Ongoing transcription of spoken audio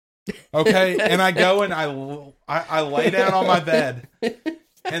Okay, and I go and I lay down on my bed,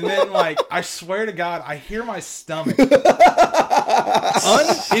 and then like I swear to God, I hear my stomach.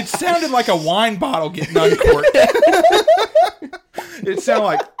 It sounded like a wine bottle getting uncorked. It sounded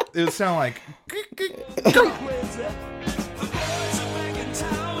like.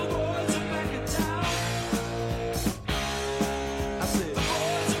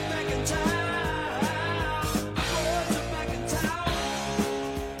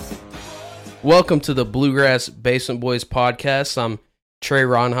 Welcome to the Bluegrass Basement Boys podcast. I'm Trey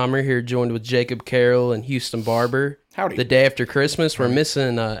Ronheimer here, joined with Jacob Carroll and Houston Barber. Howdy. The day after Christmas, we're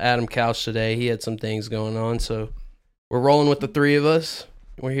missing Adam Couch today. He had some things going on, so we're rolling with the three of us.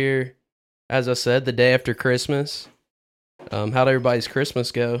 We're here, as I said, the day after Christmas. How'd everybody's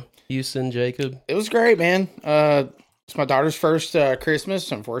Christmas go? Houston, Jacob? It was great, man. It's my daughter's first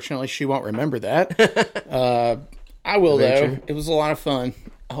Christmas. Unfortunately, she won't remember that. I will, though. It was a lot of fun.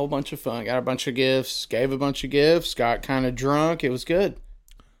 A whole bunch of fun. Got a bunch of gifts. Gave a bunch of gifts. Got kind of drunk. It was good.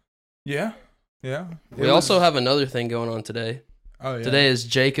 Yeah. We also have another thing going on today. Oh, yeah. Today is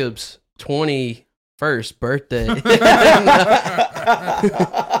Jacob's 21st birthday.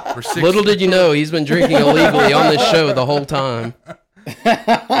 Little did you know, he's been drinking illegally on this show the whole time.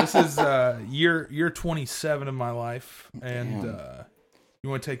 This is year 27 of my life, and you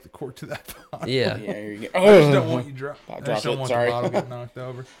want to take the cork to that pot? Yeah. Here you go. I just don't want you drop. I'll I just drop don't it, want sorry. the bottle getting knocked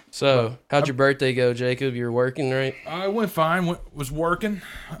over. So, how'd your birthday go, Jacob? You were working, right? I went fine. Was working.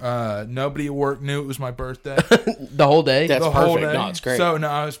 Nobody at work knew it was my birthday. The whole day? That's The whole perfect. day. No, it's great. So, no,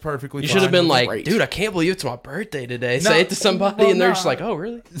 I was perfectly You fine. should have been like, great. dude, I can't believe it's my birthday today. No, Say it to somebody, well, and they're no. just like, oh,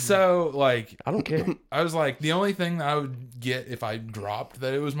 really? So, like, I don't care. I was like, the only thing that I would get if I dropped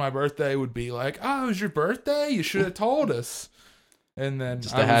that it was my birthday would be like, oh, it was your birthday? You should have told us. And then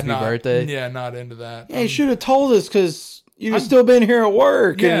Just I a was happy not, birthday? Yeah, not into that. Yeah, you should have told us because you'd have still been here at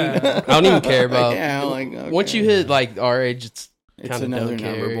work. Yeah. I don't even care about Okay. Once you hit, like, our age, it's It's kind of another don't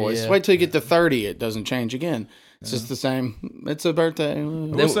care. number, boys. Yeah. Wait till you get to 30. It doesn't change again. It's just the same. It's a birthday. I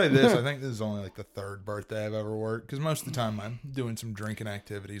will say this. I think this is only like the third birthday I've ever worked because most of the time I'm doing some drinking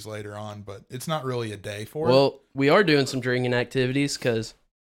activities later on, but it's not really a day for it. Well, we are doing some drinking activities because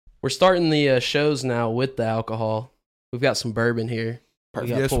we're starting the shows now with the alcohol. We've got some bourbon here. We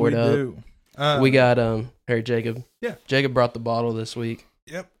got yes, poured we up. do. We got here, Jacob. Yeah. Jacob brought the bottle this week.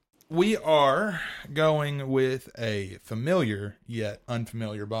 Yep. We are going with a familiar yet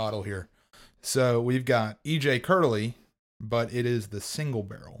unfamiliar bottle here. So we've got EJ Curley, but it is the single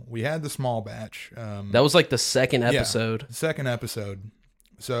barrel. We had the small batch. That was like the second episode. Yeah, second episode.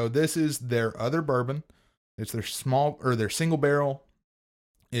 So this is their other bourbon. It's their their single barrel.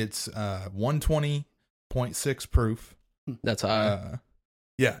 It's 120.6 proof. That's high.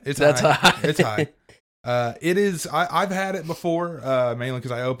 Yeah, it's That's high. high. It's high. It is. I've had it before, mainly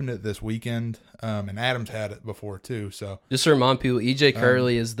because I opened it this weekend, and Adam's had it before too. So Just to remind people, EJ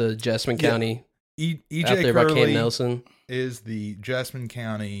Curley is the Jessamine County EJ out there by Camp Curley Nelson. is the Jessamine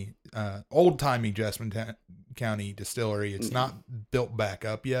County, old timey Jessamine County distillery. It's not built back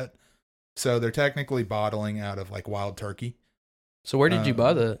up yet, so they're technically bottling out of like Wild Turkey. So where did you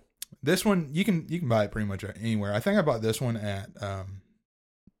buy that? This one you can buy it pretty much anywhere. I think I bought this one at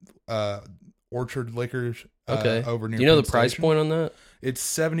Orchard Liquors. Okay. Over near. Do you know Penn the price Station. point on that? It's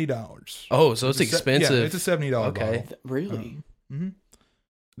 $70. Oh, so it's expensive. Yeah, it's a $70 Okay. bottle. Really?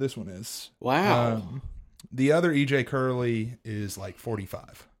 This one is. Wow. The other EJ Curley is like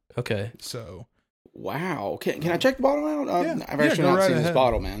 45. Okay. So. Wow. Can I check the bottle out? Yeah. I've Yeah, actually go not right seen this ahead.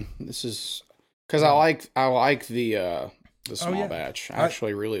 bottle, man. This is because I like the small yeah. batch. I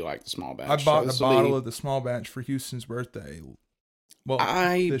actually really like the small batch. I bought this a will bottle be- of the small batch for Houston's birthday. Well,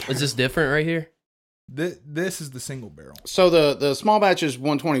 I- Is this different right here? This is the single barrel. So the small batch is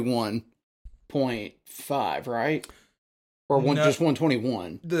 121.5, right? Or just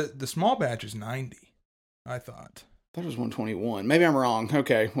 121. The small batch is 90. I thought. I thought it was 121. Maybe I'm wrong.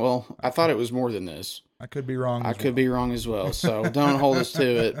 Okay. Well, I thought it was more than this. I could be wrong. I could be wrong as well. So don't hold us to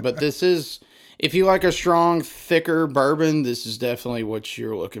it. But this is, if you like a strong, thicker bourbon, this is definitely what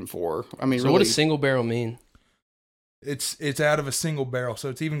you're looking for. I mean, So really, what does single barrel mean? It's out of a single barrel, so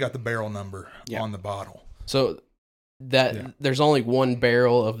it's even got the barrel number on the bottle. So there's only one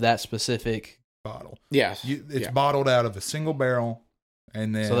barrel of that specific Bottle. Yes. It's bottled out of a single barrel,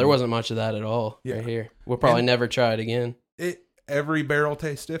 and then So there wasn't much of that at all right here. We'll probably never try it again. Every barrel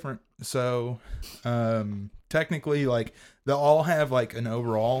tastes different. So technically, like they'll all have like an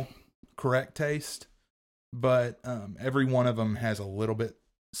overall correct taste, but every one of them has a little bit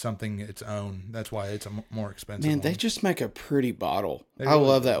something its own. That's why it's a more expensive. Man, one. they just make a pretty bottle. They I really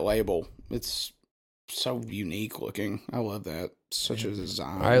love do. that label. It's so unique looking. I love that. Such a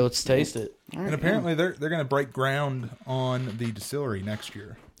design. All right, let's taste it. All right, And apparently they're going to break ground on the distillery next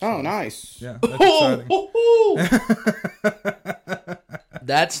year. Oh, nice. Yeah, that's exciting.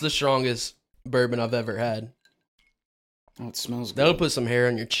 That's the strongest bourbon I've ever had. Oh, it smells good. That'll put some hair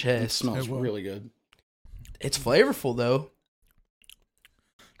on your It chest. smells really good. It's flavorful though.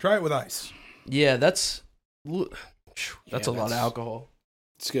 Try it with ice. Yeah, that's a lot of alcohol.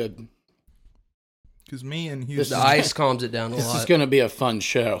 It's good. Because me and The Houston... ice calms it down a This lot. is going to be a fun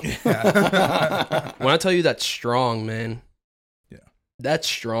show. When I tell you that's strong, man. Yeah. That's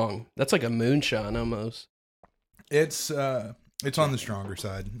strong. That's like a moonshine almost. It's on the stronger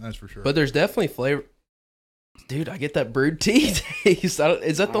side, that's for sure. But there's definitely flavor. Dude, I get that brewed tea taste.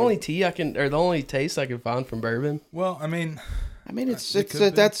 Is that the only tea I can, or the only taste I can find from bourbon? Well, I mean, it's it could be,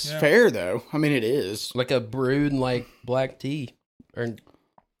 that's yeah. fair though. I mean, it is. Like a brewed like black tea. Or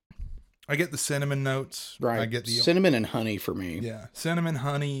I get the cinnamon notes. Right. I get the cinnamon and honey for me. Yeah, cinnamon,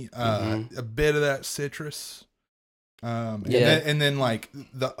 honey, a bit of that citrus. And then like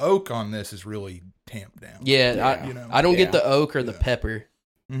the oak on this is really tamped down. Yeah, I don't get the oak or the pepper.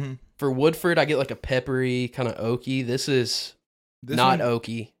 Mm-hmm. For Woodford, I get like a peppery kind of oaky. This is not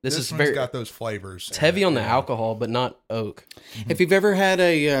oaky. This is very got those flavors. It's heavy on the alcohol, but not oak. If you've ever had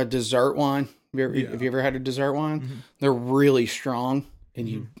a dessert wine, have you ever had a dessert wine? Mm-hmm. They're really strong,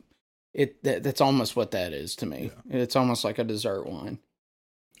 and that's almost what that is to me. Yeah. It's almost like a dessert wine.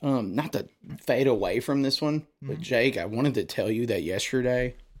 Not to fade away from this one, but Jake, I wanted to tell you that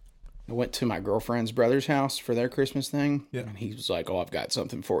yesterday I went to my girlfriend's brother's house for their Christmas thing, and he was like, "Oh, I've got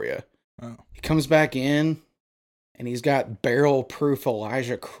something for you." Oh. He comes back in, and he's got barrel proof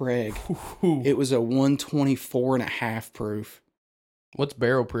Elijah Craig. It was a 124.5 proof. What's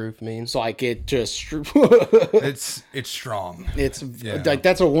barrel proof mean? It's like it just it's strong. It's like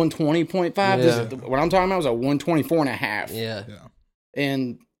that's a 120.5. Yeah. What I'm talking about was a 124.5. Yeah.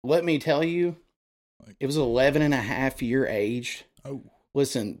 And let me tell you, it was 11 and a half year aged. Oh.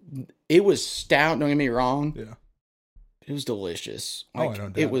 Listen, it was stout, don't get me wrong. Yeah. It was delicious. I Like,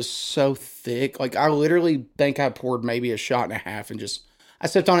 don't doubt it was so thick. Like, I literally think I poured maybe a shot and a half and just, I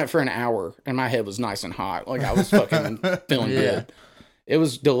sipped on it for an hour and my head was nice and hot. Like, I was fucking feeling good. It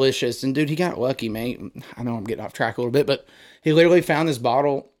was delicious. And dude, he got lucky, mate. I know I'm getting off track a little bit, but he literally found this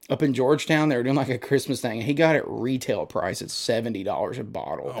bottle up in Georgetown. They were doing like a Christmas thing. And he got it retail price at $70 a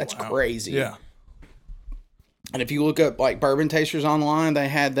bottle. That's crazy. Yeah. And if you look up like Bourbon Tasters online, they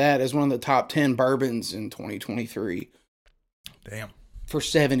had that as one of the top 10 bourbons in 2023. Damn. For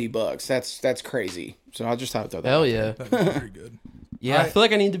 $70. That's crazy. So I just thought that. Hell yeah. That was very good. Yeah, I feel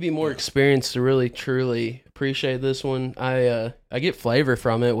like I need to be more experienced to really truly appreciate this one. I get flavor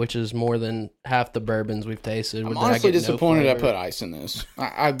from it, which is more than half the bourbons we've tasted. I'm honestly disappointed I put ice in this.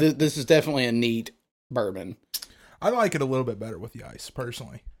 This is definitely a neat bourbon. I like it a little bit better with the ice,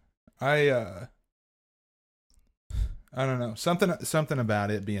 personally. I don't know. Something about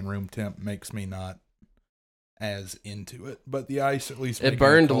it being room temp makes me not as into it. But the ice at least it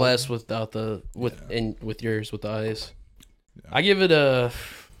burned less without with yours with the ice. Yeah. I give it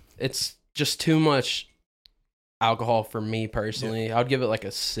it's just too much alcohol for me personally. Yeah. I'd give it like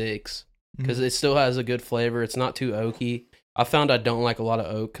a 6 because it still has a good flavor. It's not too oaky. I found I don't like a lot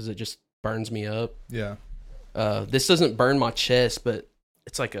of oak because it just burns me up. Yeah. This doesn't burn my chest, but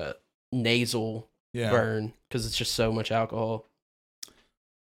it's like a nasal burn because it's just so much alcohol.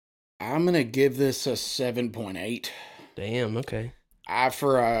 I'm gonna give this a 7.8. Damn. Okay.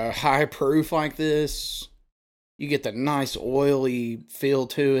 For a high proof like this, you get the nice oily feel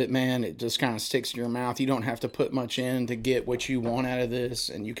to it, man. It just kind of sticks in your mouth. You don't have to put much in to get what you want out of this,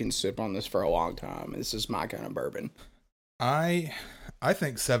 and you can sip on this for a long time. This is my kind of bourbon. I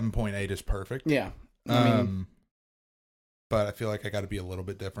think 7.8 is perfect. Yeah. But I feel like I got to be a little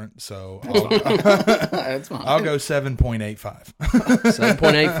bit different, so That's fine. I'll go 7.85.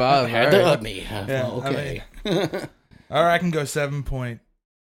 7.85. Had to up me. Yeah, Okay. Or I can go 7.79.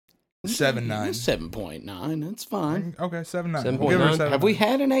 7.9. That's fine. Okay, 7.9. 7.9. Have we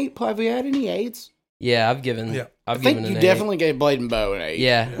had an 8? Have we had any 8s? Yeah, I've given. Yeah. I think you definitely gave Blade and Bow an 8.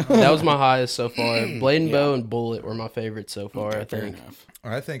 Yeah, that was my highest so far. Blade and Bow and Bullet were my favorites so far. I think. Enough.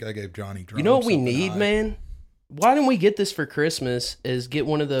 I think I gave Johnny Drum. You know what we need, man? Why didn't we get this for Christmas? Is get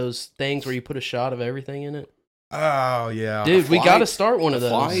one of those things where you put a shot of everything in it. Oh yeah, dude, we got to start one of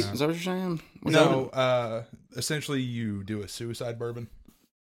those. Flight? Is that what you're saying? No, essentially you do a suicide bourbon.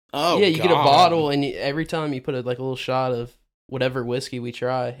 Oh, yeah, you get a bottle, and every time you put a little shot of whatever whiskey we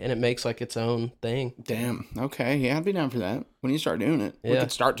try, and it makes like its own thing. Damn. Okay. Yeah, I'd be down for that. When you start doing it, we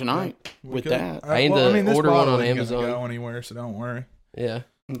could start tonight with that. I need to order one on Amazon. Go anywhere, so don't worry. Yeah.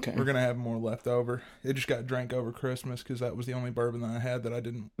 Okay. We're gonna have more left over. It just got drank over Christmas because that was the only bourbon that I had that I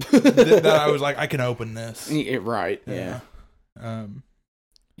didn't. that I was like, I can open this. Right. Yeah.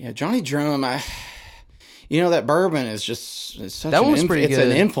 Yeah. Johnny Drum. That bourbon is just such that one's pretty good.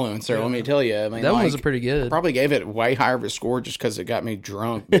 It's an influencer. Yeah. Let me tell you. I mean, that one was pretty good. I probably gave it way higher of a score just because it got me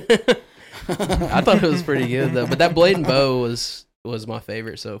drunk. I thought it was pretty good though. But that Blade and Bow was my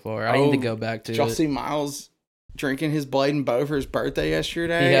favorite so far. I need to go back to did y'all it. see Miles drinking his Blade and Bow for his birthday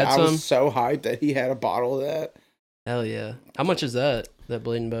yesterday? I was so hyped that he had a bottle of that. Hell yeah! How much is that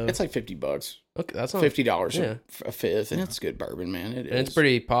Blade and Bow? It's like $50. Okay, that's not $50 a fifth, and it's good bourbon, man. It is. And it's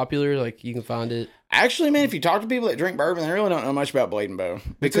pretty popular. Like you can find it. Actually, man, if you talk to people that drink bourbon, they really don't know much about Blade and Bow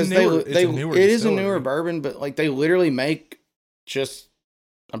because it is a newer bourbon, but like they literally make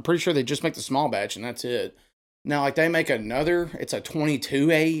I'm pretty sure they just make the small batch and that's it. Now, like they make another, it's a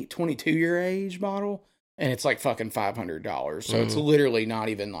 22-year age bottle, and it's like fucking $500. So it's literally not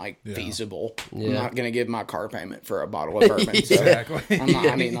even like feasible. Yeah. I'm not gonna give my car payment for a bottle of bourbon. So exactly.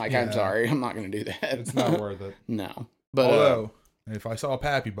 I'm sorry, I'm not gonna do that. It's not worth it. No, but although if I saw a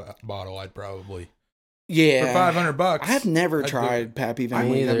Pappy bottle, I'd probably. For $500. I've never tried Pappy Van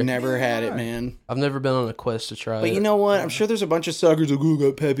Winkle. I've never had it, man. I've never been on a quest to try it. But you know what? I'm sure there's a bunch of suckers who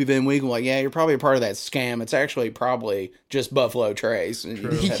got Pappy Van Winkle. Like, yeah, you're probably a part of that scam. It's actually probably just Buffalo Trace. And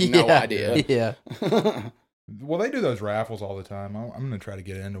you have no idea. Yeah. Well, they do those raffles all the time. I'm going to try to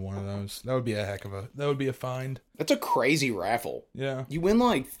get into one of those. That would be a find. That's a crazy raffle. Yeah. You win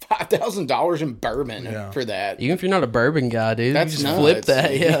like $5,000 in bourbon for that. Even if you're not a bourbon guy, dude. That's you just nuts. flip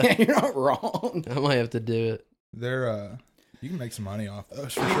that. Yeah. You're not wrong. I might have to do it. You can make some money off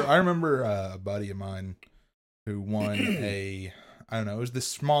those for sure. I remember a buddy of mine who won I don't know, it was the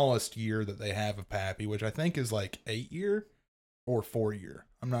smallest year that they have of Pappy, which I think is like 8-year or 4-year.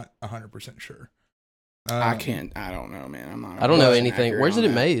 I'm not 100% sure. I don't know, man. I don't know anything. Where's it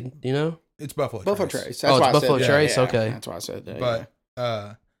made? You know? It's Buffalo Trace. That's why it's Buffalo Trace. Yeah, okay. That's why I said that.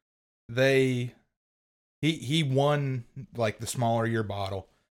 But he won like the smaller year bottle,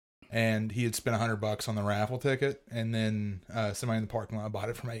 and he had spent $100 on the raffle ticket, and then somebody in the parking lot bought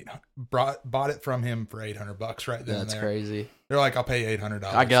it from him for $800 right then. That's crazy. They're like, I'll pay $800.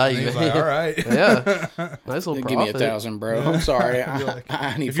 I got you. He's like, all right. Yeah. Nice little profit. Give me $1,000, bro. I'm sorry.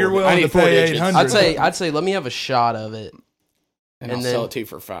 I need if you're willing to pay $800, I'd say let me have a shot of it, and I'll sell it to you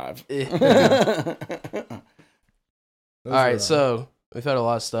for $5. All right, so we've had a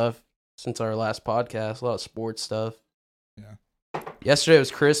lot of stuff since our last podcast. A lot of sports stuff. Yeah. Yesterday was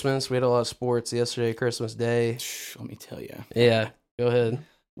Christmas. We had a lot of sports yesterday, Christmas Day. Let me tell you. Yeah, go ahead.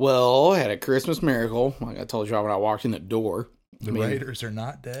 Well, I had a Christmas miracle, like I told y'all when I walked in the door. The Raiders are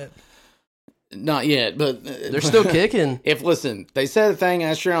not dead. Not yet, but they're still kicking. Listen, they said a thing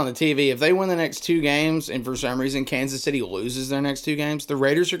yesterday on the TV. If they win the next 2 games, and for some reason Kansas City loses their next 2 games, the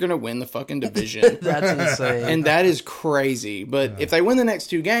Raiders are going to win the fucking division. That's insane, and that is crazy. But if they win the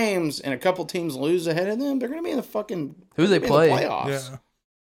next 2 games and a couple teams lose ahead of them, they're going to be in the fucking who they play playoffs. Yeah.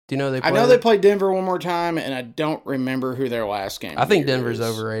 Do you know they play? I know they played Denver one more time, and I don't remember who their last game. I think Denver's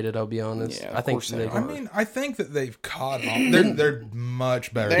overrated. I'll be honest. Yeah, I think I think that they've caught on. They're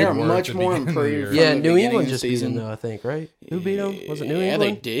much better. They are much more improved. Yeah, New England just beat them though. I think, right? Who beat them? Was it New England? Yeah,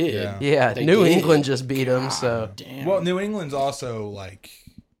 they did. Yeah, New England just beat them. So damn. Well, New England's also like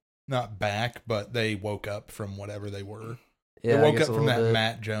not back, but they woke up from whatever they were. Yeah, they woke up from that bit.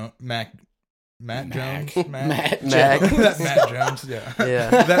 Matt Jones. That Matt Jones,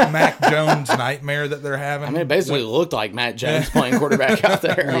 that Mac Jones nightmare that they're having. I mean, it basically looked like Matt Jones playing quarterback out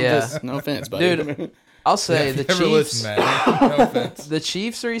there. No offense, buddy. Dude, I'll say the Chiefs. No offense. The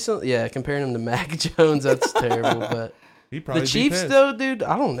Chiefs recently, comparing them to Mac Jones, that's terrible. But the Chiefs, though, dude,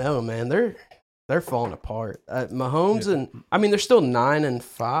 I don't know, man. They're falling apart. Mahomes and they're still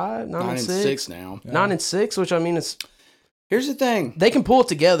 9-5, 9-6 now. 9-6, which I mean is. Here's the thing. They can pull it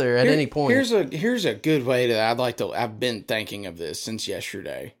together at any point. Here's a good way to I've been thinking of this since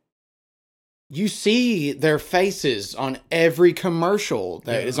yesterday. You see their faces on every commercial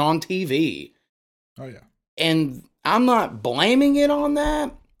that is on TV. Oh yeah. And I'm not blaming it on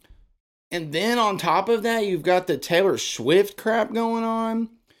that. And then on top of that, you've got the Taylor Swift crap going on.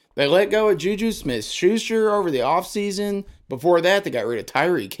 They let go of Juju Smith-Schuster over the offseason. Before that, they got rid of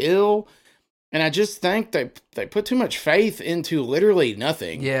Tyreek Hill. And I just think they put too much faith into literally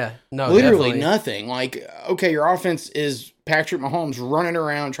nothing. Yeah, no, literally definitely. nothing. Like, okay, your offense is Patrick Mahomes running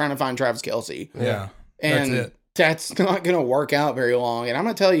around trying to find Travis Kelce. Yeah, and that's not going to work out very long. And I'm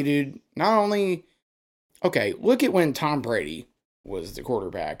going to tell you, dude, not only... Okay, look at when Tom Brady was the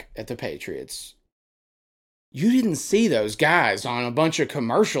quarterback at the Patriots. You didn't see those guys on a bunch of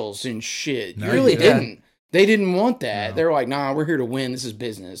commercials and shit. You really didn't. They didn't want that. No. They're like, nah, we're here to win. This is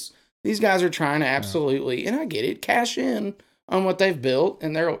business. These guys are trying to absolutely, and I get it, cash in on what they've built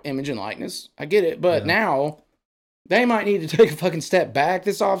and their image and likeness. I get it. But now they might need to take a fucking step back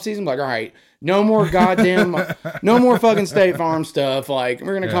this offseason. Like, all right, no more goddamn, no more fucking State Farm stuff. Like,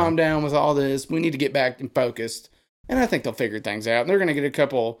 we're going to calm down with all this. We need to get back and focused. And I think they'll figure things out. And they're going to get a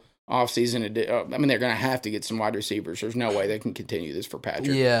couple offseason. I mean, they're going to have to get some wide receivers. There's no way they can continue this for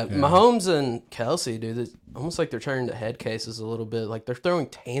Patrick. Yeah. Mahomes and Kelsey, dude, it's almost like they're turning to head cases a little bit. Like, they're throwing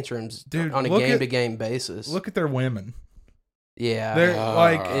tantrums on a game-to-game basis. Look at their women. Yeah. They're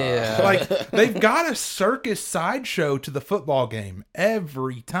like they've got a circus sideshow to the football game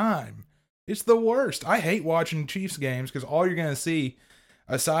every time. It's the worst. I hate watching Chiefs games because all you're going to see,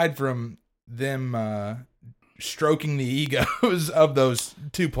 aside from them stroking the egos of those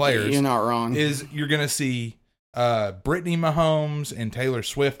two players, you're not wrong, is you're going to see Brittany Mahomes and Taylor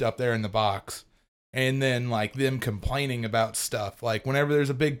Swift up there in the box. And then, like, them complaining about stuff. Like, whenever there's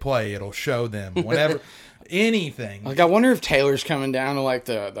a big play, it'll show them. Whenever... anything. Like, I wonder if Taylor's coming down to like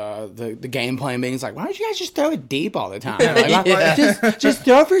the game plan meetings. Like, why don't you guys just throw it deep all the time? Like, just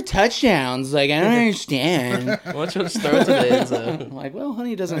throw for touchdowns. Like, I don't understand. Why don't you just throw it to the end zone? Like, well,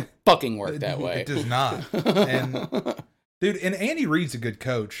 honey, it doesn't fucking work that way. It does not. And dude, and Andy Reid's a good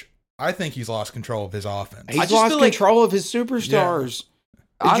coach. I think he's lost control of his offense. He's lost control of his superstars.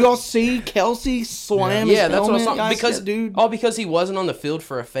 Did you all see Kelsey slam his helmet? That's what I saw. Because he wasn't on the field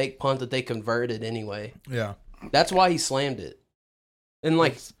for a fake punt that they converted anyway. Yeah. That's why he slammed it. And,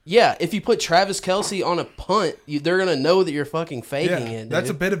 like, if you put Travis Kelsey on a punt, they're going to know that you're fucking faking it, dude. That's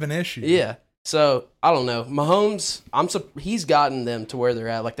a bit of an issue. Yeah. So, I don't know. Mahomes, he's gotten them to where they're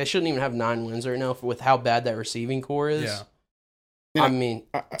at. Like, they shouldn't even have 9 wins right now with how bad that receiving core is. Yeah. I mean,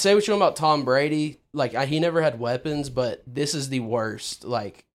 say what you want about Tom Brady. Like, he never had weapons, but this is the worst.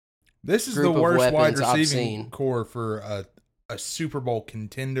 Like, this is the worst wide receiving core for a Super Bowl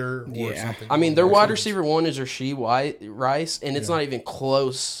contender or something. I mean, their wide receiver 1 is Rasheed Rice, and it's not even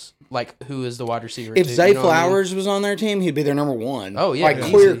close. Like, who is the wide receiver? If Zay Flowers was on their team, he'd be their number 1. Oh yeah, like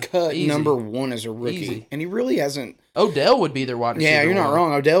clear cut number 1 as a rookie, and he really hasn't. Odell would be their wide receiver. Yeah, you're not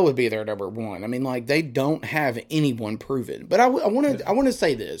wrong. Odell would be their number 1. I mean, like, they don't have anyone proven. But I want to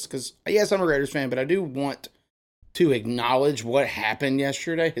say this because yes, I'm a Raiders fan, but I do want to acknowledge what happened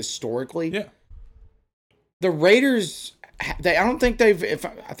yesterday historically. Yeah, the Raiders. I don't think they've.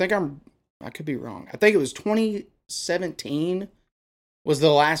 I could be wrong. I think it was 2017 was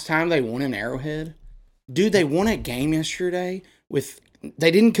the last time they won an Arrowhead. Dude, they won a game yesterday they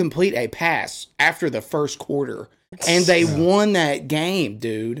didn't complete a pass after the first quarter. And they won that game,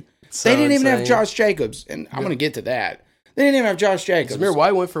 dude. They didn't even have Josh Jacobs. And I'm going to get to that. They didn't even have Josh Jacobs. Zamir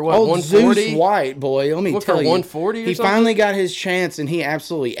White went for what, old 140? Zeus White, boy, let me tell you. 140 or he something? finally got his chance, and he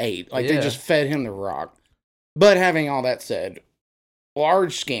absolutely ate. Like, they just fed him the rock. But having all that said,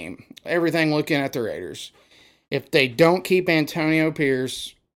 large scheme. Everything looking at the Raiders. If they don't keep Antonio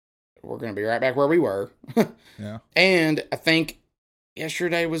Pierce, we're going to be right back where we were. Yeah. And I think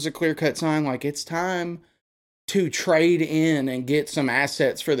yesterday was a clear-cut sign. Like, it's time to trade in and get some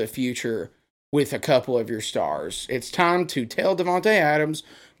assets for the future with a couple of your stars. It's time to tell Devontae Adams,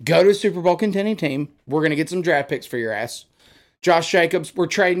 go to a Super Bowl contending team. We're going to get some draft picks for your ass. Josh Jacobs, we're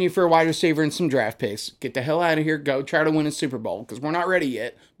trading you for a wide receiver and some draft picks. Get the hell out of here. Go try to win a Super Bowl because we're not ready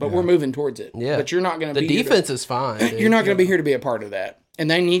yet, but we're moving towards it. Yeah. But you're not going to be The defense is fine. Dude. You're not going to be here to be a part of that. And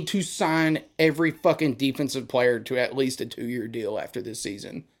they need to sign every fucking defensive player to at least a 2-year deal after this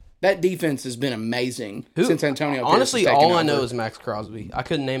season. That defense has been amazing since Antonio Pierce honestly, has taken all over. I know is Max Crosby. I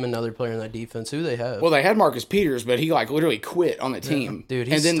couldn't name another player in that defense. Who they have? Well, they had Marcus Peters, but he like literally quit on the team. Dude,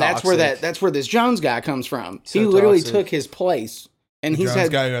 and then toxic. that's where this Jones guy comes from. He literally took his place. And he's Jones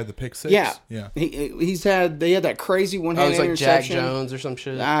guy who had the pick 6. Yeah. Yeah. They had that crazy one-handed like interception. Jack Jones or some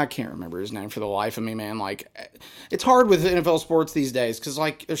shit. I can't remember his name for the life of me, man. Like, it's hard with NFL sports these days because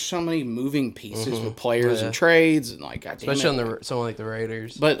like there's so many moving pieces with players and trades and like, especially on someone like the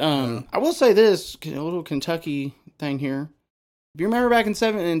Raiders. But I will say this, a little Kentucky thing here. If you remember back in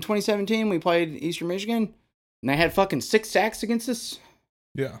 2017, we played Eastern Michigan and they had fucking 6 sacks against us.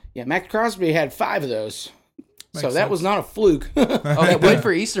 Yeah. Yeah, Max Crosby had 5 of those. Makes so that sense. was not a fluke. That played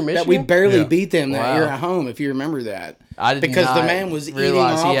for Eastern Michigan? That we barely beat them that year at home, if you remember that. I did because not the man was eating the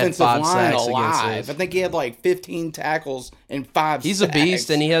offensive line alive. I think he had like 15 tackles and 5 He's sacks. a beast,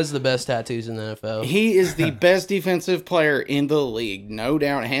 and he has the best tattoos in the NFL. He is the best defensive player in the league, no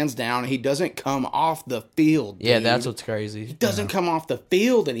doubt, hands down. He doesn't come off the field, dude. Yeah, that's what's crazy. He doesn't come off the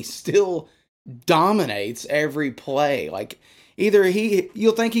field, and he still dominates every play. Like, either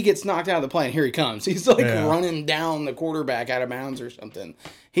you'll think he gets knocked out of the play, and here he comes. He's like running down the quarterback out of bounds or something.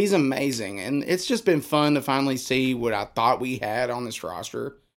 He's amazing, and it's just been fun to finally see what I thought we had on this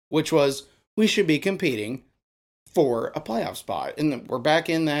roster, which was we should be competing for a playoff spot, and we're back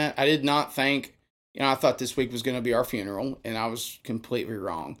in that. I did not think, I thought this week was going to be our funeral, and I was completely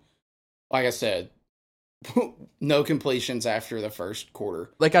wrong. Like I said, no completions after the first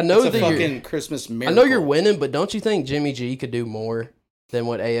quarter. Like, I know it's a that fucking Christmas miracle. I know you're winning, but don't you think Jimmy G could do more than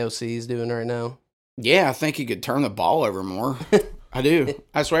what AOC is doing right now? Yeah, I think he could turn the ball over more. I do.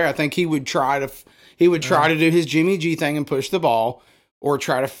 I swear. I think he would try to do his Jimmy G thing and push the ball, or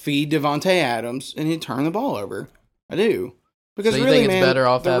try to feed Devontae Adams, and he'd turn the ball over. I do. Because so you really, think it's man, better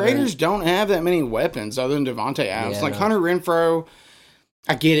off the Raiders don't have that many weapons other than Devontae Adams. Yeah, like Hunter Renfrow,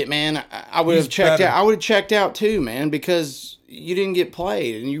 I get it, man. I would have checked out. I would have checked out too, man, because you didn't get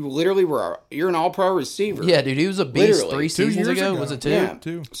played, and you literally you're an all-pro receiver. Yeah, dude, he was a beast literally. 3 seasons ago. Was it 2? Yeah.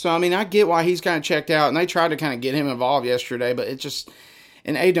 2. So, I mean, I get why he's kind of checked out, and they tried to kind of get him involved yesterday, but it just...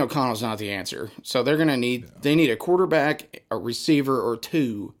 And Aiden O'Connell's not the answer. So they're going to need... They need a quarterback, a receiver, or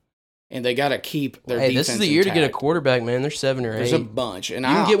 2, and they got to keep their defense this is the year intact. to get a quarterback, man. There's 7 or 8. There's a bunch. And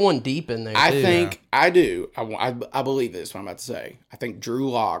you can get one deep in there, I too. think... I do. I believe this, what I'm about to say. I think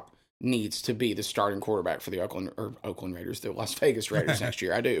Drew Lock needs to be the starting quarterback for the Oakland Raiders, the Las Vegas Raiders next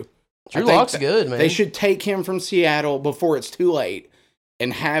year. I do. Drew Lock's good, man. They should take him from Seattle before it's too late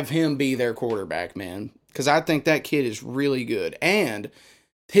and have him be their quarterback, man. Because I think that kid is really good. And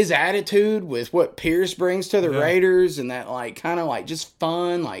his attitude with what Pierce brings to the Raiders and that, like, kind of, like, just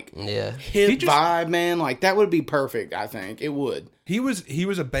fun, like, hip vibe, man. Like, that would be perfect, I think. It would. He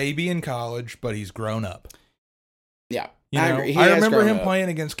was a baby in college, but he's grown up. Yeah. I remember him playing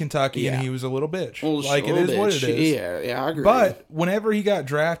against Kentucky, and he was a little bitch. It is what it is. Yeah, I agree. But whenever he got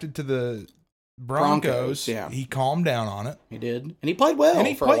drafted to the Broncos, he calmed down on it. He did, and he played well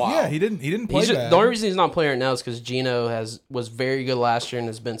for a while. Yeah, he didn't play bad. The only reason he's not playing right now is because Geno was very good last year and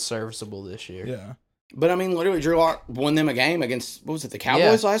has been serviceable this year. Yeah. But I mean, literally, Drew Lock won them a game against the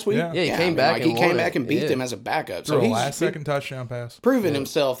Cowboys last week. Yeah, he came back. He came back and beat them as a backup. So he's he's last-second touchdown pass, proven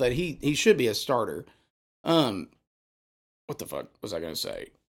himself that he should be a starter. What the fuck was I going to say?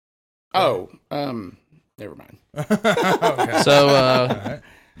 Oh, never mind. Okay. So,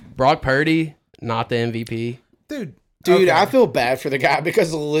 Brock Purdy, not the MVP. Dude, I feel bad for the guy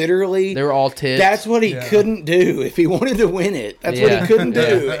because literally they were all tits. That's what he couldn't do if he wanted to win it. That's what he couldn't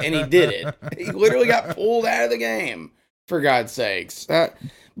do, and he did it. He literally got pulled out of the game, for God's sakes.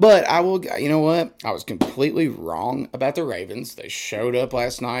 But I will, you know what? I was completely wrong about the Ravens. They showed up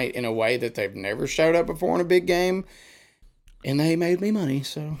last night in a way that they've never showed up before in a big game. And they made me money,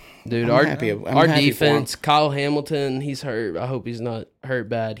 so dude, I'm happy. Our defense, Kyle Hamilton, he's hurt. I hope he's not hurt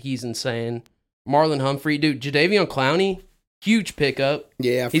bad. He's insane. Marlon Humphrey, dude, Jadeveon Clowney, huge pickup.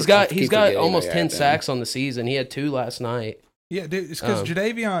 Yeah, he's got almost 10 sacks on the season. He had 2 last night. Yeah, dude, it's because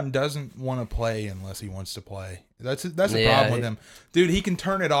Jadeveon doesn't want to play unless he wants to play. That's the problem with him, dude. He can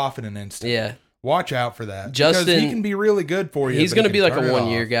turn it off in an instant. Yeah. Watch out for that. Justin, because he can be really good for you. He's going to be like a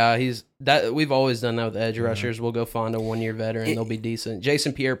 1-year guy. We've always done that with edge rushers. We'll go find a 1-year veteran. They'll be decent.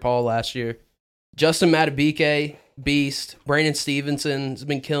 Jason Pierre-Paul last year. Justin Madubuike, beast. Brandon Stevenson's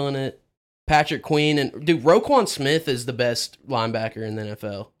been killing it. Patrick Queen. And dude, Roquan Smith is the best linebacker in the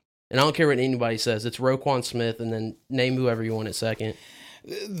NFL. And I don't care what anybody says. It's Roquan Smith, and then name whoever you want at second.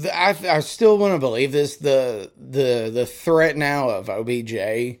 I still want to believe this. The threat now of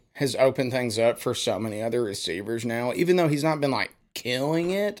OBJ has opened things up for so many other receivers now, even though he's not been like killing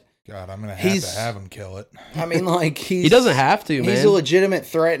it. God, I'm gonna have him kill it. I mean, like he doesn't have to, man. He's a legitimate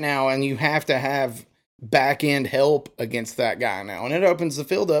threat now, and you have to have back end help against that guy now, and it opens the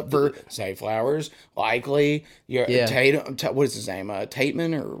field up for Zay Flowers, likely Tatum. What is his name?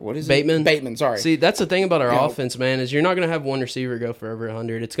 Tateman or what is Bateman? It? Bateman. Sorry. See, that's the thing about our offense, man. Is you're not going to have one receiver go for over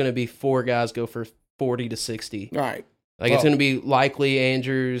 100. It's going to be 4 guys go for 40 to 60. Right. Like it's going to be likely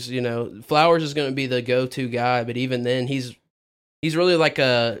Andrews. You know, Flowers is going to be the go-to guy, but even then, he's really like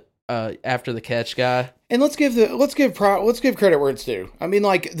a after the catch guy. And let's give credit where it's due. I mean,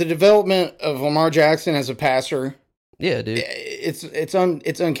 like the development of Lamar Jackson as a passer. Yeah, dude. It's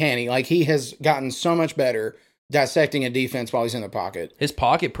uncanny. Like he has gotten so much better dissecting a defense while he's in the pocket. His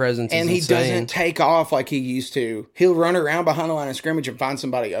pocket presence is insane. Doesn't take off like he used to. He'll run around behind the line of scrimmage and find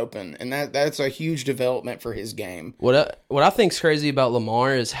somebody open, and that's a huge development for his game. What I think's crazy about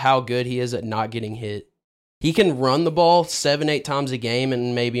Lamar is how good he is at not getting hit. He can run the ball 7-8 times a game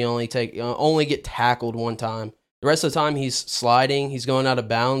and maybe only get tackled 1 time. The rest of the time, he's sliding. He's going out of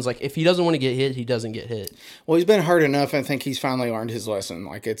bounds. Like, if he doesn't want to get hit, he doesn't get hit. Well, he's been hurt enough. I think he's finally learned his lesson.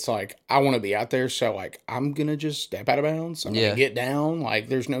 Like, it's like, I want to be out there, so, like, I'm going to just step out of bounds. I'm going to get down. Like,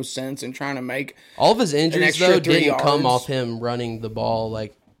 there's no sense in trying to make all of his injuries, though, didn't come yards. off him running the ball.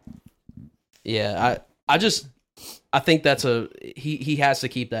 Like, yeah, I think that's he has to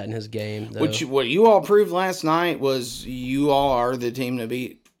keep that in his game. Though. What you all proved last night was you all are the team to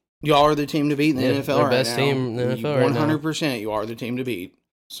beat. Y'all are the team to beat in the NFL right now. Best team in the NFL right now. 100%, you are the team to beat.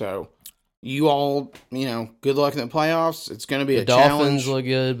 So, you all, good luck in the playoffs. It's going to be a challenge. The Dolphins look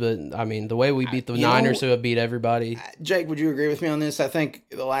good, but, I mean, the way we beat the Niners, who have beat everybody. Jake, would you agree with me on this? I think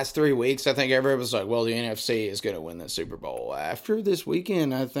the last 3 weeks, everybody was like, well, the NFC is going to win the Super Bowl. After this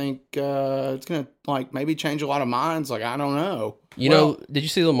weekend, I think it's going to, maybe change a lot of minds. Like, I don't know. Did you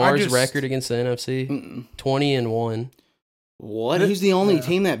see Lamar's record against the NFC? 20-1. What? Who's the only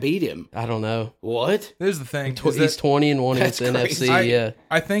team that beat him? I don't know. What? Here's the thing. He's 20-1 against the NFC.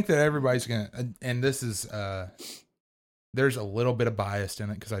 I think that everybody's going to, and this is, there's a little bit of bias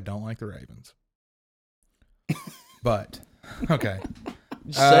in it because I don't like the Ravens. But, okay.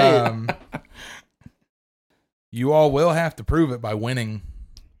 Say it. You all will have to prove it by winning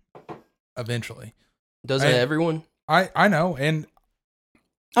eventually. Doesn't everyone? I know, and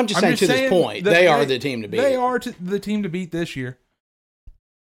I'm just saying this point, they are the team to beat. They are the team to beat this year.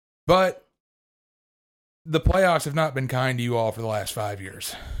 But the playoffs have not been kind to you all for the last 5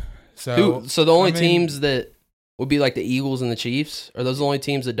 years. So the only teams that would be like the Eagles and the Chiefs, are those the only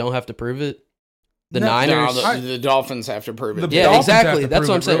teams that don't have to prove it? Niners? The Dolphins have to prove it. Yeah, exactly. That's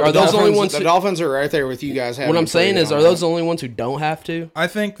what I'm saying. Are those the only ones? The Dolphins are right there with you guys. What I'm saying is, are those the only ones who don't have to? I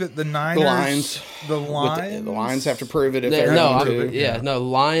think that the Niners, the Lions have to prove it if they're the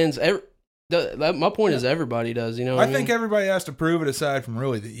Lions. My point is everybody does. I think everybody has to prove it aside from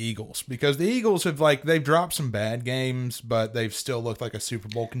really the Eagles, because the Eagles have they've dropped some bad games, but they've still looked like a Super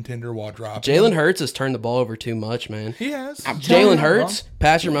Bowl contender while dropping. Jalen Hurts has turned the ball over too much, man. He has. Jalen Hurts,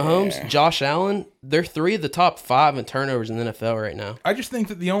 Patrick Mahomes, Josh Allen. They're 3 of the top 5 in turnovers in the NFL right now. I just think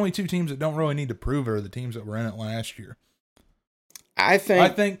that the only 2 teams that don't really need to prove it are the teams that were in it last year. I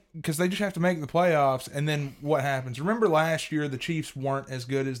think because they just have to make the playoffs, and then what happens? Remember last year the Chiefs weren't as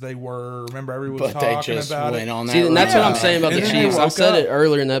good as they were. Remember everyone was talking about it. See, and that's what I'm saying about the Chiefs. I said it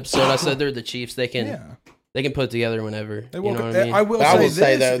earlier in the episode. I said they're the Chiefs. They can put it together whenever. You know what I mean? I will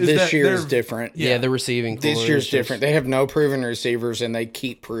say though, this year is different. Yeah, the receiving. This year's different. They have no proven receivers, and they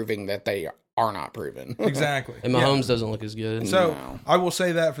keep proving that they are not proven. Exactly. And Mahomes doesn't look as good. So I will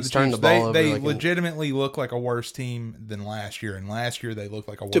say that for the Chiefs, they legitimately look like a worse team than last year. And last year they looked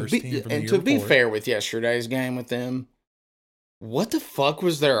like a worse team from the year before. And to be fair with yesterday's game with them, what the fuck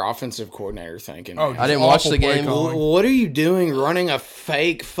was their offensive coordinator thinking? Oh, I didn't watch the game. What are you doing running a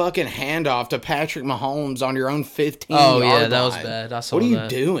fake fucking handoff to Patrick Mahomes on your own 15-yard line? Oh, yeah, that was bad. I saw that. What are you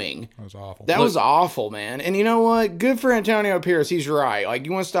doing? That was awful. That was awful, man. And you know what? Good for Antonio Pierce. He's right. Like,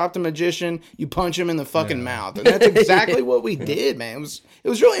 you want to stop the magician, you punch him in the fucking mouth. And that's exactly what we did, man. It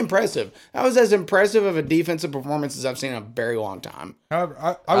was really impressive. That was as impressive of a defensive performance as I've seen in a very long time.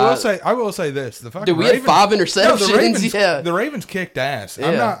 However, I will say this. The fucking we had 5 interceptions. The Ravens kicked ass.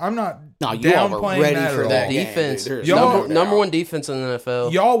 Yeah. I'm not downplaying ready that for that defense. Game, number 1 defense in the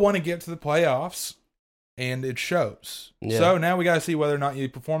NFL. Y'all want to get to the playoffs, and it shows. Yeah. So now we got to see whether or not you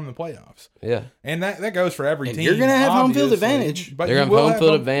perform in the playoffs. Yeah, and that goes for every team. You're gonna have home field advantage. But they're gonna have home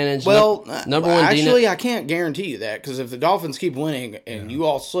field advantage. Well, number 1. Actually, I can't guarantee you that, because if the Dolphins keep winning and you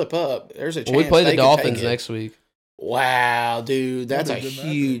all slip up, there's a chance. We play the Dolphins next week. Wow, dude, that's a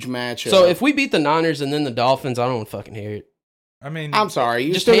huge matchup. So if we beat the Niners and then the Dolphins, I don't want to fucking hear it. I mean, I'm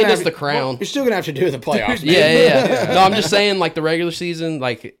sorry. Just hand us the crown. You're still gonna have to do the playoffs. Yeah. No, I'm just saying, like the regular season,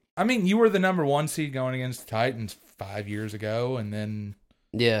 like. I mean, you were the number 1 seed going against the Titans 5 years ago, and then.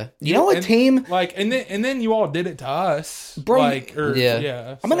 Yeah. You know what team? Like, and then you all did it to us, bro. Like,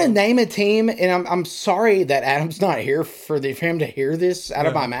 I'm gonna name a team, and I'm sorry that Adam's not here for him to hear this out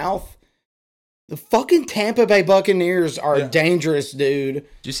of my mouth. The fucking Tampa Bay Buccaneers are dangerous, dude. Did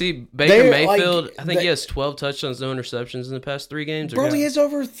you see Baker Mayfield? I think he has 12 touchdowns, no interceptions in the past 3 games. Bro, he has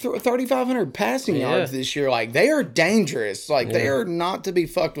over 3,500 passing yards this year. Like, they are dangerous. Like, they are not to be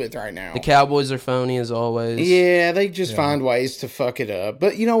fucked with right now. The Cowboys are phony as always. Yeah, they just find ways to fuck it up.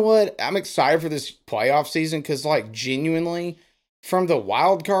 But you know what? I'm excited for this playoff season because, like, genuinely, from the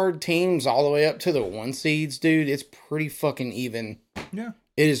wild card teams all the way up to the 1 seeds, dude, it's pretty fucking even. Yeah.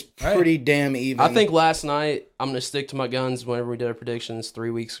 It is pretty damn even. I think last night, I'm going to stick to my guns whenever we did our predictions 3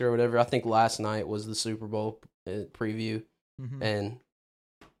 weeks ago or whatever. I think last night was the Super Bowl preview. Mm-hmm. And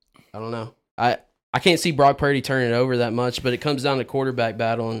I don't know. I can't see Brock Purdy turning it over that much, but it comes down to quarterback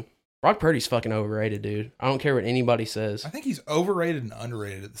battle. And Brock Purdy's fucking overrated, dude. I don't care what anybody says. I think he's overrated and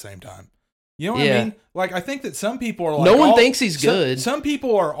underrated at the same time. You know what Yeah. I mean? Like, I think that some people are like... No one thinks he's good. Some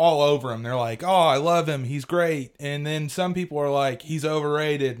people are all over him. They're like, oh, I love him. He's great. And then some people are like, he's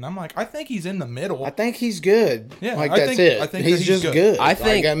overrated. And I'm like, I think he's in the middle. I think he's good. Yeah, like, I that's think- it. I think he's that just he's good. good. I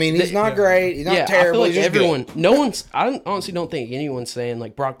think Like, I mean, he's not yeah. great. He's not terrible. I feel like he's just everyone, good. no one's, I honestly don't think anyone's saying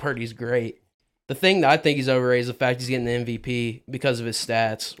like Brock Purdy's great. The thing that I think he's overrated is the fact he's getting the MVP because of his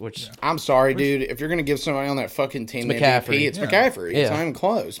stats, which I'm sorry, dude. If you're going to give somebody on that fucking team the McCaffrey. MVP, it's Yeah. McCaffrey. It's Yeah. not even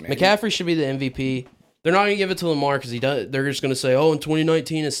close, man. McCaffrey should be the MVP. They're not going to give it to Lamar because he does. They're just going to say, "Oh, in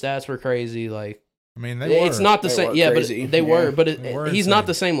 2019 his stats were crazy." Like, I mean, they were. it's not the They same. were Yeah, crazy. but they were. Yeah. But They were he's insane. not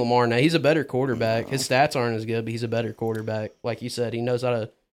the same Lamar now. He's a better quarterback. His stats aren't as good, but he's a better quarterback. Like you said, he knows how to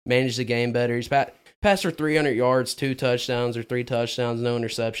manage the game better. He's passed for 300 yards, 2 touchdowns or 3 touchdowns, no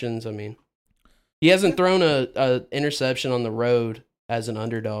interceptions. I mean, he hasn't thrown a interception on the road as an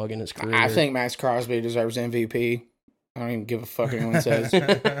underdog in his career. I think Max Crosby deserves MVP. I don't even give a fuck what anyone says.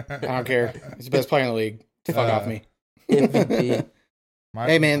 I don't care. He's the best player in the league. Fuck off me. MVP.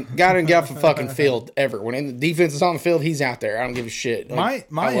 Hey, man, guy didn't get off the fucking field ever. When the defense is on the field, he's out there. I don't give a shit.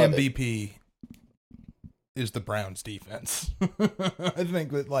 Like, my I love it. MVP is the Browns defense. I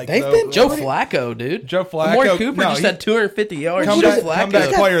think that like They've been Joe pretty- Flacco, dude. Joe Flacco. Amari Cooper no, just he- had 250 yards. Comeback- Joe Flacco.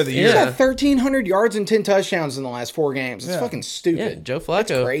 comeback player of the year. He's Yeah. got 1,300 yards and 10 touchdowns in the last 4 games. It's Yeah. fucking Yeah, stupid. Joe That's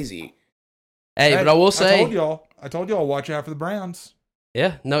Flacco. crazy. Hey, but I will say, I told y'all, watch out for the Browns.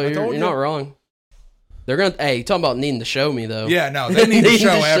 yeah, no, you're told you. not wrong. They're gonna. Hey, you talking about needing to show me though? Yeah, no, they need to show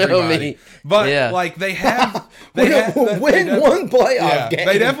everybody. me. But Yeah. like they have, Win they one playoff yeah, game.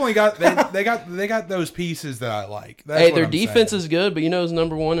 they definitely got they got those pieces that I like. That's Hey, what their I'm defense saying. is good, but you know who's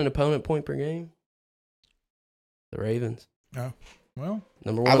number 1 in opponent point per game? The Ravens. Well,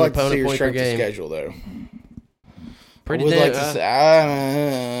 Number 1 I'd like to see opponent your point per strength of game. schedule, though. Pretty I would damn. like to say,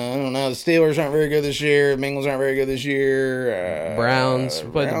 I don't know. The Steelers aren't very good this year. The Bengals aren't very good this year. Browns.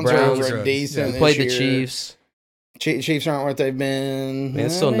 We played the are Browns. decent. Yeah. this Played the year. Chiefs. Chiefs aren't what they've been. Man,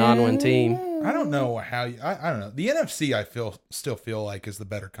 it's still a non-win team. I don't know how I don't know. The NFC I still feel like is the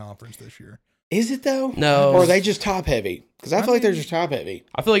better conference this year. Is it though? No. Or are they just top heavy? Because I feel like they're mean- just top heavy.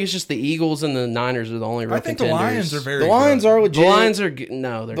 I feel like it's just the Eagles and the Niners are the only real I think the contenders. Lions are very The Lions good. are The legit. Lions are good.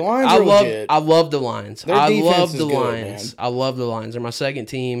 No, they're. The Lions I are love. legit. I love the Lions. Their I defense love is the good, Lions. man. I love the Lions. They're my second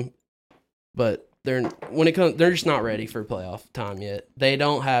team, but they're when it comes, they're just not ready for playoff time yet. They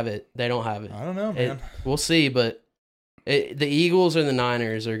don't have it. They don't have it. I don't know, It- man. we'll see, but the Eagles or the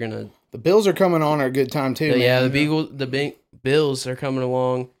Niners are gonna. The Bills are coming on at a good time too. Yeah, man. the Bills are coming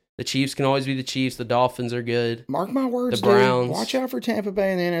along. The Chiefs can always be the Chiefs. The Dolphins are good. Mark my words, The Browns. dude. Watch out for Tampa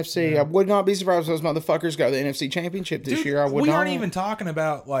Bay in the NFC. I would not be surprised if those motherfuckers got the NFC Championship this Dude, year. I would we not. aren't even talking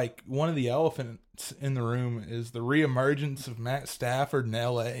about like one of the elephants in the room is the reemergence of Matt Stafford in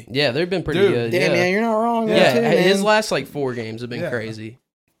LA. Yeah, they've been pretty Dude. good. Damn, yeah, man, you're not wrong. yeah. there, too, His man. last like 4 games have been Yeah. crazy.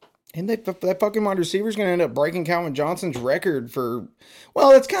 And that fucking wide receiver's going to end up breaking Calvin Johnson's record for.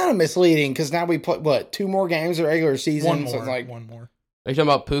 Well, it's kind of misleading because now we play what 2 more games of regular season. One So more, it's like, one more. Are you talking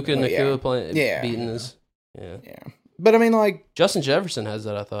about Puka and Oh, yeah. Nakua playing, Yeah. beating us? Yeah. yeah. But I mean, like Justin Jefferson has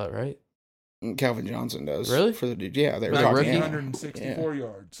that, I thought, right? Calvin Johnson does. Really? For the yeah, they were Like talking. rookie? Yeah. 164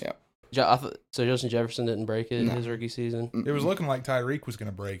 yards. Yeah. So Justin Jefferson didn't break it in No. his rookie season? It was looking like Tyreek was going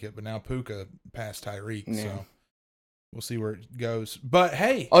to break it, but now Puka passed Tyreek, Yeah. so we'll see where it goes. But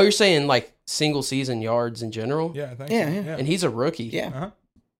hey, Oh, you're saying like single season yards in general? yeah, I think Yeah, so. yeah. Yeah, And he's a rookie. Yeah. uh-huh.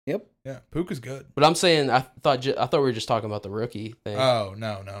 Yep. Yeah, Puka's good. But I'm saying, I thought we were just talking about the rookie thing. Oh,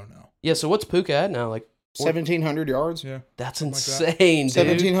 no. Yeah, so what's Puka at now? Like, 1,700 yards. Yeah. that's Something like insane, dude.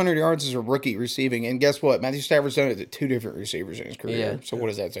 1,700 yards is a rookie receiving. And guess what? Matthew Stafford's done it to 2 different receivers in his career. Yeah. So what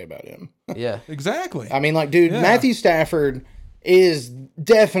does that say about him? Yeah. Exactly. I mean, like, dude, Yeah. Matthew Stafford is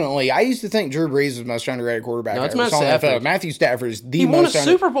definitely. I used to think Drew Brees was the most underrated quarterback. No, it's I ever Matt saw in the NFL. Stafford. Matthew Stafford is the He won a most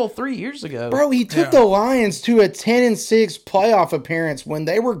Super Bowl 3 years ago. Bro, he took Yeah. the Lions to a 10-6 playoff appearance when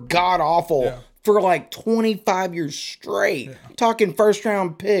they were god awful Yeah. for like 25 years straight. Talking first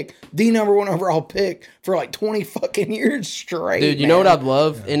round pick, the number 1 overall pick for like 20 fucking years straight. Dude, you know what I'd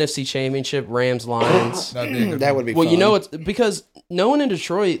love? NFC Championship, Rams, Lions. That'd be a good That one. would be Well, fun. you know, it's because no one in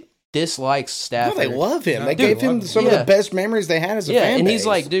Detroit dislikes No, Stafford. they love him. No, They dude, gave him love him. some of Yeah. the best memories they had as a Yeah, fan and base. he's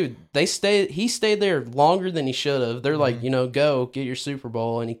like, dude, he stayed there longer than he should have. They're Mm-hmm. like, go get your Super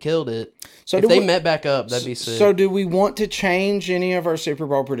Bowl, and he killed it. So if do they we- met back up, that'd be sick. So do we want to change any of our Super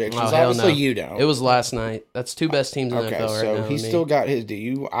Bowl predictions? Oh, hell Obviously no. you don't. It was last night. That's 2 best teams in the Okay, NFL right so now. he's to me. still got his.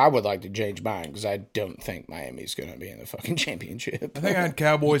 I would like to change mine because I don't think Miami's going to be in the fucking championship. I think I had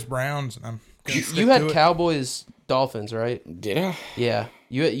Cowboys, Browns, and I'm gonna stick You had to it. Cowboys, Dolphins, right? Did I? Yeah.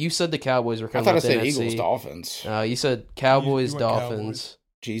 You said the Cowboys were I coming thought I out the said NFC. Eagles, Dolphins. You said Cowboys, You went Dolphins.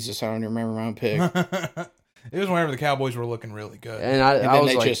 Jesus, I don't even remember my own pick. It was whenever the Cowboys were looking really good. And And I then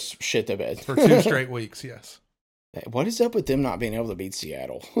was they like, just shit the bed. For 2 straight weeks, yes. What is up with them not being able to beat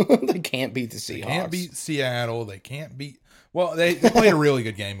Seattle? They can't beat the Seahawks. They can't beat Seattle. They can't beat... Well, they played a really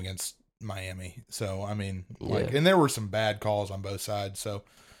good game against Miami. So, I mean, and there were some bad calls on both sides. So,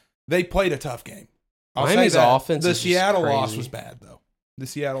 they played a tough game. Miami's offense The is just Seattle crazy. loss was bad, though. The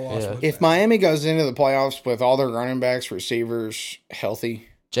Seattle loss was If bad. Miami goes into the playoffs with all their running backs, receivers healthy.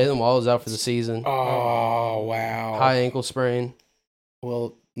 Jalen Waddle's out for the season. Oh, wow. High ankle sprain.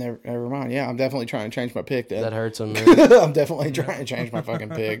 Well, never mind. Yeah, I'm definitely trying to change my pick then. That hurts him, man. I'm definitely trying to change my fucking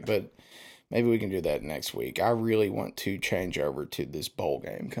pick, but maybe we can do that next week. I really want to change over to this bowl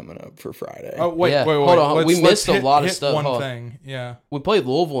game coming up for Friday. Oh, wait. Hold on. We missed a lot of stuff. One Hold on. thing. Yeah. We played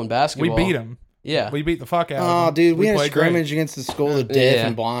Louisville in basketball. We beat them. Yeah. We beat the fuck out of Oh, them. dude, we had a played great. scrimmage against the school of deaf Yeah.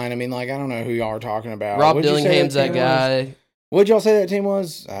 and blind. I mean, like, I don't know who y'all are talking about. Rob What'd you say Dillingham's that team was? guy. What'd y'all say that team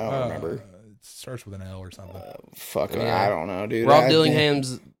was? I don't remember. It starts with an L or something. Fuck, Yeah. I don't know, dude. Rob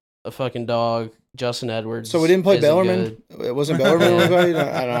Dillingham's a fucking dog. Justin Edwards. So we didn't play isn't Bellarmine? good. It wasn't Bellarmine we played?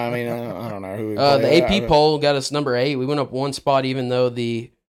 I don't know who we played. The AP poll got us number 8. We went up one spot, even though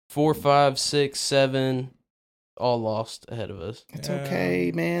the 4, 5, 6, 7 all lost ahead of us. It's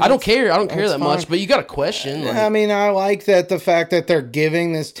okay, man. I don't care. I don't care that's that much. fine. But you got a question. Like, I mean, I like that the fact that they're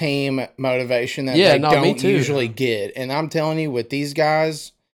giving this team motivation that they me don't too. usually get. And I'm telling you, with these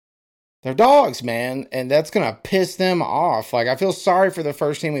guys, they're dogs, man. And that's going to piss them off. Like, I feel sorry for the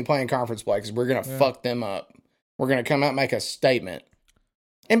first team we play in conference play because we're going to fuck them up. We're going to come out and make a statement.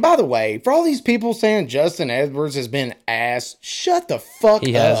 And by the way, for all these people saying Justin Edwards has been ass, shut the fuck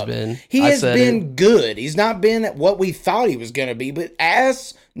He up. has been. He I has said been good. He's not been what we thought he was going to be, but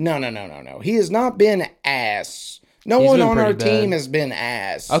ass? No. He has not been ass. No He's one been on our pretty bad. team has been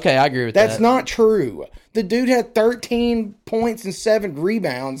ass. Okay, I agree with that. That's not true. The dude had 13 points and 7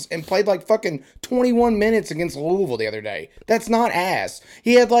 rebounds and played like fucking 21 minutes against Louisville the other day. That's not ass.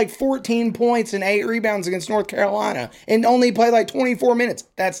 He had like 14 points and 8 rebounds against North Carolina and only played like 24 minutes.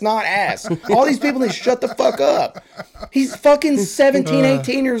 That's not ass. All these people need to shut the fuck up. He's fucking 17,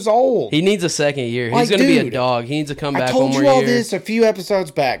 18 years old. He needs a second year. He's Like, going to be a dude, dog. He needs to come I back told one you more all year. this a few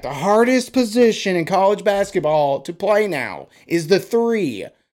episodes back. The hardest position in college basketball to play now is the 3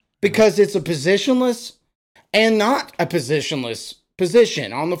 because it's a positionless and not a positionless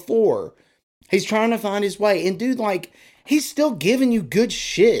position on the floor. He's trying to find his way. And dude, like, he's still giving you good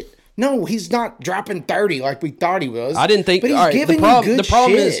shit. No, he's not dropping 30 like we thought he was. I didn't think. But he's all right, giving the you good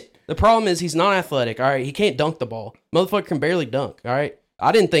problem shit. The problem is he's not athletic. All right, he can't dunk the ball. Motherfucker can barely dunk. All right.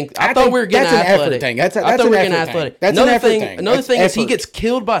 I didn't think. I thought think we were getting that's an effort athletic. thing. That's I thought an we were getting effort thing. athletic. That's another an effort thing. thing. Another That's thing is he effort. gets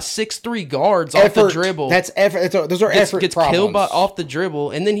killed by 6'3" guards off the dribble. That's effort. Those are effort gets problems. killed off the dribble,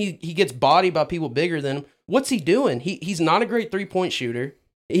 and then he gets bodied by people bigger than him. What's he doing? He's not a great 3-point shooter.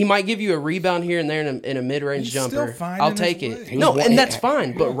 He might give you a rebound here and there in a mid-range He's still jumper. finding I'll his take way. it. He No, was and one- that's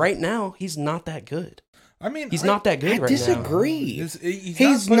fine. But right now, he's not that good. I mean, He's not that good I right now. disagree. putting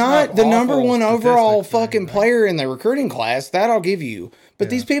He's not up the number awful one overall statistics or fucking anything. player in the recruiting class. That I'll give you. But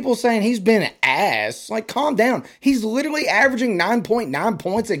these people saying he's been ass, like, calm down. He's literally averaging 9.9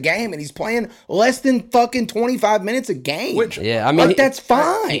 points a game, and he's playing less than fucking 25 minutes a game. Which, Yeah, I mean, like, that's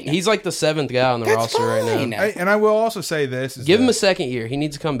fine. he's like the 7th guy on the That's roster right fine. now. and I will also say this: is Give him that- a second year. He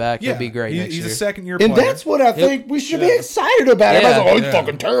needs to come back. He'll be great next He's year. a second-year And player. that's what I think we should be Yeah. excited about. Yeah. Everybody's like, oh, he's Yeah.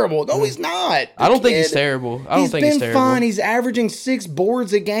 fucking terrible. No, he's not. I don't The think he's kid- terrible. I don't think been he's terrible. fine. He's averaging 6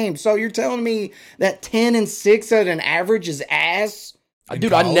 boards a game. So you're telling me that 10 and 6 at an average is ass?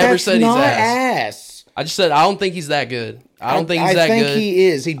 Dude, I never That's said he's not ass. I just said I don't think he's that good. I don't think he's that I good. think he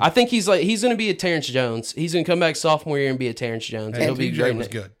is. I think he's going to be a Terrence Jones. He's going to come back sophomore year and be a Terrence Jones. And He'll be TJ great. was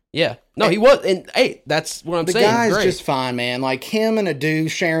good. Yeah. No, he was. And hey, that's what I'm the saying. guy's Great. just fine, man. Like him and Adu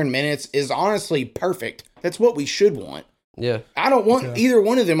sharing minutes is honestly perfect. That's what we should want. Yeah. I don't want either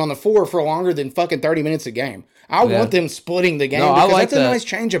one of them on the floor for longer than fucking 30 minutes a game. I want them splitting the game No, I because like that's a that. nice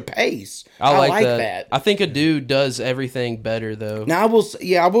change of pace. I like that. I think a dude does everything better though. Now I will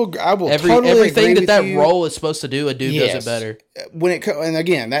totally Everything agree that with you. role is supposed to do, a dude does Yes. it better. When it and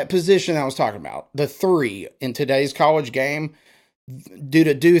again, that position I was talking about, the 3 in today's college game, due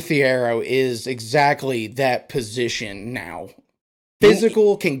to Thiero is exactly that position now.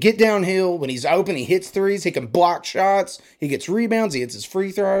 Physical, can get downhill. When he's open, he hits threes. He can block shots. He gets rebounds. He hits his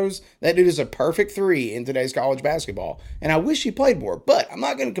free throws. That dude is a perfect 3 in today's college basketball. And I wish he played more, but I'm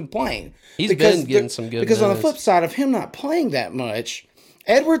not going to complain. He's because been getting some good Because on the minutes. flip side of him not playing that much,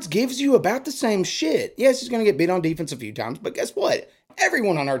 Edwards gives you about the same shit. Yes, he's going to get beat on defense a few times, but guess what?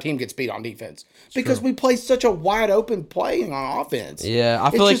 Everyone on our team gets beat on defense because we play such a wide open play on offense. Yeah,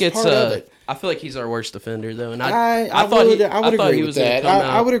 I feel like I feel like he's our worst defender though, and I thought he was going to come out.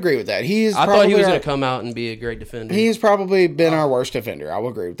 I would agree with that. I thought he was going to come out and be a great defender. He's probably been our worst defender. I will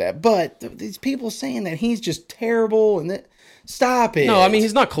agree with that. But these people saying that he's just terrible and that. Stop it. No, I mean,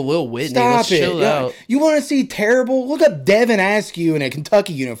 he's not Khalil Whitney. Let's chill out. You want to see terrible? Look up Devin Askew in a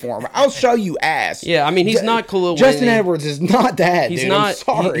Kentucky uniform. I'll show you ass. Yeah, I mean, he's not Khalil Whitney. Justin Edwards is not that, he's dude. Not, I'm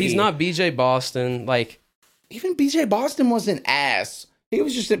sorry. He's not BJ Boston. Like, even BJ Boston was an ass. He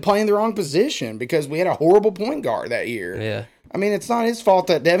was just playing the wrong position because we had a horrible point guard that year. Yeah. I mean, it's not his fault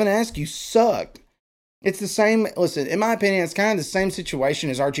that Devin Askew sucked. It's the same. Listen, in my opinion, it's kind of the same situation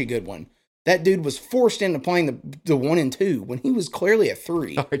as Archie Goodwin. That dude was forced into playing the 1 and 2 when he was clearly a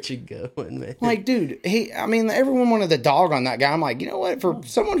 3. Archie Goodwin, man. Like, dude, everyone wanted the dog on that guy. I'm like, you know what? For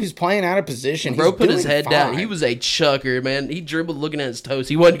someone who's playing out of position, bro put his head fine. down. He was a chucker, man. He dribbled looking at his toes.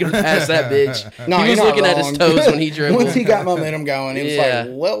 He wasn't going to pass that bitch. No, he was looking at his toes when he dribbled. Once he got momentum going, he was like,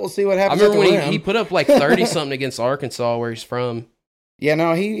 well, we'll see what happens. I remember when he put up like 30-something against Arkansas, where he's from. Yeah,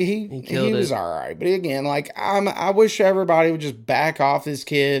 no, he was all right. But again, like, I wish everybody would just back off this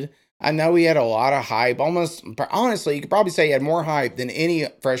kid. I know he had a lot of hype. Honestly, you could probably say he had more hype than any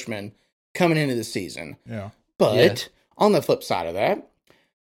freshman coming into the season. Yeah. But on the flip side of that,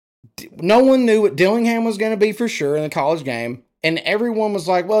 no one knew what Dillingham was going to be for sure in the college game. And everyone was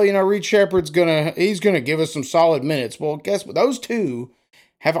like, well, Reed Shepherd's he's going to give us some solid minutes. Well, guess what? Those two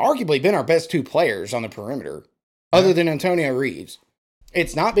have arguably been our best 2 players on the perimeter, other than Antonio Reeves.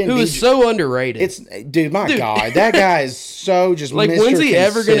 It's not been who is so underrated. Dude, God, that guy is so just like. Mr. When's he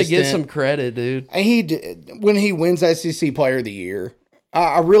ever consistent. going to get some credit, dude? When he wins SEC Player of the Year,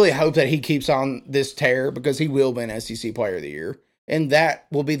 I really hope that he keeps on this tear because he will win SEC Player of the Year, and that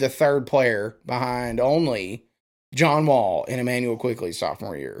will be the 3rd player behind only John Wall and Emmanuel Quigley's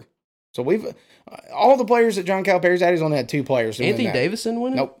sophomore year. So we've all the players that John Calipari's had. He's only had 2 players. Who Anthony Davison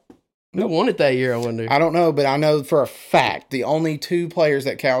win it? Nope. Who won it that year, I wonder? I don't know, but I know for a fact the only 2 players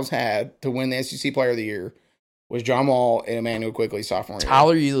that Cal's had to win the SEC Player of the Year was John Wall and Emmanuel Quigley sophomore year.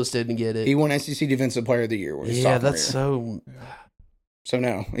 Tyler Ulis didn't get it. He won SEC Defensive Player of the Year. Yeah, that's so... So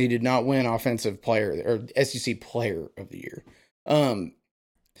no, he did not win Offensive Player or SEC Player of the Year.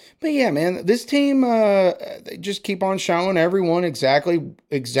 But yeah, man, this team they just keep on showing everyone exactly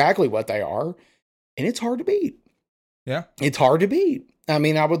what they are, and it's hard to beat. Yeah, it's hard to beat. I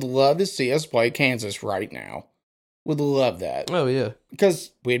mean, I would love to see us play Kansas right now. Would love that. Oh, yeah.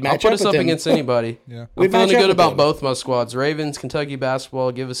 Because we'd match I'll put us up against anybody. Yeah. I'm feeling good about both my squads. Ravens, Kentucky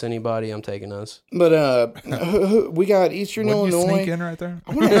basketball, give us anybody. I'm taking us. But we got Eastern Illinois. You sneak in right there?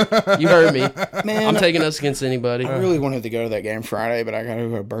 You heard me. Man, I'm taking us against anybody. I really wanted to go to that game Friday, but I got to go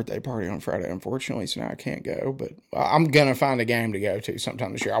to a birthday party on Friday, unfortunately, so now I can't go. But I'm going to find a game to go to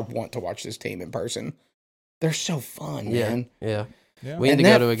sometime this year. I want to watch this team in person. They're so fun, man. Yeah. Yeah. We need to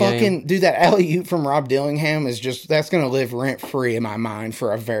go to a game. Dude, that alley-oop from Rob Dillingham is that's going to live rent-free in my mind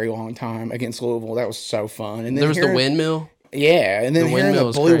for a very long time against Louisville. That was so fun. And then there was the windmill. Yeah, and then hearing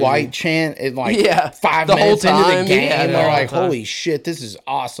the blue-white chant at 5 the minutes whole time, into the game, they're like, time. Holy shit, this is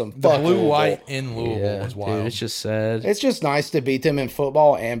awesome. The blue-white in Louisville was wild. Dude, it's just sad. It's just nice to beat them in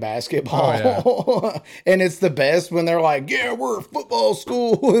football and basketball. Oh, yeah. And it's the best when they're like, yeah, we're a football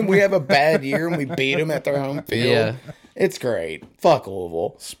school, and we have a bad year, and we beat them at their home field. Yeah. It's great. Fuck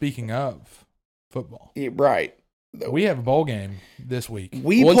Louisville. Speaking of football. Yeah, right. We have a bowl game this week.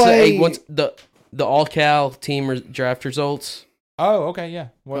 Once the all-Cal team draft results. Oh, okay, yeah.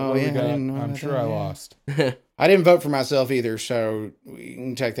 What we got? I'm sure I lost. I didn't vote for myself either, so you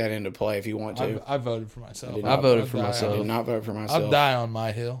can take that into play if you want to. I voted for myself. I voted for myself. I did not vote for myself. I'll die on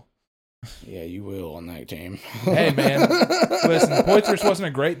my hill. Yeah, you will on that team. Hey, man. Listen, Poitras wasn't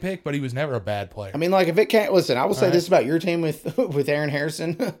a great pick, but he was never a bad player. I mean, like, if it can't... Listen, I will say this about your team with Aaron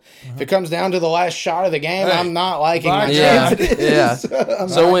Harrison. If it comes down to the last shot of the game, I'm not liking my chances. Yeah.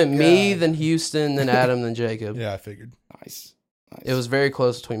 So it went me, then Houston, then Adam, then Jacob. Yeah, I figured. Nice. It was very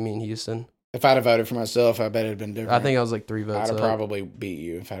close between me and Houston. If I'd have voted for myself, I bet it'd been different. I think I was like 3 votes I'd have up. probably beat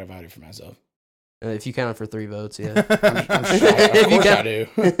you if I'd have voted for myself. If you counted for 3 votes, yeah. I'm sure. Of course I do.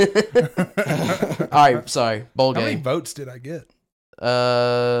 All right, sorry. Bowl game. How many votes did I get?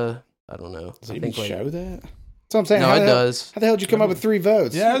 I don't know. Does it even show that? That's what I'm saying. No, it does. How the hell did you come up with 3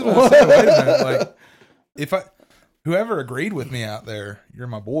 votes? Yeah, I was going to say, wait a minute. Like, whoever agreed with me out there, you're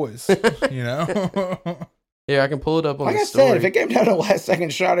my boys, you know? Yeah, I can pull it up on like the story. Like I said, if it came down to a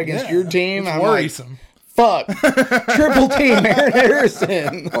last-second shot against your team, I'm worrisome. Fuck. Triple team Aaron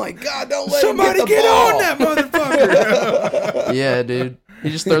Harrison. Like, God, don't let somebody him get the ball. On that motherfucker. Yeah, dude. He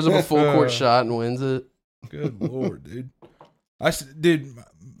just throws up a full court shot and wins it. Good Lord, dude. Dude,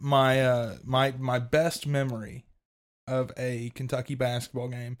 my best memory of a Kentucky basketball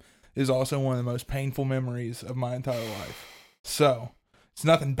game is also one of the most painful memories of my entire life. So it's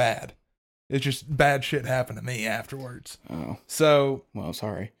nothing bad. It's just bad shit happened to me afterwards. Oh. So Well,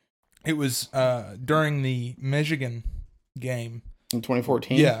 sorry. it was during the Michigan game. In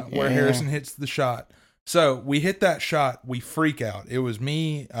 2014? Yeah, where Harrison hits the shot. So we hit that shot. We freak out. It was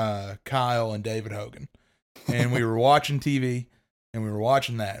me, Kyle, and David Hogan. And we were watching TV, and we were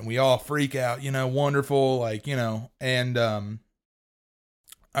watching that. And we all freak out, wonderful, And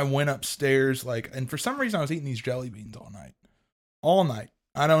I went upstairs, and for some reason I was eating these jelly beans all night. All night.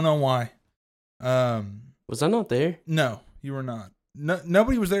 I don't know why. Was I not there? No, you were not. No,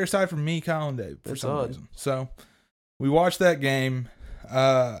 nobody was there aside from me, Kyle, and Dave for That's some odd. reason. So we watched that game,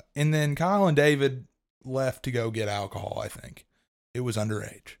 and then Kyle and David left to go get alcohol, I think. It was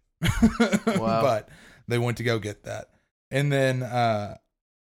underage. Wow. But they went to go get that. And then I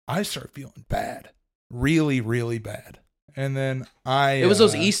started feeling bad. Really, really bad. And then It was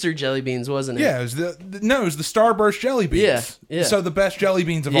those Easter jelly beans, wasn't it? Yeah, it was it was the Starburst jelly beans. Yeah. So the best jelly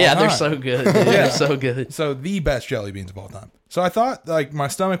beans of all Yeah, time. they're so good. Dude. They're so good. So the best jelly beans of all time. So I thought my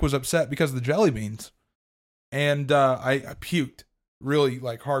stomach was upset because of the jelly beans. And I puked really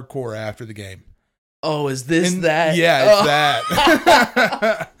hardcore after the game. Oh, is this that? Yeah, it's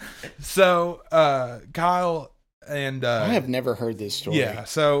that. So Kyle and I have never heard this story. yeah,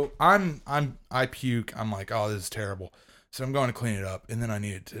 so I puke. I'm like, oh, this is terrible. So I'm going to clean it up, and then I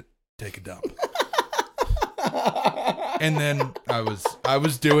needed to take a dump. And then I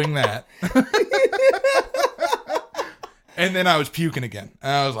was doing that. And then I was puking again.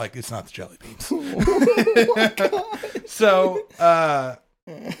 And I was like, it's not the jelly beans. Oh my God. So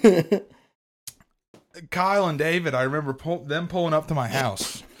Kyle and David, I remember them pulling up to my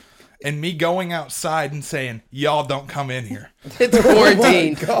house and me going outside and saying, y'all don't come in here. It's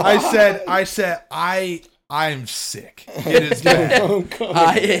quarantine. I said, I'm sick. It is bad.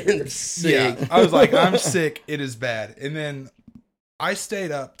 I am sick. Yeah, I was like, I'm sick. It is bad. And then I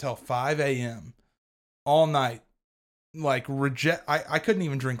stayed up till 5 a.m. all night. I couldn't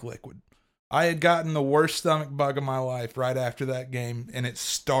even drink liquid. I had gotten the worst stomach bug of my life right after that game, and it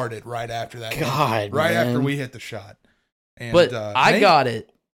started right after that game. Right after we hit the shot. And, But I got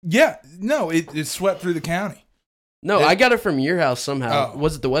it. Yeah, no, it swept through the county. No, I got it from your house somehow. Oh.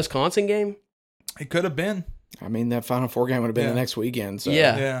 Was it the Wisconsin game? It could have been. I mean, that Final Four game would have been the next weekend. So.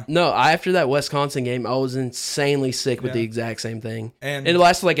 Yeah. No, after that Wisconsin game, I was insanely sick with the exact same thing. And it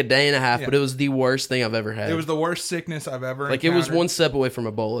lasted like a day and a half, but it was the worst thing I've ever had. It was the worst sickness I've ever encountered. It was one step away from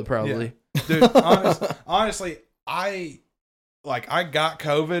Ebola, probably. Yeah. Dude, honestly, I got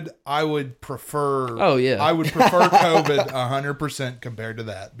COVID. I would prefer. Oh yeah. I would prefer COVID 100% compared to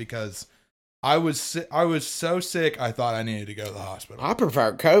that because I was so sick. I thought I needed to go to the hospital. I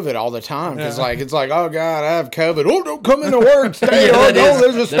prefer COVID all the time because it's like, oh God, I have COVID. Oh, don't come into work. Stay home.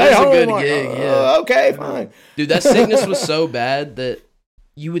 Let's just stay home. That is a good gig. Yeah. Okay, fine. Dude, that sickness was so bad that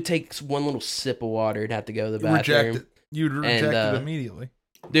you would take one little sip of water and have to go to the bathroom. Reject it. You'd reject it immediately.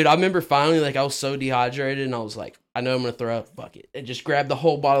 Dude, I remember finally, I was so dehydrated, and I was like, I know I'm going to throw up. Fuck it. And just grabbed the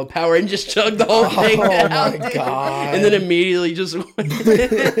whole bottle of Power and just chugged the whole thing down. Oh, my God. And then immediately just I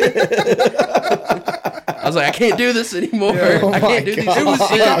was like, I can't do this anymore. I can't do these little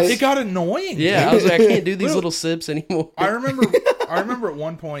sips. It got annoying. Yeah, I was like, I can't do these little sips anymore. I remember at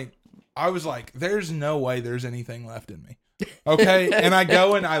one point, I was like, there's no way there's anything left in me. Okay? And I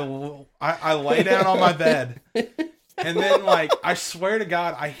go and I lay down on my bed. And then, I swear to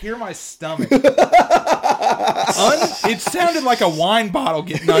God, I hear my stomach. It sounded like a wine bottle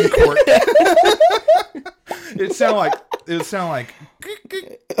getting uncorked. It sounded like.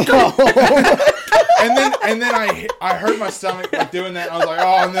 and then I heard my stomach doing that. And I was like,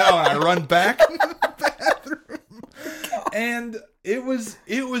 oh no! And I run back into the bathroom, and it was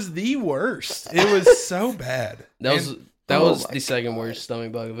the worst. It was so bad. That was the second worst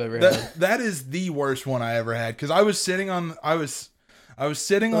stomach bug I've ever had. That is the worst one I ever had because I was sitting on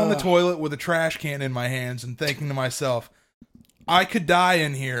the toilet with a trash can in my hands and thinking to myself, I could die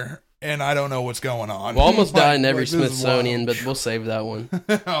in here and I don't know what's going on. We'll almost die in every Smithsonian, but we'll save that one.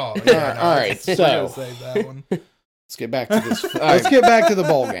 Oh, yeah, all right. So save that one. Let's get back to this. Let's get back to the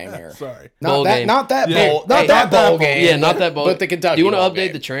bowl game here. Sorry, not that bowl. Not that bowl game. Yeah, not that bowl. But the Kentucky. Do you want to update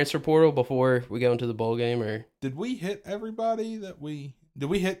game. the transfer portal before we go into the bowl game, or did we hit everybody that we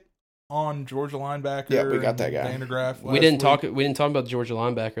hit on Georgia linebacker? Yeah, we got that guy. Vandergraff. We didn't talk about the Georgia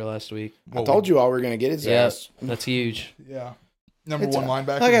linebacker last week. I told you all we were going to get his ass. That's huge. Yeah. Number one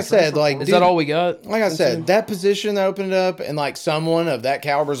linebacker. Like I said, like is that all we got? Like I said, that position opened up, and like someone of that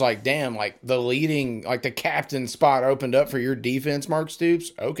caliber is like, damn, like the leading, like the captain spot opened up for your defense, Mark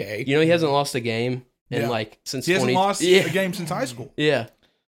Stoops. Okay, You know, he hasn't lost a game in like since he hasn't lost a game since high school. Yeah,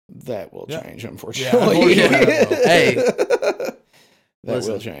 that will change, unfortunately. Hey, that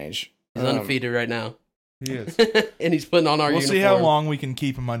listen, will change. he's undefeated right now, He is. and he's putting on our. We'll uniform. see how long we can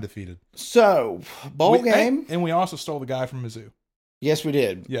keep him undefeated. So bowl game, and we also stole the guy from Mizzou. yes, we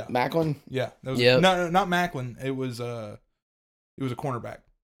did. Yeah, Macklin. Yeah, that was, Yep. no, not Macklin. It was a cornerback.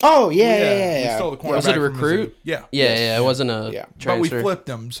 Oh We yeah. stole the cornerback. Was it a from recruit? Mizzou. Yeah, Yeah, it wasn't a but we transfer. flipped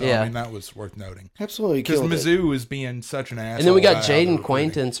him. So I mean, that was worth noting. Absolutely, Because killed it. Mizzou was being such an asshole. And then we got about how they Jaden were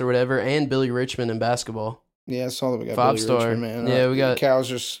Quaintance or whatever, and Billy Richmond in basketball. Yeah, I saw that we got 5-star. Billy Richmond, man. Yeah, we got Cal's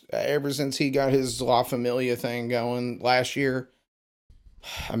just ever since he got his La Familia thing going last year.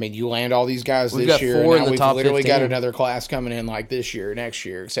 I mean, you land all these guys We've this got year. 4 in Now the we've top literally got 15. another class coming in like this year, next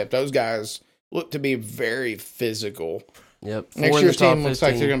year. Except those guys look to be very physical. Yep. 4 Next in year's the top team looks like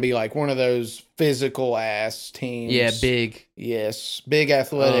 15. they're going to be like one of those physical ass teams. Yeah, big. Yes, big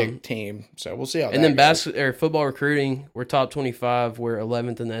athletic team. So we'll see how. And that then goes. football recruiting, we're top 25. We're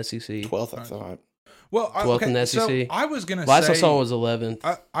 11th in the SEC. 12th, I thought. Well, 12th in the so SEC. I was gonna Last say, I saw was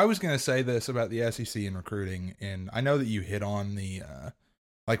 11th. I was gonna say this about the SEC and recruiting, and I know that you hit on the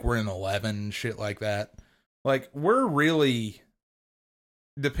like we're in 11 shit like that. Like we're really,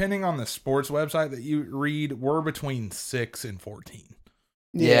 depending on the sports website that you read, we're between 6 and 14.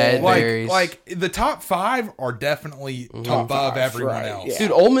 Yeah, it varies. Like the top 5 are definitely Top above 5, everyone right, else. yeah.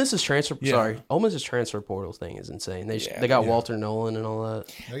 Dude, Ole Miss's transfer. Yeah. Sorry, Ole Miss's transfer portal thing is insane. They got Walter Nolan and all that.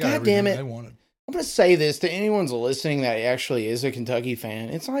 They got God everything damn it. they wanted. I'm going to say this to anyone listening that actually is a Kentucky fan.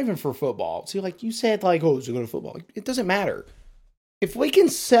 It's not even for football. See, like you said, like, oh, is it going to football? It doesn't matter. If we can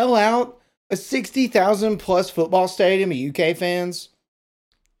sell out a 60,000 plus football stadium of UK fans,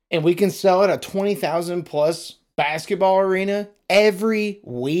 and we can sell it a 20,000 plus basketball arena every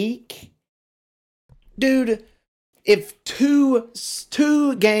week, dude, if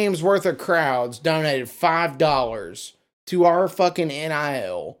two games worth of crowds donated $5 to our fucking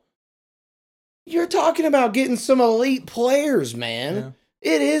NIL, you're talking about getting some elite players, man. Yeah.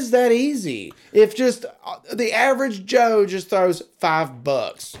 It is that easy. If just the average Joe just throws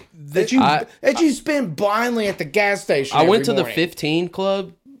 $5 that you spend blindly at the gas station. I went to every the morning. 15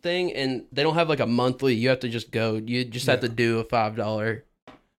 club thing, and they don't have like a monthly. You have to just go. You just have to do a $5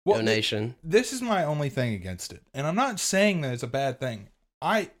 donation. This is my only thing against it, and I'm not saying that it's a bad thing.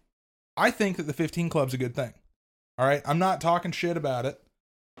 I think that the 15 club's a good thing. All right, I'm not talking shit about it.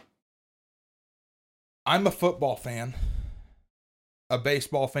 I'm a football fan, a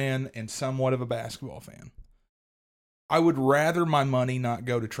baseball fan, and somewhat of a basketball fan. I would rather my money not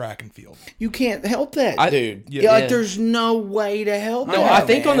go to track and field. You can't help that, dude. Yeah. Like, there's no way to help No, that, I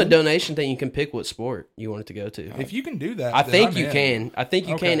think on the man. donation thing, you can pick what sport you want it to go to. If you can do that, I then think I'm you in. can. I think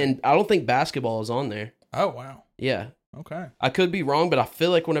you can, and I don't think basketball is on there. Oh, wow. Yeah. Okay. I could be wrong, but I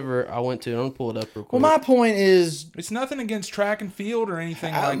feel like whenever I went to, I'm going to pull it up real quick. Well, my point is, It's nothing against track and field or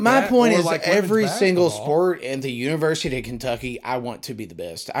anything like that. my point or is, like every women's single basketball. sport in the University of Kentucky, I want to be the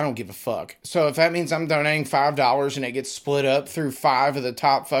best. I don't give a fuck. So if that means I'm donating $5 and it gets split up through 5 of the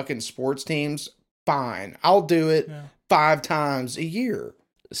top fucking sports teams, fine. I'll do it 5 times a year.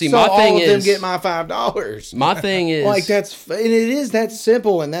 See, so my thing all of them is, get my $5. my thing is, Like and it is that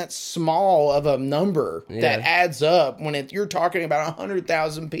simple and that small of a number that adds up when you're talking about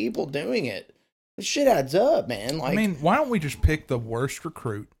 100,000 people doing it. The shit adds up, man. Like, I mean, why don't we just pick the worst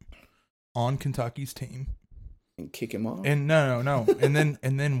recruit on Kentucky's team and kick him off? and no, and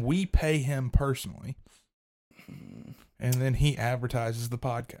then we pay him personally, and then he advertises the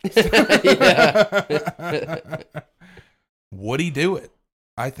podcast. Would he do it?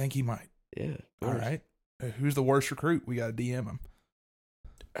 I think he might. yeah. All right. Who's the worst recruit? We got to DM him.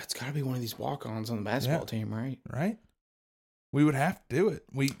 It's got to be one of these walk-ons on the basketball team, right? Right? We would have to do it.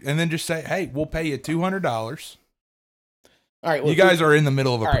 And then just say, hey, we'll pay you $200. All right, You guys are in the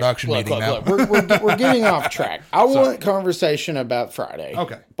middle of a all right, production meeting now. Look, we're getting off track. I want conversation about Friday.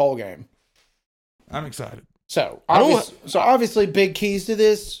 Okay. Bowl game. I'm excited. So, I don't obviously, big keys to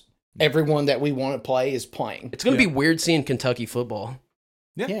this. Everyone that we want to play is playing. It's going to be weird seeing Kentucky football.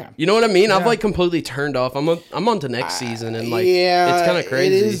 Yeah. You know what I mean? I've Yeah. like completely turned off. I'm on to next season, and like, yeah, it's kind of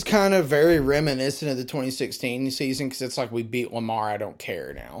crazy. It is kind of very reminiscent of the 2016 season because it's like we beat Lamar. I don't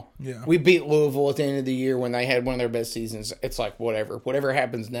care now. Yeah. We beat Louisville at the end of the year when they had one of their best seasons. It's like whatever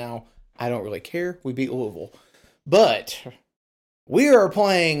happens now, I don't really care. We beat Louisville, but we are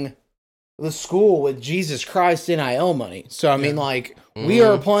playing the school with Jesus Christ NIL money. So I mean, like we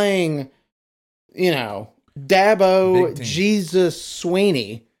are playing, Dabo, Jesus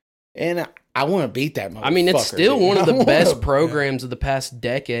Sweeney, and I want to beat that motherfucker. I mean, it's still one of the best programs yeah. of the past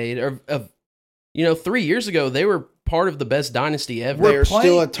decade. Of 3 years ago, they were part of the best dynasty ever. They're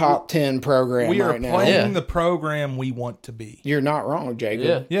still a top 10 program we are right now. playing the program we want to be. You're not wrong,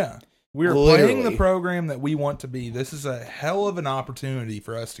 Jacob. Yeah. We are playing the program that we want to be. This is a hell of an opportunity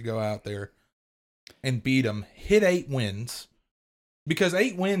for us to go out there and beat them. Hit 8 wins. Because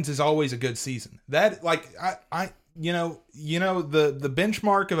 8 wins is always a good season. That, like, the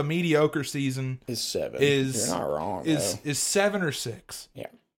benchmark of a mediocre season is 7. You're not wrong. Is 7 or 6. Yeah.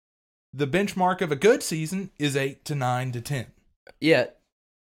 The benchmark of a good season is 8 to 9 to 10. Yeah.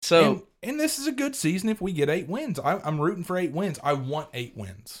 So and this is a good season if we get 8 wins. I'm rooting for 8 wins. I want 8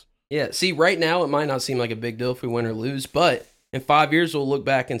 wins. yeah, see, right now it might not seem like a big deal if we win or lose, but in 5 years we'll look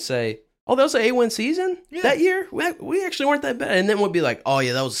back and say, "Oh, that was an 8-win season that year. We actually weren't that bad." And then we'll be like, "Oh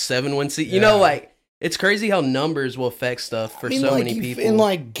yeah, that was a 7-win season." You know, like it's crazy how numbers will affect stuff for so many people. And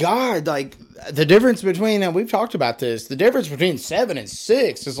God, the difference between, and we've talked about this, the difference between 7 and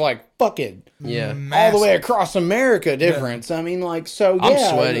 6 is like fucking all the way across America difference. Yeah. I mean, I'm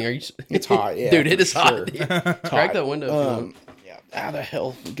sweating. Are you? It's hot, yeah, dude. It is sure. hot. Crack that window. How the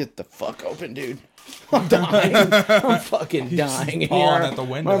hell get the fuck open, dude? I'm dying. I'm fucking dying. Pawing at the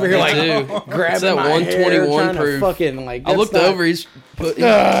window. I'm over here grabbing that my 121 proof. Fucking I looked over. He's putting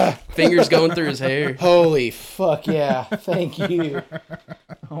fingers going through his hair. Holy fuck yeah! Thank you.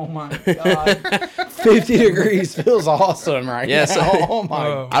 Oh my god, 50 degrees feels awesome right now. So, oh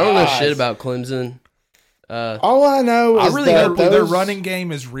my! I don't know shit about Clemson. All I know is that their running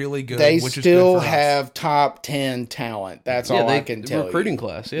game is really good. They which still is good have top 10 talent. That's all I can tell you. Recruiting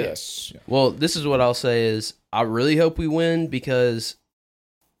class, yeah. Yes. Well, this is what I'll say is I really hope we win because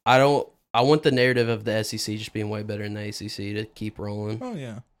I want the narrative of the SEC just being way better than the ACC to keep rolling. Oh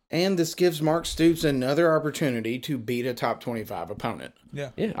yeah. And this gives Mark Stoops another opportunity to beat a top 25 opponent.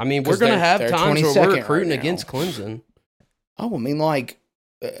 Yeah. Yeah. I mean, we're going to have times where we're recruiting against Clemson. Oh, I mean,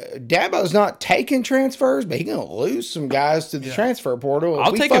 Dabo's not taking transfers, but he's going to lose some guys to the transfer portal.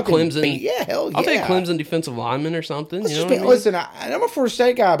 I'll take a Clemson. Hell yeah. I'll take Clemson defensive lineman or something. Listen, I'm a Florida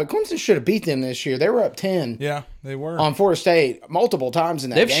State guy, but Clemson should have beat them this year. They were up 10. Yeah, they were. On Florida State multiple times in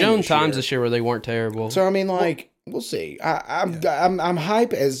that game. They've shown times this year where they weren't terrible. So, I mean, we'll see. I'm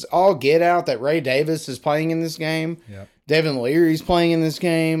hype as all get out that Ray Davis is playing in this game. Yeah. Devin Leary's playing in this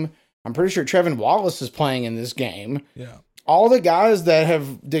game. I'm pretty sure Trevin Wallace is playing in this game. Yeah. All the guys that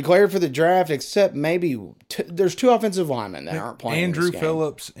have declared for the draft, except maybe there's 2 offensive linemen that aren't playing. Andrew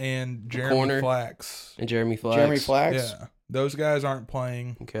Phillips and Jeremy Flax. And Jeremy Flax. Yeah, those guys aren't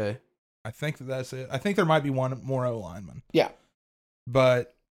playing. Okay. I think that's it. I think there might be one more O-lineman. Yeah.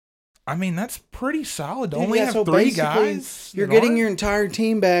 But, I mean, that's pretty solid. Dude, Only have 3 guys. You're getting your entire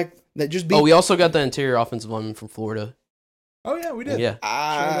team back that just beat. Oh, we also got the interior offensive lineman from Florida. Oh, yeah, we did.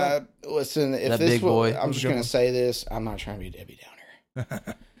 Yeah. Listen, if that this big was, boy. I'm just going to say this. I'm not trying to be a Debbie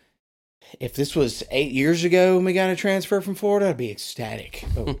Downer. If this was 8 years ago and we got a transfer from Florida, I'd be ecstatic.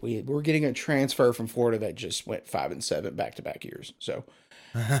 But we're getting a transfer from Florida that just went 5 and 7 back-to-back years. So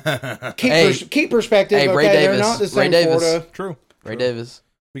keep perspective. Hey, Ray okay, Davis. They're not the same Ray Davis. Florida. True. Ray Davis.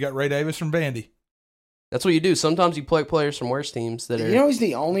 We got Ray Davis from Vandy. That's what you do. Sometimes you play players from worse teams that are. You know, he's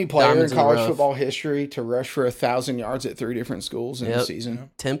the only player in college football history to rush for 1,000 yards at 3 different schools in the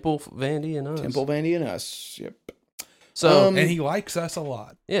season. Temple, Vandy, and us. Yep. So, and he likes us a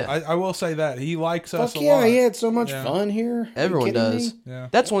lot. Yeah, I will say that he likes us a lot. Yeah, he had so much fun here. Everyone does. Yeah.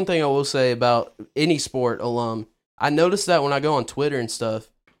 That's one thing I will say about any sport alum. I noticed that when I go on Twitter and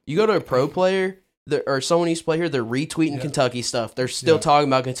stuff, you go to a pro player or someone used to play here, they're retweeting Kentucky stuff. They're still talking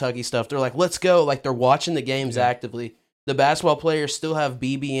about Kentucky stuff. They're like, let's go. Like, they're watching the games actively. The basketball players still have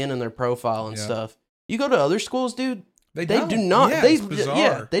BBN in their profile and stuff. You go to other schools, dude, they do not. Yeah, they, it's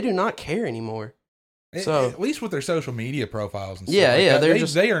bizarre. They do not care anymore. So at least with their social media profiles and stuff. Yeah,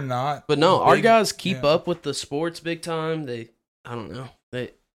 they are not. But no, our guys keep up with the sports big time. I don't know.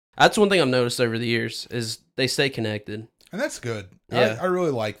 That's one thing I've noticed over the years is they stay connected. And that's good. Yeah. I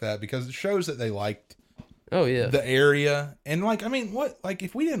really like that because it shows that they liked the area. And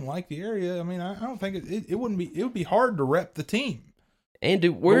if we didn't like the area, I mean, I don't think it would be hard to rep the team. And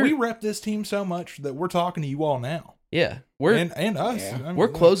we rep this team so much that we're talking to you all now. Yeah. And us. Yeah. I mean, we're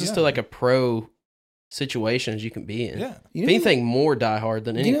closest to like a pro situation as you can be in. Yeah. If anything, more diehard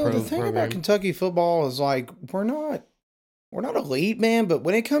than any pro the thing program. about Kentucky football is we're not elite, man, but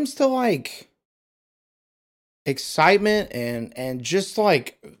when it comes to excitement and just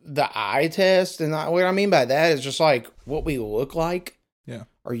the eye test, and what I mean by that is just what we look like. Yeah.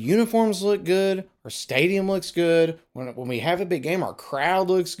 Our uniforms look good. Our stadium looks good. When we have a big game, our crowd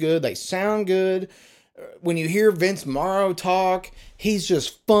looks good. They sound good. when you hear Vince Morrow talk, he's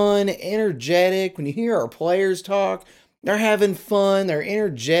just fun, energetic. When you hear our players talk, they're having fun, they're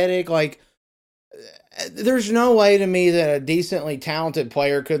energetic. Like, there's no way to me that a decently talented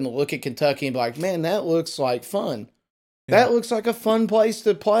player couldn't look at Kentucky and be like, man, that looks like fun. Yeah. That looks like a fun place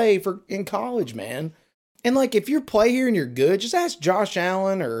to play in college, man. And like, if you play here and you're good, just ask Josh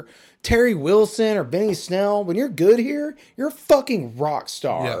Allen or Terry Wilson or Benny Snell. When you're good here, you're a fucking rock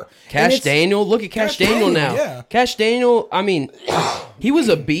star. Yeah. Cash Daniel, look at Cash Daniel now. Yeah. Cash Daniel, I mean, he was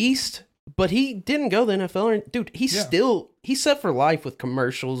a beast, but he didn't go to the NFL. Dude, he's set for life with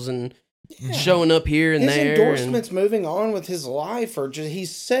commercials and showing up here and there. His endorsements moving on with his life, or just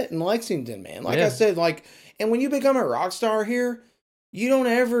he's set in Lexington, man. Like I said, like, and when you become a rock star here, you don't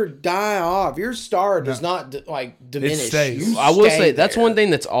ever die off. Your star does not diminish. It stays. I will say that's one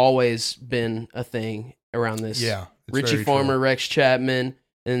thing that's always been a thing around this. Yeah, Richie Farmer, Rex Chapman,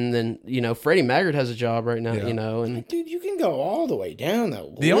 and then Freddie Maggard has a job right now. And dude, you can go all the way down the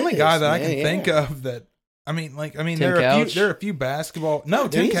list, only guy that I can think of that. I mean, there are a few basketball. No,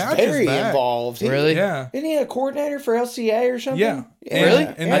 Tim Couch is very back. Involved. Really? Yeah. Isn't he a coordinator for LCA or something? Yeah. Really?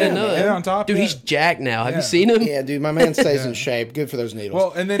 And I didn't know that. And on top, dude, he's jacked now. Have you seen him? Yeah, dude, my man stays in shape. Good for those needles.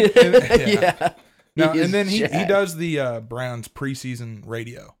 Well, and then he does the Browns preseason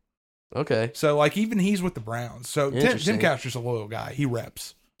radio. Okay. So like even he's with the Browns. So Tim Couch is a loyal guy. He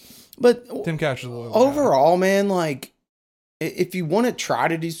reps. But Tim Couch is a loyal overall, man, like, if you want to try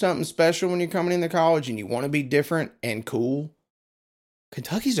to do something special when you're coming into college and you want to be different and cool,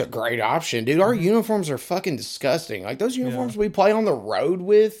 Kentucky's a great option, dude. Our uniforms are fucking disgusting. Like, those uniforms we play on the road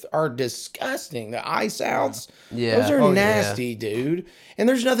with are disgusting. The ice outs, those are nasty, dude. And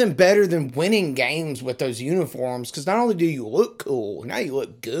there's nothing better than winning games with those uniforms, because not only do you look cool, now you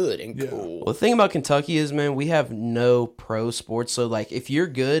look good and cool. Well, the thing about Kentucky is, man, we have no pro sports. So, like, if you're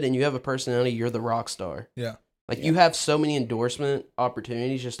good and you have a personality, you're the rock star. Yeah. Like, you have so many endorsement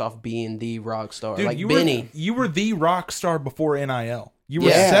opportunities just off being the rock star. Dude, like, you were the rock star before NIL. You were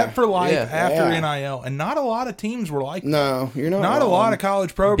set for life after NIL, and not a lot of teams were like that. No, you're not. Not a lot of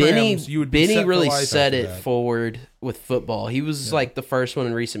college programs. Benny really set it forward with football. He was like the first one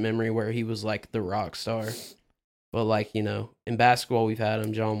in recent memory where he was like the rock star. But like, in basketball we've had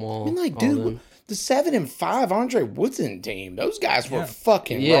him, John Wall. I mean, like, dude, the 7-5 Andre Woodson team, those guys were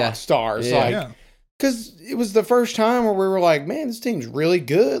fucking rock stars. Because it was the first time where we were like, man, this team's really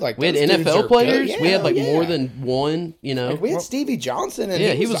good. Like, we had NFL players. Yeah, we had more than one. Like, we had Stevie Johnson,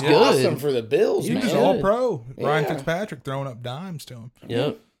 and he was good. Awesome for the Bills. He was all pro. Ryan Fitzpatrick throwing up dimes to him.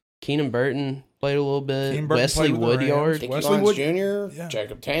 Yep. Keenan Burton played a little bit. Wesley Woodyard, Wesley Wood Jr.,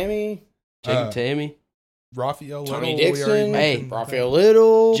 Jacob Tammy, Raphael Little, Tommy Dixon, Raphael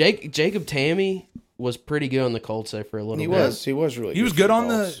Little, Jacob Tammy was pretty good on the Colts there for a little bit. He was really good. He was good on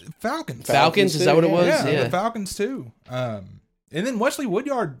the Falcons. Falcons, is that what it was? Yeah, the Falcons too. And then Wesley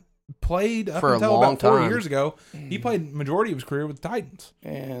Woodyard played up until about 4 years ago. He played majority of his career with the Titans.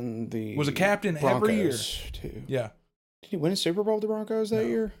 And was a captain Broncos every year. Too. Yeah. Did he win a Super Bowl with the Broncos that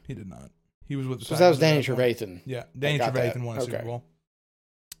year? He did not. He was with the Titans. That was Danny Trevathan. Yeah, Danny Trevathan won a Super Bowl.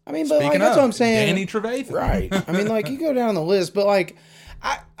 I mean, but that's what I'm saying. Danny Trevathan. Right. I mean, like, you go down the list, but like,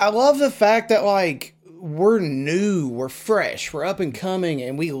 I love the fact that, like, we're new, we're fresh, we're up and coming,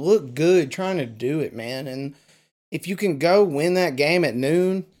 and we look good trying to do it, man. And if you can go win that game at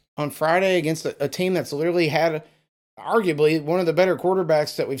noon on Friday against a team that's literally had arguably one of the better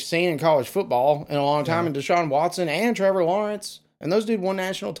quarterbacks that we've seen in college football in a long time, in Deshaun Watson and Trevor Lawrence, and those dude won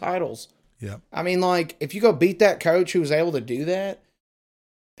national titles. Yeah. I mean, like, if you go beat that coach who was able to do that,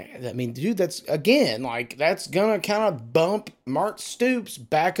 I mean, dude, that's, again, like, that's going to kind of bump Mark Stoops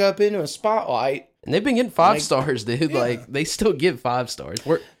back up into a spotlight. And they've been getting 5 stars, dude. Yeah. Like, they still give 5 stars.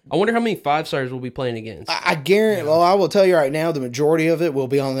 I wonder how many 5 stars we'll be playing against. I guarantee. Well, I will tell you right now, the majority of it will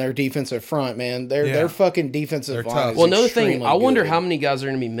be on their defensive front, man. Their fucking defensive line. Well, another thing, I wonder how many guys are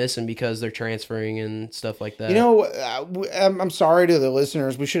going to be missing because they're transferring and stuff like that. I'm sorry to the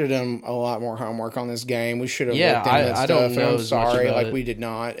listeners. We should have done a lot more homework on this game. We should have looked into that stuff. Don't know. I'm sorry, like, we did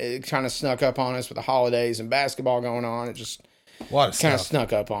not. It kind of snuck up on us with the holidays and basketball going on. It just kind of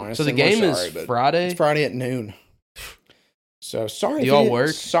snuck up on us. So the game is Friday? It's Friday at noon. So sorry. Do y'all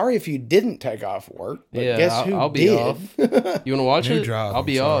work? Sorry if you didn't take off work. But yeah, guess who I'll be off. You want to watch it? Job, I'll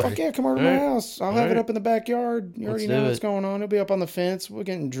be off. Fuck yeah, come over to my house. I'll have it up in the backyard. You already know what's going on. It'll be up on the fence. We're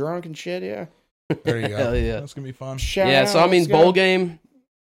getting drunk and shit. Yeah. There you go. Hell yeah. That's gonna be fun. So I mean, bowl game.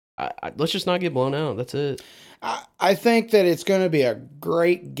 Let's just not get blown out. That's it. I think that it's going to be a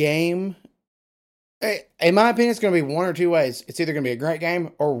great game. In my opinion, it's going to be one or two ways. It's either going to be a great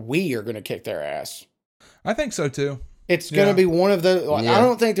game or we are going to kick their ass. I think so too. It's going to be one of the. I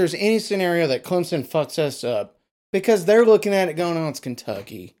don't think there's any scenario that Clemson fucks us up because they're looking at it going, "Oh, it's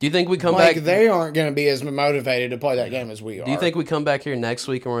Kentucky." Do you think we come back? They aren't going to be as motivated to play that game as we are. Do you think we come back here next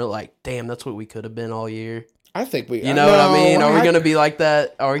week and we're like, "Damn, that's what we could have been all year"? I think we. You know what I mean? Are we going to be like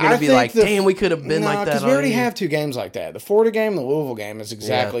that? Are we going to be like, "Damn, we could have been like that"? Because we already have 2 games like that. The Florida game and the Louisville game is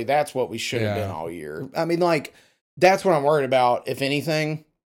exactly that's what we should have been all year. I mean, like that's what I'm worried about. If anything,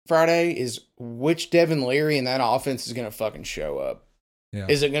 Friday is which Devin Leary in that offense is going to fucking show up. Yeah.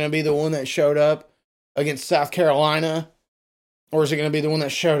 Is it going to be the one that showed up against South Carolina? Or is it going to be the one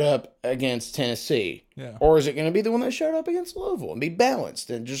that showed up against Tennessee? Yeah. Or is it going to be the one that showed up against Louisville and be balanced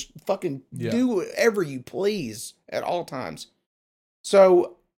and just fucking do whatever you please at all times?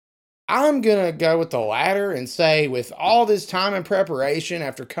 So I'm going to go with the latter and say with all this time and preparation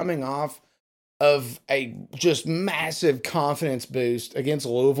after coming off of a just massive confidence boost against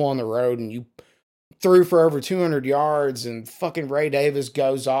Louisville on the road and you threw for over 200 yards and fucking Ray Davis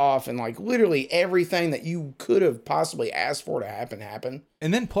goes off and like literally everything that you could have possibly asked for to happen.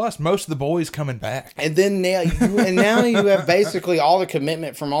 And then plus most of the boys coming back. And then now you have basically all the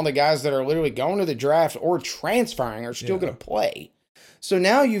commitment from all the guys that are literally going to the draft or transferring are still going to play. So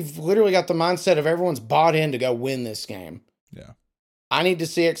now you've literally got the mindset of everyone's bought in to go win this game. Yeah. I need to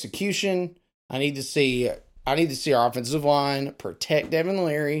see execution. I need to see our offensive line protect Devin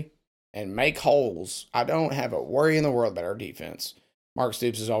Leary and make holes. I don't have a worry in the world about our defense. Mark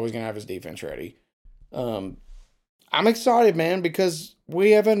Stoops is always going to have his defense ready. I'm excited, man, because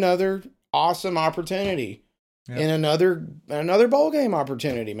we have another awesome opportunity and another bowl game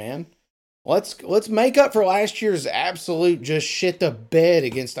opportunity, man. Let's make up for last year's absolute just shit the bed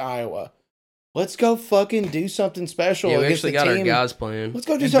against Iowa. Let's go fucking do something special against the team. We actually got our guys playing. Let's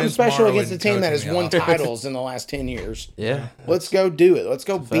go do something special against the team that has won titles in the last 10 years. Yeah. Let's go do it. Let's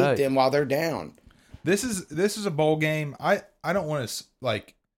go beat them while they're down. This is a bowl game. I don't want to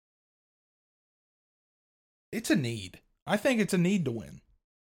like. It's a need. I think it's a need to win.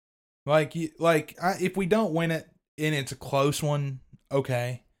 If we don't win it and it's a close one,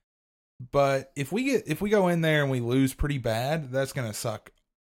 okay. But if we go in there and we lose pretty bad, that's gonna suck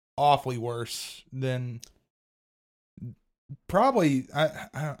awfully worse than probably. I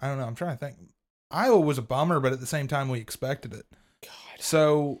don't know. I'm trying to think. Iowa was a bummer, but at the same time we expected it. God.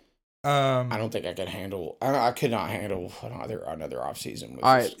 So I don't think I could handle. I could not handle another offseason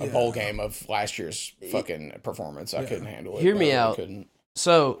with a bowl game of last year's fucking performance. I couldn't handle it. Hear me out.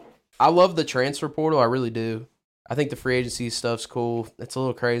 So I love the transfer portal. I really do. I think the free agency stuff's cool. It's a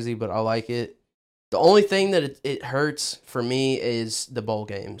little crazy, but I like it. The only thing that it hurts for me is the bowl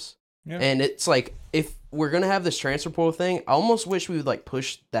games. Yeah. And it's like, if we're going to have this transfer portal thing, I almost wish we would like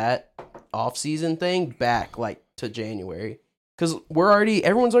push that off-season thing back like to January. Because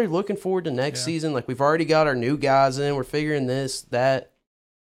everyone's already looking forward to next season. Like, we've already got our new guys in. We're figuring this, that.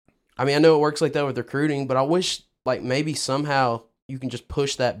 I mean, I know it works like that with recruiting, but I wish like maybe somehow you can just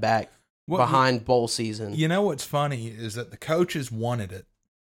push that back behind bowl season. You know what's funny is that the coaches wanted it.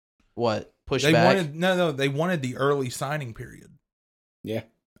 What? Push they back? They wanted the early signing period. Yeah.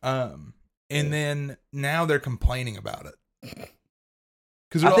 And then now they're complaining about it.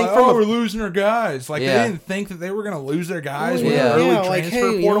 Because they're we're losing our guys. Like, they didn't think that they were going to lose their guys with an early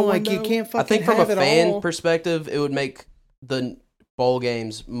transfer portal window. You can't fucking I think from a fan perspective, it would make the bowl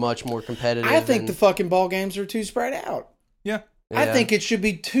games much more competitive. I think the fucking bowl games are too spread out. Yeah. I think it should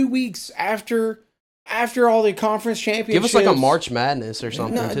be 2 weeks after all the conference championships. Give us like a March Madness or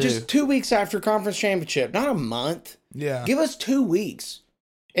something, too. Just 2 weeks after conference championship, not a month. Yeah. Give us 2 weeks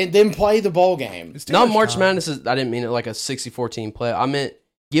and then play the bowl game. Not March Madness. I didn't mean it like a 64-team play. I meant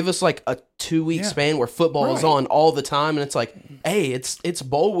give us like a 2-week span where football is on all the time, and it's like, hey, it's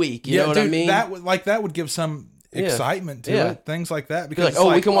bowl week. You know what I mean? That would give some excitement to it, things like that. Because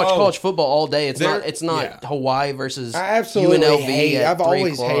like, we can watch college football all day. It's not Hawaii versus I absolutely UNLV. Hate. I've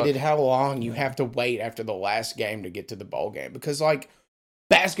always hated how long you have to wait after the last game to get to the bowl game, because like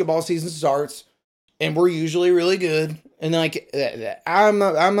basketball season starts and we're usually really good, and like I'm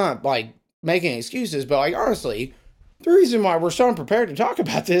not like making excuses, but like honestly, the reason why we're so unprepared to talk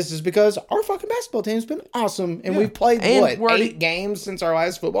about this is because our fucking basketball team's been awesome, and we've played 8 games since our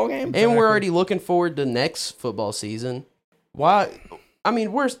last football game, and we're already looking forward to next football season. Why? I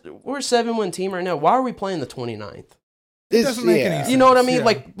mean, we're a 7-win team right now. Why are we playing the 29th? It doesn't make any sense. You know what I mean? Yeah.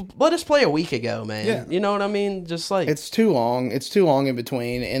 Like, let us play a week ago, man. Yeah. You know what I mean? Just like it's too long. It's too long in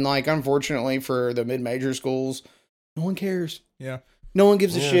between, and like unfortunately for the mid-major schools, no one cares. Yeah. No one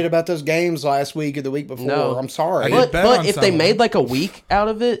gives a shit about those games last week or the week before. No. I'm sorry. But if they made like a week out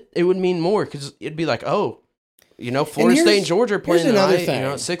of it, it would mean more, because it'd be like, Florida State and Georgia are playing tonight.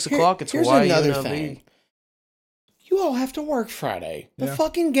 At 6 o'clock. It's Hawaii. Here's another thing. You all have to work Friday. The Yeah.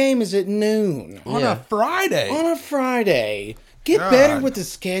 fucking game is at noon. On a Friday. On a Friday. Get better with the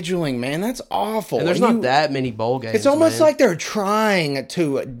scheduling, man. That's awful. And there's not that many bowl games. It's almost like they're trying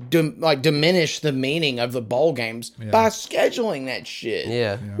to diminish the meaning of the bowl games by scheduling that shit.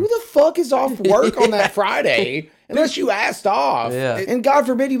 Yeah. Who the fuck is off work on that Friday unless you asked off? Yeah. And God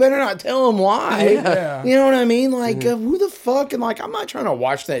forbid you better not tell them why. Yeah. You know what I mean? Like, who the fuck? And like, I'm not trying to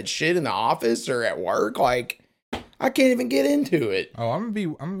watch that shit in the office or at work. Like, I can't even get into it. Oh, I'm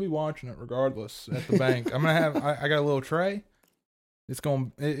gonna be watching it regardless at the bank. I'm gonna have. I got a little tray. It's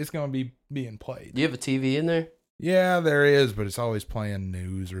gonna be being played. Do you have a TV in there? Yeah, there is, but it's always playing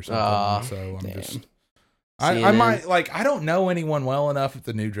news or something. So I'm just. I CNN. might like. I don't know anyone well enough at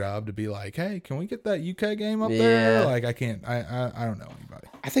the new job to be like, hey, can we get that UK game up there? Like, I can't. I don't know anybody.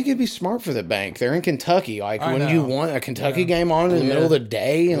 I think it'd be smart for the bank. They're in Kentucky. Like, I when know. you want a Kentucky game on in the middle of the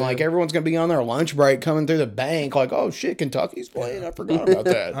day, and like everyone's gonna be on their lunch break coming through the bank, like, oh shit, Kentucky's playing. I forgot about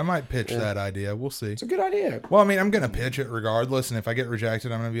that. I might pitch that idea. We'll see. It's a good idea. Well, I mean, I'm gonna pitch it regardless, and if I get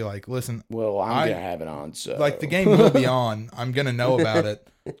rejected, I'm gonna be like, listen, Well, I'm gonna have it on. So, like the game will be on. I'm gonna know about it.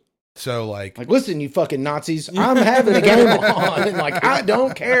 So like listen, you fucking Nazis, I'm having the game on, and like, I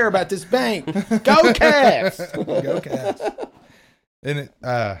don't care about this bank. Go Cats! Go Cats. And it,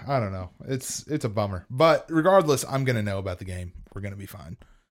 I don't know. It's a bummer, but regardless, I'm gonna know about the game. We're gonna be fine.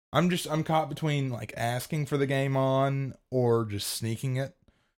 I'm caught between like asking for the game on or just sneaking it.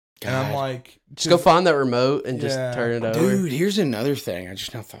 And I'm like, just go find that remote and just turn it over. Dude, here's another thing I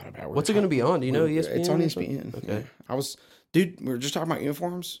just now thought about. What's it going to be on? Do you know ESPN? It's on ESPN. Okay. Dude, we were just talking about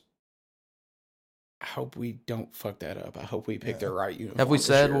uniforms. I hope we don't fuck that up. I hope we pick the right uniform. Have we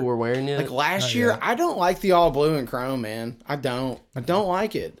said what we're wearing yet? Like last Not year, yet. I don't like the all blue and chrome, man. I don't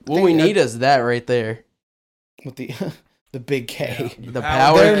like it. What we need is that right there. with the the big K. The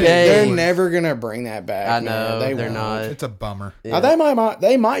power They're, K. they're never gonna bring that back. I know, man. they're won't. not. it's a bummer. Yeah.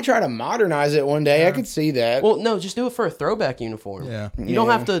 They might try to modernize it one day. I could see that. Well, no, just do it for a throwback uniform. Yeah. You don't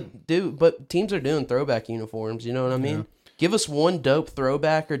have to do, but teams are doing throwback uniforms. You know what I mean? Give us one dope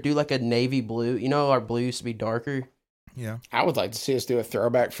throwback or do like a navy blue. You know, our blue used to be darker. Yeah. I would like to see us do a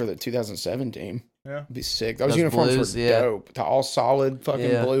throwback for the 2007 team. Yeah. It'd be sick. Those Those uniforms blues, were yeah. dope. The all solid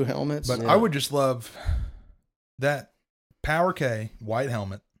fucking blue helmets. But I would just love that Power K white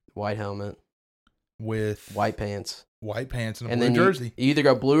helmet White helmet, with white pants. white pants and a And blue then jersey. you either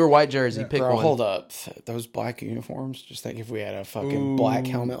go blue or white jersey. Pick Bro, one. hold up. Those black uniforms, just think if we had a fucking black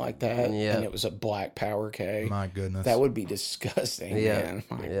helmet like that Yeah. and it was a black Power K, My goodness. that would be disgusting, Yeah. man.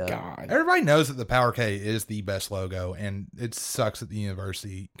 My Yeah. God. Everybody knows that the Power K is the best logo, and it sucks that the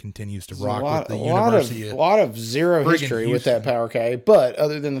university continues to rock with the university. A lot of zero friggin' history with Houston. that Power K, but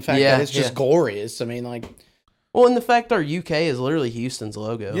other than the fact Yeah, that it's just yeah. glorious. I mean, like, Well, and the fact our UK is literally Houston's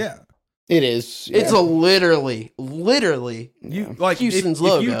logo. Yeah. it is. It's yeah. a literally. You like Houston's if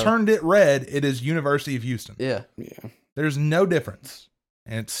you logo. turned it red, it is University of Houston. Yeah. Yeah. There's no difference,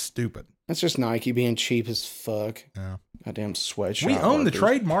 and it's stupid. That's just Nike being cheap as fuck. Yeah. Goddamn sweatshop. We own the workers.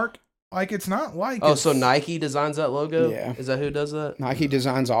 trademark. Like it's not like Oh, it's, so Nike designs that logo? Yeah. Is that who does that? Nike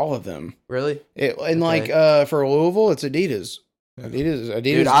designs all of them. Really? Like for Louisville, it's Adidas. Adidas.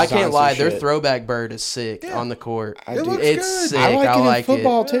 Dude, I can't designs lie. some Their shit. throwback bird is sick Yeah. on the court. I It do. looks It's good. sick. I like it in like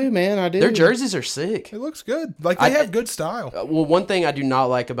football it. too, man. I do. Their jerseys are sick. It looks good. Like they have good style. Well, one thing I do not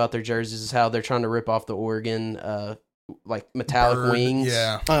like about their jerseys is how they're trying to rip off the Oregon, like metallic Bird, wings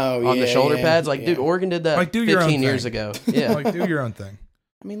Yeah. on the shoulder pads. Like, yeah. dude, Oregon did that Like, do your own 15 years thing. ago. Yeah. Like do your own thing.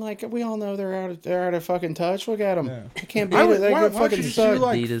 I mean, like we all know they're out of fucking touch. Look at them. Yeah. They can't beat Why, it. would, They why, could why fucking should you suck. do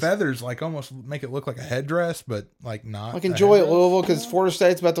like Adidas. feathers? Like almost make it look like a headdress, but like not. Like a enjoy it, headdress? Louisville, because Florida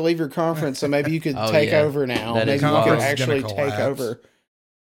State's about to leave your conference, so maybe you could Oh, take yeah. over now. That Maybe is you wild. could Conference is actually gonna take collapse. over.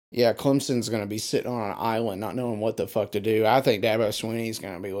 Yeah, Clemson's going to be sitting on an island, not knowing what the fuck to do. I think Dabo Swinney's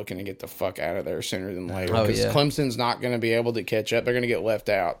going to be looking to get the fuck out of there sooner than later, Oh, because yeah. Clemson's not going to be able to catch up. They're going to get left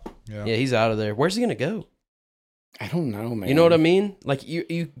out. Yeah. Yeah, he's out of there. Where's he going to go? I don't know, man. You know what I mean? Like,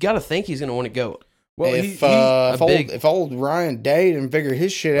 you got to think he's going to want to go. Well, if old Ryan Day didn't figure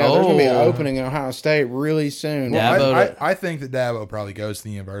his shit out, there's going to be an Oh. opening in Ohio State really soon. Yeah. well, Dabo- I think that Dabo probably goes to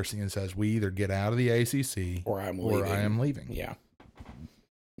the university and says, "We either get out of the ACC Or I'm or leaving. I am leaving." Yeah.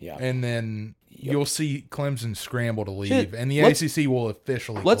 Yeah. And then you'll see Clemson scramble to leave, Shit, and the let's- ACC will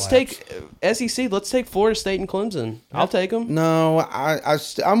officially. Let's collapse. take SEC. Let's take Florida State and Clemson. I'll take them. No,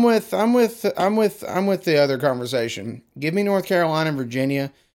 I'm with the other conversation. Give me North Carolina and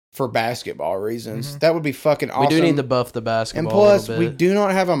Virginia for basketball reasons. That would be fucking awesome. We do need to buff the basketball. and plus, a we little bit. do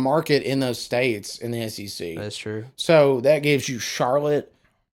not have a market in those states in the SEC. That's true. So that gives you Charlotte,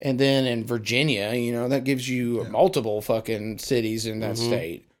 and then in Virginia, that gives you multiple fucking cities in that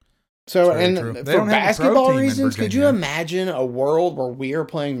state. So, That's very and true. They for don't have a pro basketball team in reasons, could you Virginia. imagine a world where we are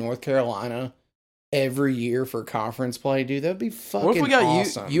playing North Carolina every year for conference play? Dude, that'd be fucking What if we got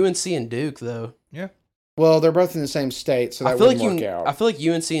awesome. UNC and Duke though? Yeah. Well, they're both in the same state, so that wouldn't work out. I feel like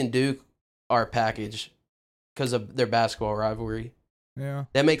UNC and Duke are a package because of their basketball rivalry. Yeah.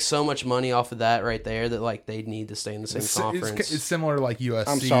 That makes so much money off of that right there that like they need to stay in the same conference. It's similar to like USC.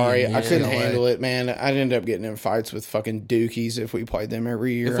 I'm sorry, and I couldn't UCLA. handle it, man. I'd end up getting in fights with fucking Dukies if we played them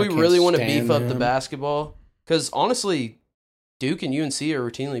every year. If we I can't really want to stand beef up the them. basketball, because honestly, Duke and UNC are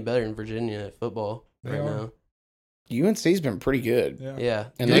routinely better in Virginia at football They right are. now. UNC's been pretty good. Yeah,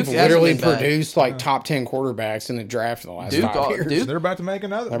 And Duke they've hasn't literally been bad. produced like top 10 quarterbacks in the draft in the last Duke 5 years. Duke- They're about to make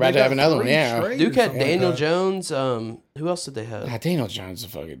another. They're about to have another one, yeah. Duke had Daniel Jones. Who else did they have? Daniel Jones is a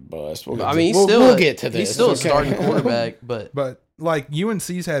fucking bust. We'll get I to- mean, he's we'll, still we'll get to this. He's still a okay? starting quarterback, but But like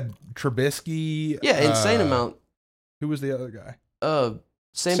UNC's had Trubisky. yeah, insane amount. Who was the other guy? Sam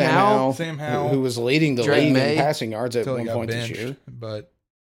Sam Howell. Howell, Sam Howell. who was leading the Drake league May. in passing yards at Until he one got point this benched. year. But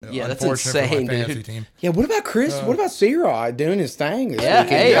Yeah, that's unfortunate for insane, my fantasy dude. team. Yeah, what about Chris? What about C-Rod doing his thing this Yeah,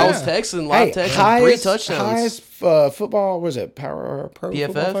 weekend? hey, I Yeah. was texting live texting 3 highest, touchdowns. highest football, was it Power Pro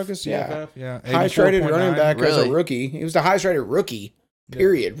PFF? Football Focus? Yeah. PFF, yeah. Highest rated running 84.9. back as Really? a rookie. He was the highest rated rookie,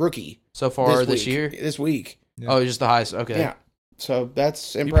 period, rookie. So far this week. year. This week. Yeah. Oh, just the highest. Okay. Yeah. So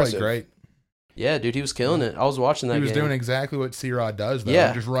that's He impressive. played great. Yeah, dude, he was killing it. I was watching that He was game. doing exactly what C-Rod does, though.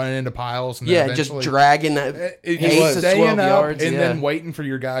 Yeah. Just running into piles. And Yeah, then just eventually- dragging that. It- He just was. staying 12 up yards, and yeah. then waiting for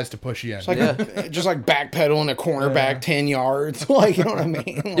your guys to push you in. It's like Yeah. just like backpedaling a cornerback Yeah. 10 yards. Like, you know what I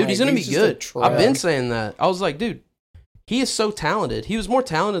mean? Dude, he's gonna be just a good. I've been truck. saying that. I was like, dude, he is so talented. He was more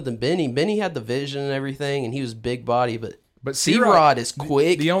talented than Benny. Benny had the vision and everything, and he was big body, but But C-Rod is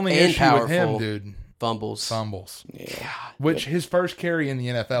quick The only and issue powerful. with him, dude, Fumbles. fumbles. Yeah. Which his first carry in the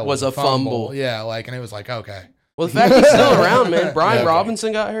NFL Was a fumble. Yeah, like, and it was like, okay. Well, the fact he's still around, man. Brian Yeah.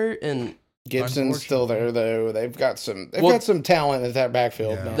 Robinson got hurt, and Gibson's still there though. They've got some talent at that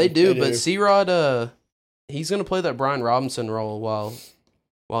backfield. Yeah. man. they do. But C-Rod, he's gonna play that Brian Robinson role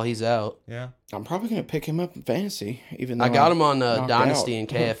while he's out. Yeah. I'm probably gonna pick him up in fantasy, even though I got him on knocked Dynasty out. and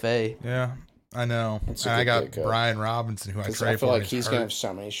KFA. Yeah. I know. That's a And I good got pickup. Brian Robinson, who I 'Cause traded I feel for. like and he's hurt. gonna have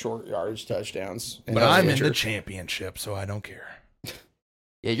so many short yardage touchdowns. But I'm in the championship, so I don't care.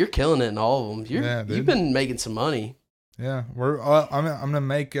 Yeah, you're killing it in all of them. Yeah, dude. You've been making some money. Yeah, I'm gonna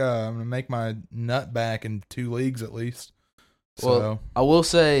make my nut back in 2 leagues at least. So Well, I will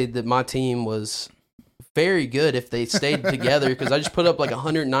say that my team was very good if they stayed together because I just put up like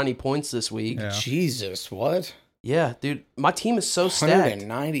 190 points this week. yeah. Jesus, what? Yeah, dude, my team is so stacked.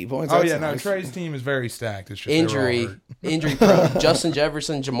 190 points. Oh That's yeah, no, nice. Trey's team is very stacked. It's just they were all Injury, hurt. injury prone. Justin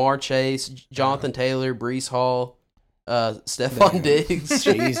Jefferson, Jamar Chase, Jonathan Taylor, Brees Hall, Stephon Diggs.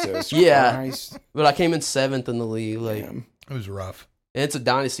 Jesus Yeah. Christ. But I came in 7th in the league. Like, Damn. It was rough. and it's a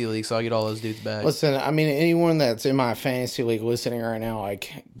dynasty league, so I get all those dudes back. Listen, I mean, anyone that's in my fantasy league listening right now,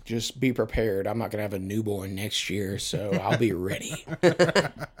 like, just be prepared. I'm not gonna have a newborn next year, so I'll be ready.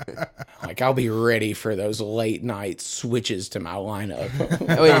 Like, I'll be ready for those late night switches to my lineup.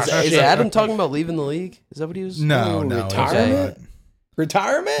 Oh, wait, is Adam talking about leaving the league? Is that what he was? No, Ooh, no, retirement?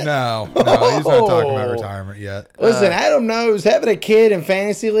 Retirement? no, he's not talking about Oh. retirement yet. Listen, Adam knows having a kid in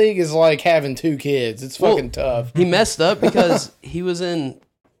fantasy league is like having 2 kids. It's Well, fucking tough. He messed up because he was in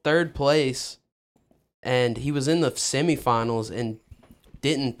 3rd place, and he was in the semifinals and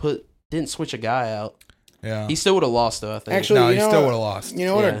didn't switch a guy out. Yeah, He still would have lost though, I think. Actually, no, you he know still what? would have lost. You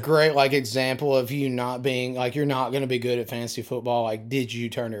know what Yeah. a great like example of you not being like you're not going to be good at fantasy football. Like, did you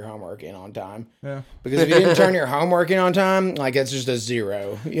turn your homework in on time? Yeah, Because if you didn't turn your homework in on time, like that's just a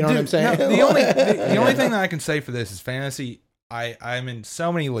 0. You know what I'm saying? No, the only thing that I can say for this is fantasy. I'm in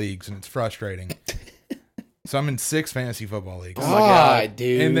so many leagues and it's frustrating. So I'm in 6 fantasy football leagues, Oh my God.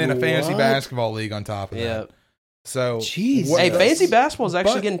 dude, and then a fantasy what? basketball league on top of Yeah. that. So Jeez. what- Hey, fantasy basketball is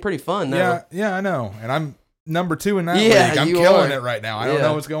actually But- getting pretty fun now. Yeah, I know, and I'm number 2 in that Yeah, league. I'm you killing are. it right now. I don't Yeah.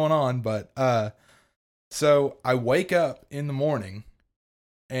 know what's going on, but so I wake up in the morning,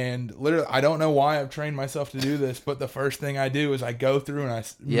 and literally, I don't know why I've trained myself to do this, but the first thing I do is I go through and I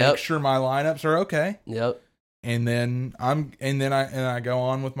Yep. make sure my lineups are okay, Yep. and then I go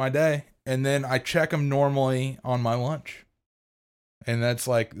on with my day, and then I check them normally on my lunch, and that's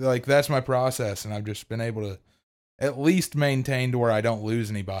like that's my process, and I've just been able to at least maintain to where I don't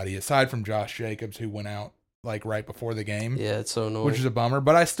lose anybody, aside from Josh Jacobs, who went out like right before the game, Yeah, it's so annoying. which is a bummer.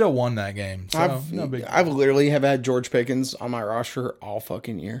 But I still won that game, so no big. I've literally have had George Pickens on my roster all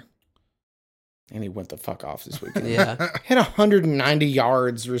fucking year, and he went the fuck off this weekend. yeah. Had 190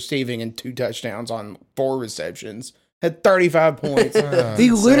 yards receiving and 2 touchdowns on 4 receptions. Had 35 points. He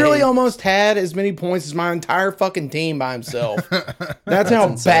literally almost had as many points as my entire fucking team by himself. That's how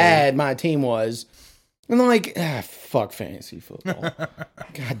insane. bad my team was. And I'm like, fuck fantasy football.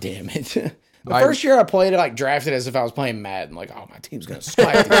 God damn it. The first year I played it, like drafted as if I was playing Madden. Like, oh, my team's gonna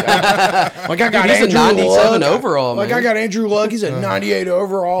spike these guys. Like I got he's Andrew a 97 Luck. overall, man. Like I got Andrew Luck. He's a 98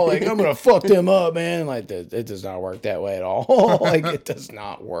 overall. Like I'm gonna fuck them up, man. Like it does not work that way at all. Like it does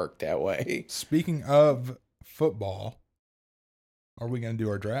not work that way. Speaking of football, are we going to do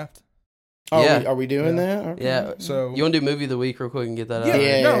our draft? Oh, Yeah. are we doing that? Okay. Yeah. So You want to do movie of the week real quick and get that out?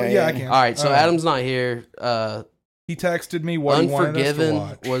 Yeah. I can. All right, so Adam's not here. He texted me what he wanted us to Unforgiven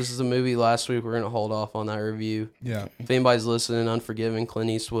watch. was the movie last week. We're going to hold off on that review. Yeah, If anybody's listening, Unforgiven, Clint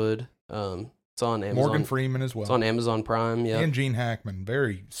Eastwood. It's on Amazon. Morgan Freeman as well. It's on Amazon Prime. Yeah. And Gene Hackman,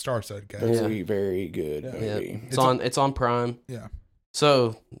 very star-studded guy. Very, very good Yeah. movie. It's on Prime. Yeah,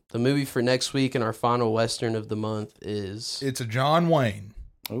 So the movie for next week and our final Western of the month is it's a John Wayne.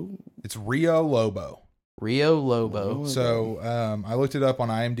 Oh, It's Rio Lobo. Rio Lobo. So I looked it up on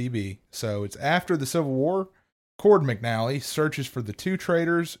IMDb. So it's after the Civil War. Cord McNally searches for the two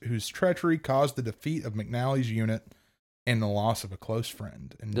traitors whose treachery caused the defeat of McNally's unit and the loss of a close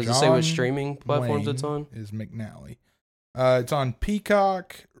friend. And Does it say what streaming platforms it's on? Is McNally. It's on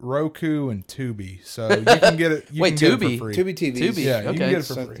Peacock, Roku, and Tubi. So you can get it. You Wait, can get Tubi? it for free. Tubi TVs. Yeah, you Okay. can get it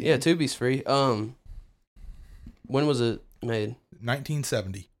for free. Yeah, Tubi's free. When was it made?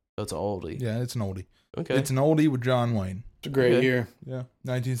 1970. Oh, it's an oldie. Yeah, it's an oldie. Okay. It's an oldie with John Wayne. It's a great Okay. year. Yeah,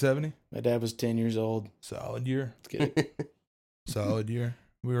 1970. My dad was 10 years old. Solid year. Let's get it. Solid year.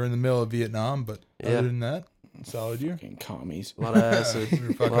 We were in the middle of Vietnam, but Yeah. other than that, solid year. Fucking commies. A lot of acid. We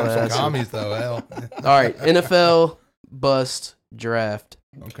were fucking Lot of some acid. commies though. Hell. All right, NFL bust draft.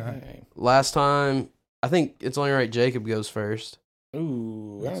 Okay. Last time, I think it's only right Jacob goes first.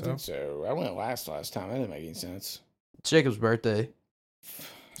 Ooh, I don't So? think so. I went last time. That didn't make any sense. It's Jacob's birthday.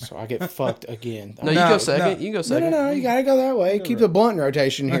 So I get fucked again. No, you No, go second. no. You can go No, second. no, you gotta go that way. Keep the blunt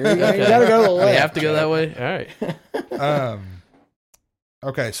rotation here. You gotta go to the We left. have to go that way. All right.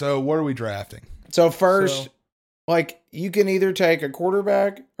 Okay, so what are we drafting? So first, So- like you can either take a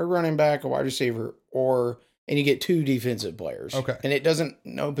quarterback, a running back, a wide receiver, and you get two defensive players. Okay. And it doesn't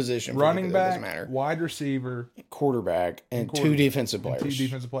no position. Running doesn't back, matter. wide receiver, Quarterback and two quarterback. defensive and players. two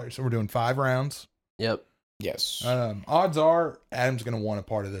defensive players. So we're doing 5 rounds. Yep. Yes. Odds are Adam's going to want a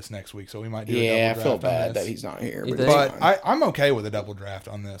part of this next week, so we might do a Yeah, I double feel draft on bad this. that he's not here. You But, think? it's But fine. I'm okay with a double draft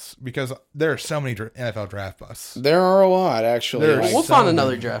on this because there are so many NFL draft busts. There are a lot actually. There's- Like, We'll so find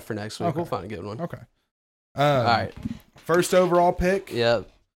another many. draft for next week. Okay. We'll find a good one. Okay. All right. First overall pick. Yeah.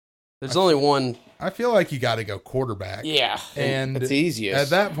 There's only one. I feel like you got to go quarterback. yeah, And it's easiest. At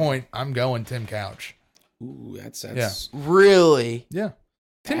that point, I'm going Tim Couch. Ooh, that's Really? Yeah.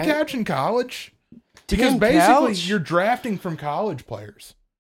 Tim That- Couch in college? Because Tim basically Couch? you're drafting from college players.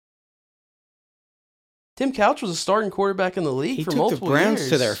 Tim Couch was a starting quarterback in the league He for took the multiple Browns years.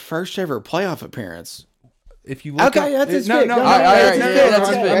 to their first ever playoff appearance. If you look Okay, up, that's his no, pick. no, No, no, all right, no, all right, no, yeah, no, that's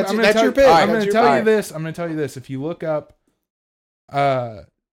I'm his gonna pick. tell- That's your pick. I'm going That's to your tell you pick. this. I'm going to tell you this. If you look up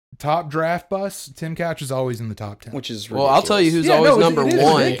top draft busts, Tim Couch is always in the top 10. Which is Well, I'll tell you who's Yeah, always no, number it is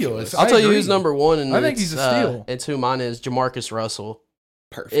one. ridiculous. I'll I tell you agree. who's number one, and I think he's a steal. It's who mine is. Jamarcus Russell.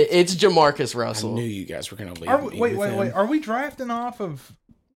 perfect. It's Jamarcus I Russell. knew you guys were going to leave. Are me we, wait, with wait, him. wait. Are we drafting off of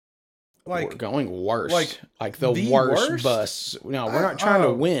We're like going worst, like the the worst, worst? bus. No, we're not trying Oh.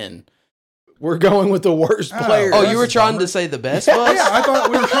 to win. We're going with the worst Oh. players. Oh, you were That's trying dumber. to say the best bus? Yeah, I thought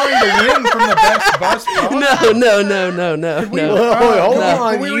we were trying to win from the best bus possible. No. We- Whoa, hold can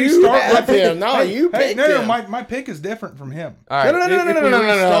on. we You restart have with- him. No, you picked no, him. my pick is different from him. All No, right. no, no, no, If no, we no, no, no,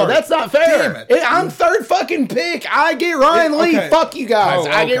 no. restart. That's not Damn fair. it. I'm third fucking pick. I get Ryan Leaf. Okay. Fuck you guys.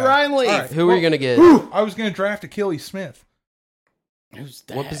 Oh, I get okay. Ryan Leaf. All right. Who are you gonna get? I was going to draft Achilles Smith. Who's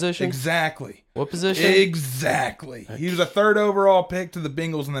that? What position? Exactly. What position? Exactly. He was a third overall pick to the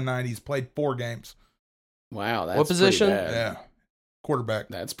Bengals in the 90s. Played 4 games. Wow, that's What position? pretty bad. Yeah. Quarterback.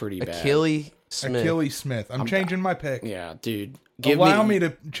 That's pretty bad. Achilles Smith. Achilles Smith. I'm changing my pick. Yeah, dude. Allow me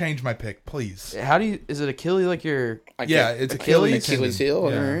to change my pick, please. How do you? Is it Achilles? Like your? Yeah, it's Achilles. Achilles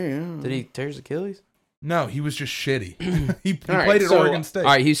heel. Yeah. All right, yeah. Did he tear his Achilles? No, he was just shitty. he All right, played at so- Oregon State. All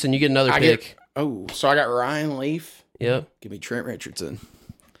right, Houston, you get another I pick. get. Oh, so I got Ryan Leaf. Yep. Give me Trent Richardson.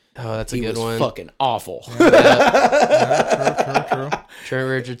 Oh, that's a He good was one. fucking awful. Yeah, true. Trent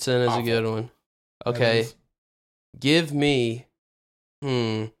Richardson is a good one. Okay, is. give me.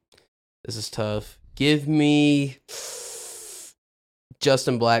 This is tough. Give me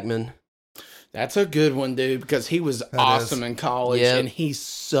Justin Blackman. That's a good one, dude, because he was awesome in college and he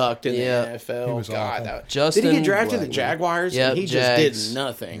sucked in the NFL. He was awful. Did he get drafted to the Jaguars? Yeah, he just did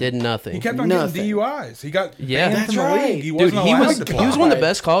nothing. Did nothing. He kept on getting DUIs. He got banned from the league. He wasn't allowed to play. He was one of the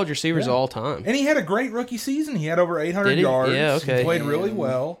best college receivers of all time. And he had a great rookie season. He had over 800 yards. Yeah, okay. He played really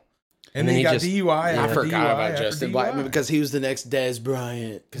well. And then he got DUI. I forgot about Justin Blackman because he was the next Dez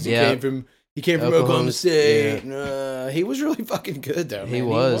Bryant. Because he came from Oklahoma State. He was really fucking good, though. He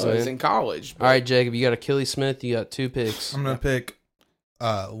was in college. All right, Jacob, you got Achilles Smith. You got 2 picks. I'm going to pick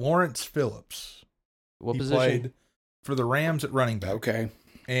Lawrence Phillips. What he position? Played for the Rams at running back. Okay.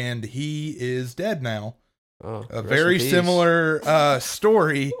 And he is dead now. Oh, a very similar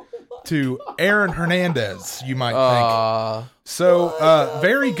story to Aaron Hernandez, you might think. So,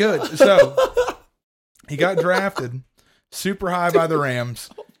 very good. So, he got drafted super high by the Rams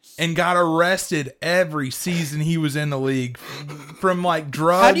and got arrested every season he was in the league from like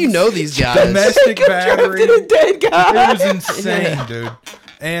drugs. How do you know these guys? Domestic battery. A dead guy. It was insane, dude.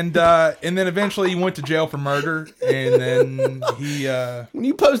 And then eventually he went to jail for murder. And then he when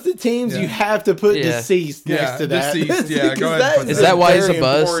you post the teams, you have to put deceased next to that. Deceased. Yeah, go ahead. Is that why he's a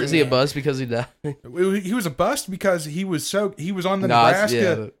bust? Is he a bust because he died? He was a bust because he was on the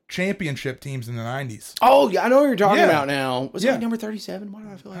Nebraska championship teams in the 90s. Oh, yeah, I know what you're talking about now. Was it like number 37? Why do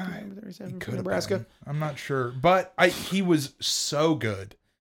I feel like number 37 for Nebraska? I'm not sure. But he was so good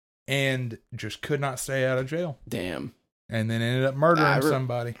and just could not stay out of jail. Damn. And then ended up murdering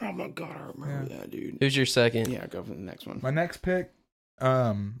somebody. Oh my god, I remember that, dude. Who's your second? Yeah, go for the next one. My next pick,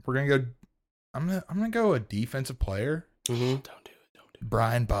 we're gonna go. I'm gonna go a defensive player. Mm-hmm. Don't do it.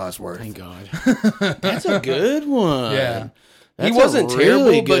 Brian Bosworth. Thank God. That's a good one. Yeah. He wasn't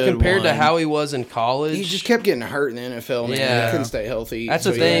terrible, but compared to how he was in college, he just kept getting hurt in the NFL. Man. Yeah, he couldn't stay healthy. That's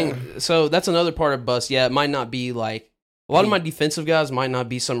the thing. Yeah. So that's another part of bust. Yeah, it might not be like a lot of my defensive guys might not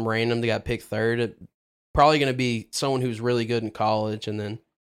be some random that got picked third. Probably going to be someone who's really good in college, and then.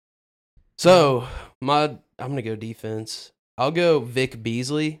 So I'm going to go defense. I'll go Vic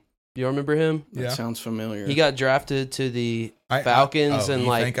Beasley. Do you remember him? That sounds familiar. He got drafted to the Falcons, and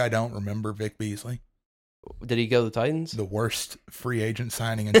you think I don't remember Vic Beasley? Did he go to the Titans? The worst free agent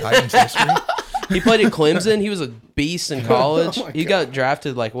signing in Titans history. He played at Clemson. He was a beast in college. He got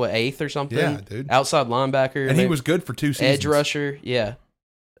drafted like 8th or something. Yeah, dude. Outside linebacker, and he was good for 2 seasons. Edge rusher. Yeah.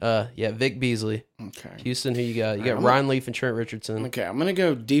 Vic Beasley. Okay. Houston, who you got? You got Ryan Leaf and Trent Richardson. Okay, I'm going to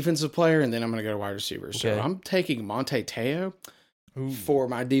go defensive player, and then I'm going to go wide receiver. So I'm taking Monte Teo for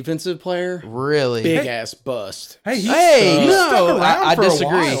my defensive player. Really? Big ass bust. I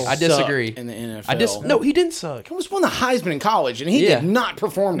disagree. I disagree. In the NFL. No, he didn't suck. He was won the Heisman in college, and he did not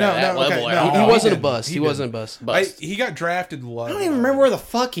perform at that level at all. He wasn't a bust. He wasn't a bust. He got drafted low. I don't even remember where the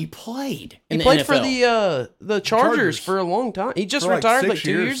fuck he played. He played for the Chargers for a long time. He just retired like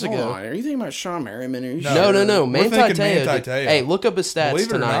 2 years ago. Hold on. Are you thinking about Sean Merriman? No. Manti Teo. Hey, look up his stats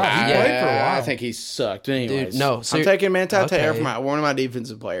tonight. He played for a while. I think he sucked. Anyways, dude, no. I'm taking Manti Teo for one of my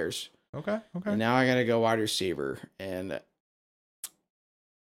defensive players. Okay. And now I got to go wide receiver. And I'm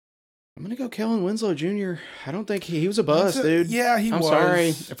going to go Kellen Winslow Jr. I don't think he was a bust, dude. Yeah, he was. I'm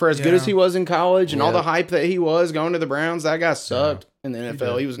sorry. For as good as he was in college and all the hype that he was going to the Browns, that guy sucked in the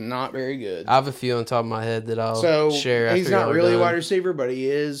NFL. He was not very good. I have a few on top of my head that I'll share after he's not really a wide receiver, but he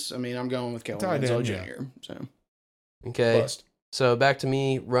is. I mean, I'm going with Kellen Winslow Jr. Yeah. So. Okay. Bust. So back to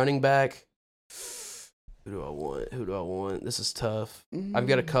me, running back. Who do I want? This is tough. I've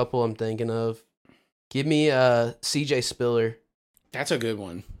got a couple I'm thinking of. Give me CJ Spiller. That's a good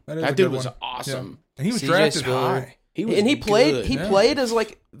one. That dude was awesome. Yeah. And he was drafted high. He played as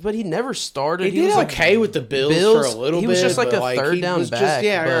but he never started. He did okay with the Bills for a little bit. He was just like a third down back.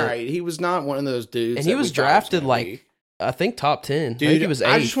 Right. He was not one of those dudes. And he was drafted I think top 10. Dude, I think he was 8th.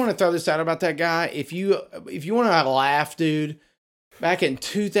 I just want to throw this out about that guy. If you want to laugh, dude, back in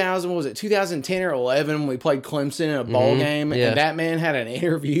 2010 or 11 when we played Clemson in a bowl game, and that man had an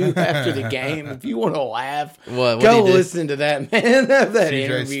interview after the game. If you want to laugh, go listen to that man have that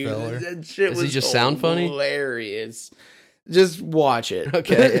interview. That shit was he just sound funny? Hilarious. Just watch it.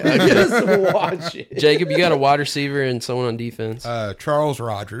 Okay. Just watch it. Jacob, you got a wide receiver and someone on defense. Charles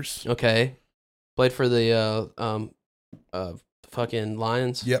Rogers. Okay. Played for the fucking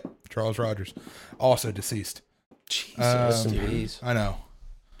Lions. Yep. Charles Rogers. Also deceased. Jesus, I know.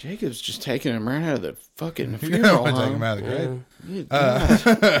 Jacob's just taking him right out of the fucking funeral. Take him out of the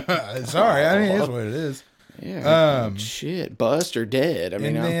grave. Sorry, I mean, it is what it is. Yeah. Shit, bust or dead.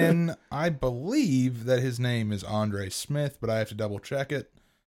 And then I believe that his name is Andre Smith, but I have to double check it.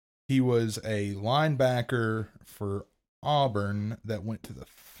 He was a linebacker for Auburn that went to the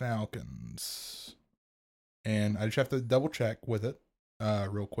Falcons. And I just have to double check with it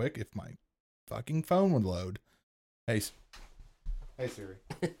real quick if my fucking phone would load. Hey Siri.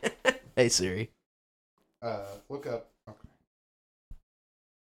 Hey Siri. Look up. Okay.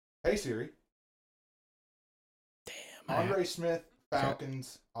 Hey Siri. Damn. Andre Smith,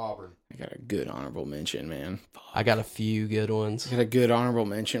 Falcons, Auburn. I got a good honorable mention, man. Fuck. I got a few good ones. I got a good honorable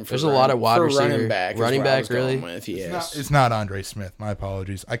mention for There's a lot of wide receiver. running back. Running back, really? With, yes. It's not Andre Smith. My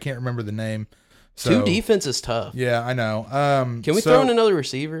apologies. I can't remember the name. So, 2 defense is tough. Yeah, I know. Can we throw in another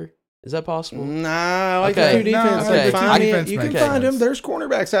receiver? Is that possible? Nah, I like Okay. the 2 defense. No, okay. You can find them. There's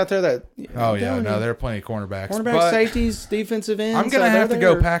cornerbacks out there that. Oh yeah, no, there are plenty of cornerbacks. Cornerback, safeties, defensive ends. I'm gonna have to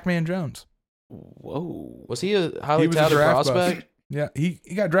go Pac-Man Jones. Whoa, Was he a highly He was a touted draft prospect? bust. Yeah, he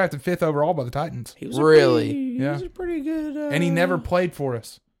got drafted 5th overall by the Titans, he was Really? He was a pretty good. and he never played for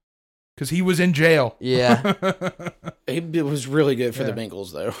us because he was in jail. Yeah. He was really good for Yeah. the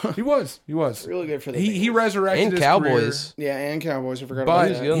Bengals, though. He was. really good for the. He Bengals. resurrected And his Cowboys. Yeah, and Cowboys. I forgot career, about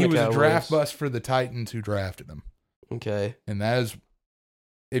but that. good on he the was a Cowboys. draft bust for the Titans who drafted him. Okay. And that is,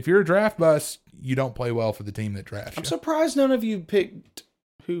 if you're a draft bust, you don't play well for the team that drafts I'm you. surprised none of you picked.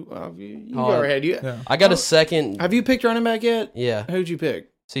 Who you Oh, already had you? Yeah. I got a second. Have you picked running back yet? Yeah. Who'd you pick?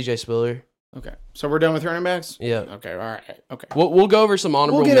 CJ Spiller. Okay, so we're done with running backs. Yeah. Okay, all right. Okay. We'll go over some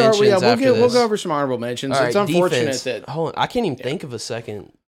honorable We'll mentions after this. we'll go over some honorable mentions. All right, It's unfortunate defense. that Hold on. I can't even think of a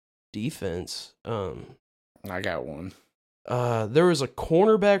second defense. I got one. There was a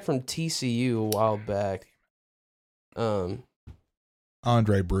cornerback from TCU a while back.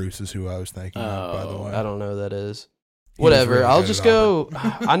 Andre Bruce is who I was thinking of, by the way. I don't know who that is. He was Whatever. really I'll good just at go.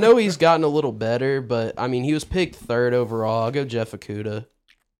 I know he's gotten a little better, but I mean, he was picked 3rd overall. I'll go Jeff Okudah.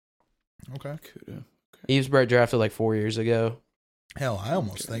 Okay. He was drafted like 4 years ago. Hell, I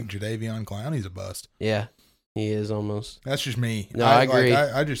almost think Jadeveon Clowney's a bust. Yeah, he is almost. That's just me. No, I agree.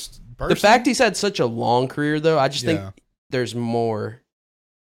 I just The fact he's had such a long career, though, I just Yeah. think there's more.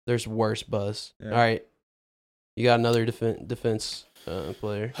 There's worse buzz. Yeah. All right, you got another defense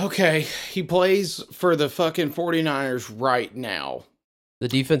player. Okay, he plays for the fucking 49ers right now, The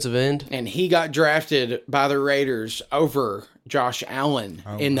defensive end. and he got drafted by the Raiders over Josh Allen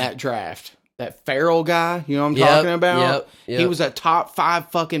in that draft. That Farrell guy, you know what I'm talking about? Yep. He was a top 5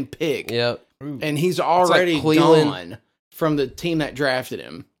 fucking pick. Yep. And he's already Cleveland. gone from the team that drafted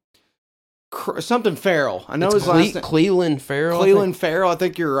him. Something Farrell. I know his last name. Cleveland Farrell. Cleveland Farrell. I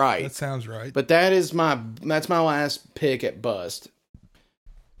think you're right. That sounds right. But that's my last pick at bust.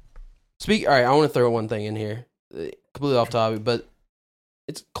 All right, I want to throw one thing in here, completely off topic, but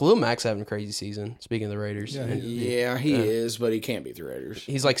it's Khalil Mack's having a crazy season. Speaking of the Raiders, Yeah, And He is, but he can't beat the Raiders.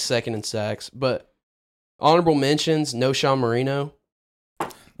 he's like 2nd in sacks. But honorable mentions: No Sean Marino.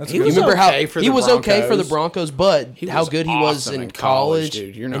 That's He good. was You remember okay how for he the was okay for the Broncos. Broncos, but He how was good he was awesome in college,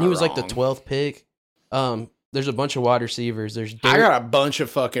 dude. You're and not he was like the wrong. 12th pick. There's a bunch of wide receivers. There's I Dirk, got a bunch of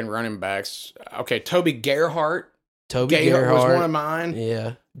fucking running backs. Okay, Toby Gerhart. Toby Gerhart was one of Gerhart. mine.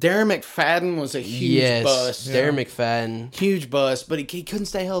 Yeah. Darren McFadden was a huge bust. Darren McFadden. Huge bust, but he couldn't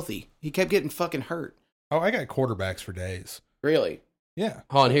stay healthy. He kept getting fucking hurt. Oh, I got quarterbacks for days. Really? Yeah.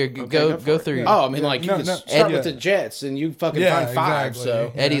 Hold on, here, Okay, go for it. through. Oh, I mean, like, you No, can no, start yeah. with the Jets, and you fucking Yeah, find 5, exactly.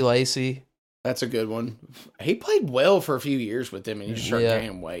 so Yeah. Eddie Lacy. that's a good one. He played well for a few years with them, and you just start Yeah.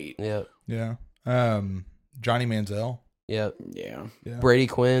 gaining weight. Yep. Yeah. Johnny Manziel. Yep. Yeah. Yeah. Brady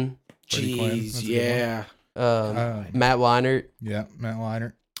Quinn. Brady Quinn, Jeez, that's a good yeah. Matt Leinart. Yeah. Matt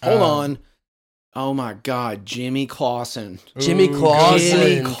Leinart. Hold on. Oh, my God. Jimmy Clausen. Jimmy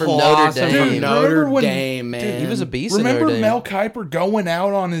Clausen from Notre Dame. From Dude, Notre remember when- Dame, man. Dude, he was a beast in Remember Notre Dame. Mel Kiper going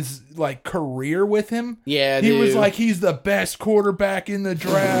out on his like career with him? Yeah, He dude. was like, he's the best quarterback in the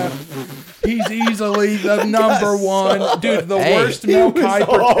draft. He's easily the number one. Dude, the Hey, worst Mel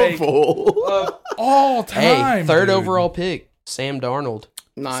Kiper take awful. of all time. Hey, 3rd dude. overall pick, Sam Darnold.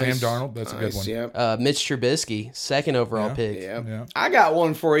 Nice. Sam Darnold, that's a good one. Yep. Mitch Trubisky, 2nd overall Yeah. pick. Yep. Yeah. I got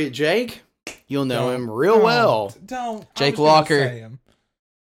one for you, Jake. You'll know Don't- him real don't- well. Don't. I Jake was gonna Locker. say him.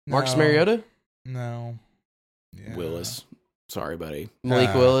 Marcus No. Mariota, No. Yeah. Willis. Sorry, buddy.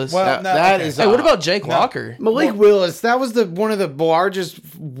 Malik Willis. Well, That- no, that okay. is hey, what about Jake Locker? Malik Willis, that was one of the largest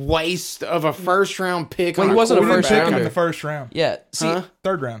waste of a first round pick. Well, on he wasn't a We didn't first pick him rounder. in the first round. Yeah. See, Huh?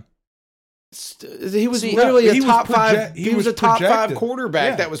 3rd round. He was See, literally he a was top project- 5. he He was was a top 5 projected. quarterback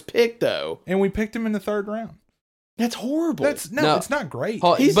Yeah. that was picked, though. And we picked him in the 3rd round. That's horrible. That's No. it's not great.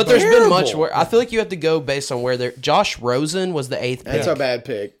 He's but there's been much terrible. where I feel like you have to go based on where they're. Josh Rosen was the 8th pick. That's a bad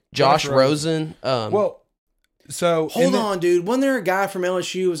pick. Josh Josh Rosen. Well, so Hold on, dude. Wasn't there a guy from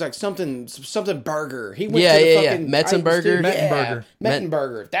LSU who was like something Burger? He went Yeah, to the yeah, yeah. fucking Metzenberger? Yeah, Mettenberger.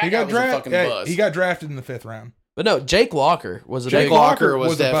 Mettenberger. That he guy got was a fucking drafted. bust. He got drafted in the 5th round. But no, Jake Locker was a Jake big Locker was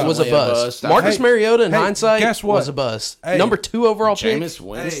was a definitely was a bust. bust. Marcus Hey, Mariota in hey, hindsight guess what? was a bust. Hey, Number 2 overall pick. Jameis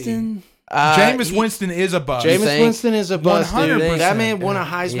Winston. Jameis Winston is a bust. Jameis Winston is a bust, dude. 100%. That man won a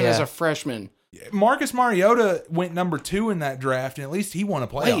Heisman as a freshman. Marcus Mariota went number 2 in that draft, and at least he won a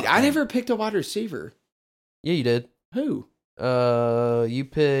playoff. Wait, I never picked a wide receiver. Yeah, you did. Who? You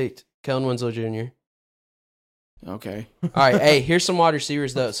picked Kellen Winslow Jr. Okay. All right, hey, here's some wide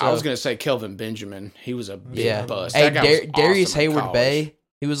receivers though. So, I was gonna say Kelvin Benjamin. He was a big bust. Hey, That guy was Darius awesome in Hayward college. Bay.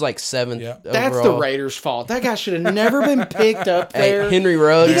 He was like 7th. Yeah. Overall. That's the Raiders' fault. That guy should have never been picked up there. Hey, Henry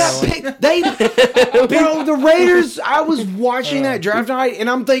Ruggs. He got picked. Bro, the Raiders. I was watching that draft night, and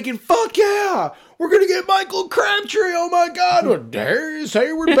I'm thinking, "Fuck yeah, we're gonna get Michael Crabtree." Oh my God, with Darius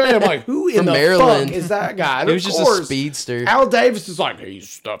Hayward Bay. I'm like, who in From the Maryland. fuck is that guy? And He was of just course, a speedster. Al Davis is like,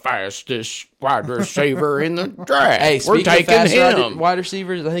 he's the fastest wide receiver in the draft. Hey, we're speaking of taking fast him. wide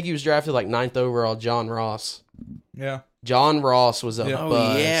receivers, I think he was drafted like 9th overall. John Ross. Yeah. John Ross was a Yeah.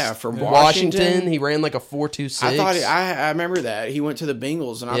 bust. Oh yeah, from Washington. Washington. He ran like a 4.26. I thought I remember that he went to the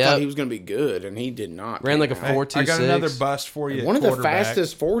Bengals, and I Yep. thought he was going to be good, and he did not. Ran like a pan out. 4.26. I got another bust for you. One of the quarterback.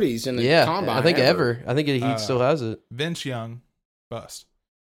 fastest 40s in the Yeah, combine. I think ever. I think he still has it. Vince Young, bust.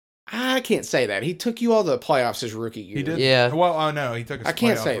 I can't say that. He took you all the playoffs his rookie year. He did. Yeah. Well, oh no, he took. I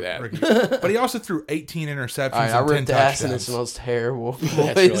can't say that. rookie. But he also threw 18 interceptions All right, I and 10 ripped ass and it touchdowns. smells terrible.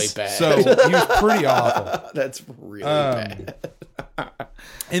 That's boys. really bad. So he was pretty awful. That's really bad.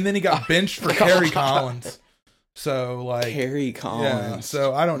 And then he got benched for Kerry Collins. So like Harry Collins. yeah.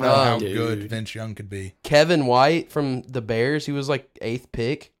 So I don't know Oh, how dude. good Vince Young could be. Kevin White from the Bears. He was like 8th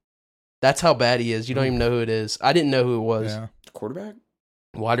pick. That's how bad he is. You don't even know who it is. I didn't know who it was. Yeah. Quarterback?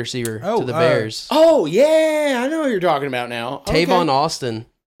 Wide receiver Oh, to the Bears. Oh, yeah. I know who you're talking about now. Tavon Austin.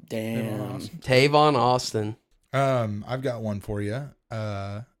 Damn. Tavon Austin. I've got one for you.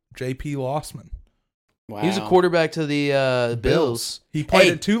 J.P. Lossman. Wow. He was a quarterback to the Bills. He played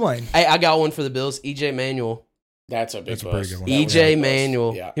Hey. at Tulane. Hey, I got one for the Bills. EJ Manuel. That's a big That's a bust. pretty good one. That was a EJ big bust.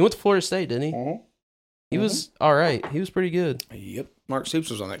 Manuel. Yeah. He went to Florida State, didn't he? Mhm. He was all right. He was pretty good. Yep. Mark Stoops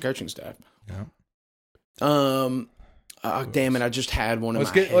was on that coaching staff. Yeah. Damn it! I just had one in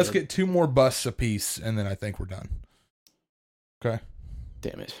Let's my get 2 head. more busts apiece, and then I think we're done. Okay.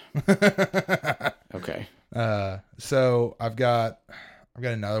 Damn it. Okay. So I've got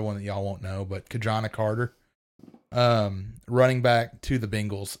another one that y'all won't know, but Kajana Carter, running back to the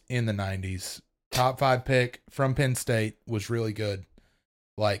Bengals in the 90s, top 5 pick from Penn State, was really good,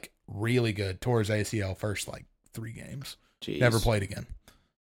 like really good. Tore his ACL first like 3 games, Jeez. never played again.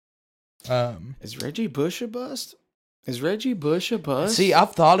 Is Reggie Bush a bust? See,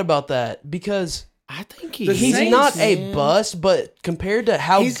 I've thought about that because I think The he's Saints, not a man. bust, but compared to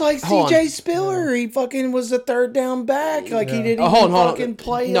how He's like hold CJ on. Spiller. He fucking was a third down back. Like he Yeah. didn't Hold even on. fucking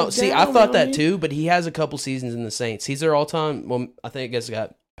play. No, it see, down, I you thought know that what I too, but he has a couple seasons in the Saints. He's their all-time. Well, I think I guess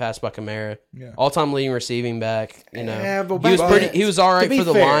got passed by Kamara. Yeah. All-time leading receiving back. You know, Yeah, but he was back pretty. then- He was all right To be for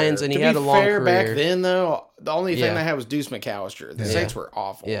the fair- Lions, and he to had be a long fair, career. Back then, though, the only thing Yeah. they had was Deuce McAllister. The Yeah. Saints were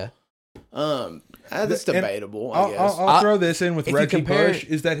awful. Yeah, That's And debatable. I guess. I'll throw this in with if you Reggie compare- Bush,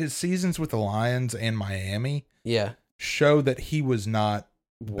 is that his seasons with the Lions and Miami yeah. show that he was not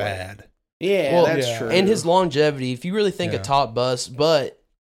bad. Yeah, Well, that's yeah. true. And his longevity, if you really think a Yeah. top bust, but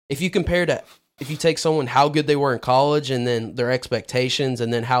if you compare to, if you take someone how good they were in college and then their expectations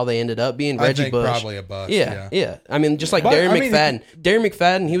and then how they ended up being, I Reggie think Bush. probably a bust. Yeah. I mean, just like But, Darren I mean, McFadden. Darren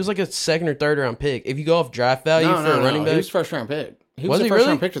McFadden, he was like a 2nd or 3rd round pick. If you go off draft value no, for no, a running no. back, He was first round pick. He was Was the he first really?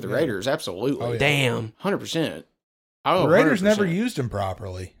 round pick to the Yeah. Raiders. Absolutely. Oh, yeah. damn. 100%. The Oh, Raiders 100%. never used him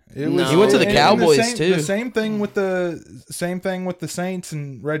properly. It No. was, He went to the and Cowboys, the same, too. The same thing with the Saints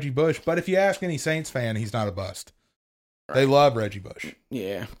and Reggie Bush. But if you ask any Saints fan, he's not a bust. They love Reggie Bush.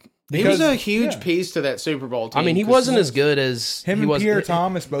 Yeah. He Because- was a huge yeah. piece to that Super Bowl team. I mean, he 'cause wasn't as good as Him he and was Pierre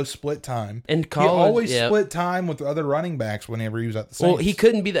Thomas both split time. in He college. always yeah. split time with the other running backs whenever he was at the Saints. Well, he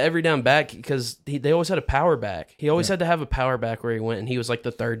couldn't be the every down back because they always had a power back. He always had to have a power back where he went, and he was like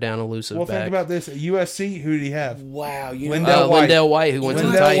the 3rd down elusive Well, back. think about this. At USC, who did he have? Wow. You Lindell know, White. Lindell White, who went to the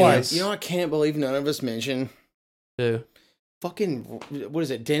Lindell Titans. White. you know, I can't believe none of us mentioned Too. fucking, what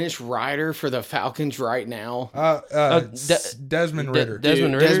is it, Dennis Ryder for the Falcons right now. Desmond Ritter.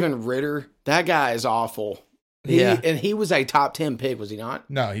 Desmond Ritter? Desmond Ritter. That guy is awful. Yeah. And he was a top 10 pick, was he not?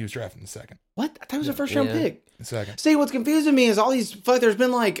 No, he was drafted in the second. What? I thought he was a first round Yeah. pick. Second. See, what's confusing me is all these. There's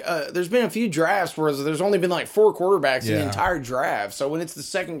been a few drafts where there's only been like 4 quarterbacks in the Yeah. entire draft. So when it's the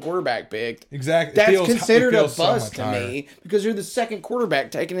second quarterback picked, Exactly. It that's feels- considered it a feels so bust much to higher. me because you're the second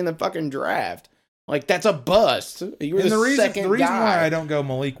quarterback taken in the fucking draft. Like that's a bust. You were And the the second reason guy. why I don't go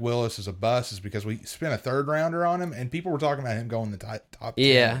Malik Willis as a bust is because we spent a 3rd rounder on him, and people were talking about him going the top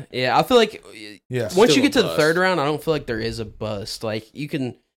 10. Yeah. I feel like Yeah. once Still you get a to the bust. 3rd round, I don't feel like there is a bust. Like you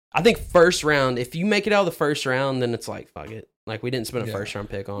can, I think 1st round, if you make it out of the 1st round, then it's like fuck it. Like, we didn't spend a Yeah. first round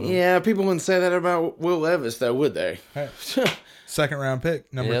pick on him. Yeah, people wouldn't say that about Will Levis, though, would they? Hey, second round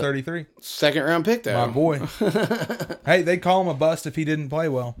pick, number Yep. 33. Second round pick, though. My boy. Hey, they'd call him a bust if he didn't play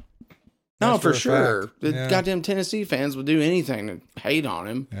well. No, That's for a sure. fact. The Yeah. goddamn Tennessee fans would do anything to hate on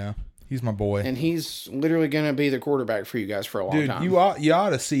him. Yeah, he's my boy. And he's literally going to be the quarterback for you guys for a long Dude, time. you ought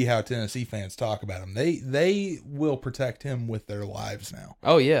to see how Tennessee fans talk about him. They will protect him with their lives now.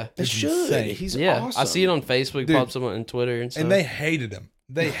 Oh, yeah. They It's should. insane. He's Yeah. awesome. I see it on Facebook, Dude. pops up on Twitter and stuff. And they hated him.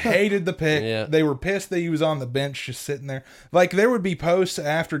 They hated the pick. Yeah. They were pissed that he was on the bench just sitting there. Like, there would be posts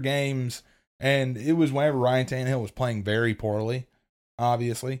after games, and it was whenever Ryan Tannehill was playing very poorly,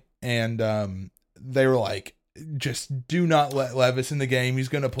 obviously. And they were like, just do not let Levis in the game. He's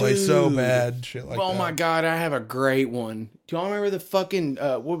going to play so Dude. bad. Shit like that. Oh my God, I have a great one. Do y'all remember the fucking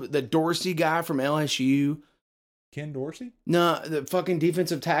the Dorsey guy from LSU? Ken Dorsey? No, the fucking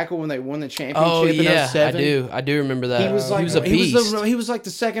defensive tackle when they won the championship Oh, in yeah. 07. I do remember that. He was like he was a beast. he was like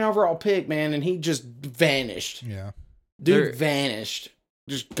the second overall pick, man, and he just vanished. Yeah. Dude They're- vanished.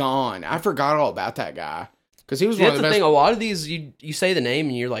 Just gone. I forgot all about that guy. Because he was See, one that's of the the best. thing. A lot of these, you say the name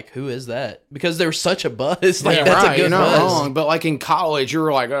and you're like, who is that? Because they're such a buzz. Like, Yeah, that's right, a you're good not buzz. wrong. But like in college, you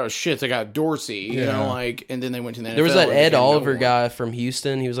were like, oh shit, they got Dorsey. You Yeah. know, like, and then they went to the NFL. There was that and Ed became no Oliver one. guy from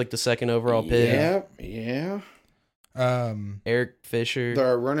Houston. He was like the second overall pick. Yeah. Eric Fisher.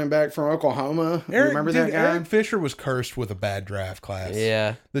 The running back from Oklahoma. You remember that guy? Eric Fisher was cursed with a bad draft class.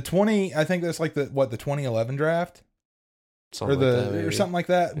 Yeah. The 20, I think that's like the 2011 draft? Something or like that, maybe. or something like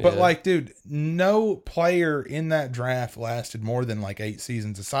that. But Yeah. like, dude, no player in that draft lasted more than like 8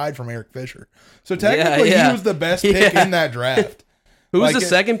 seasons aside from Eric Fisher. So technically, yeah. he was the best pick Yeah. in that draft. Who was Like, the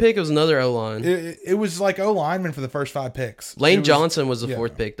second pick? It was another O line. It was like O lineman for the first 5 picks. Lane It was- Johnson was the yeah.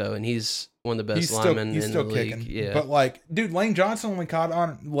 fourth pick though, and he's one of the best He's still, linemen he's in still the kicking. league. Yeah, But like, dude, Lane Johnson only caught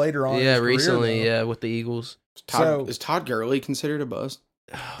on later on. in yeah, his career, recently, though. yeah, with the Eagles. Is Todd Gurley considered a bust?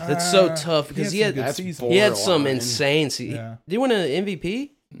 That's so tough because he had some good that's seasons. he had some borderline. insane. Yeah. Did he win an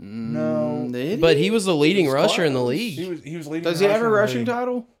MVP? No. Did But he was the leading was rusher in the close. league. He was leading. Does he have a rusher in the rushing league.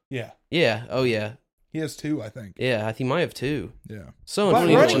 title? Yeah, Yeah. Oh yeah. he has 2, I think. Yeah. I think he might have 2. Yeah, So but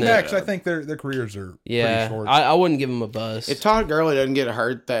unfortunate. running backs, I think their careers are Yeah, pretty short. I wouldn't give him a bust. If Todd Gurley doesn't get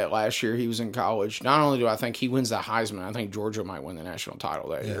hurt that last year he was in college, not only do I think he wins the Heisman, I think Georgia might win the national title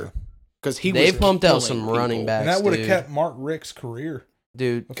that year. Because They was pumped out killing some people. running backs, and that would have dude. kept Mark Richt's career.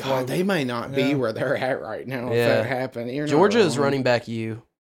 Dude, That's God, why- they may not be Yeah. where they're at right now if Yeah. that happened. You're not Georgia is wrong. running back you.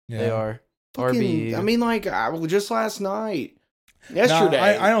 Yeah. They are. Fucking- RBU. I mean, like, just last night, No, yesterday.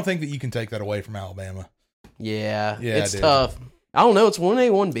 I don't think that you can take that away from Alabama. Yeah, Yeah, it's dude. tough. I don't know. It's 1A,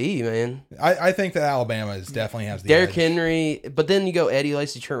 1B, man. I think that Alabama is definitely has the Derrick edge. Henry, but then you go Eddie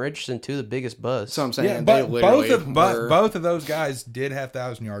Lacy, Trent Richardson, 2 of the biggest busts. That's what I'm saying. Yeah, They but literally were- both of those guys did have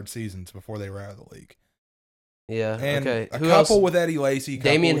 1,000-yard seasons before they were out of the league. Yeah, And okay. a Who couple else? with Eddie Lacy,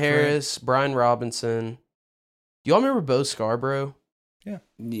 couple Damian with Trent. Harris, Brian Robinson. Do y'all remember Bo Scarborough?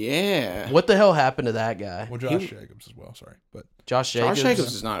 Yeah. What the hell happened to that guy? Well, Josh Jacobs as well. Sorry, but Josh Jacobs? Josh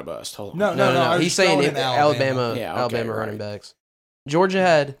Jacobs is not a bust. Hold on. No, No, I was He's just saying throwing it, in Alabama, Yeah, okay, Alabama right. running backs. Georgia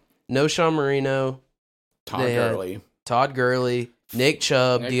had No Sean Marino, Todd They had- Gurley. Todd Gurley, Nick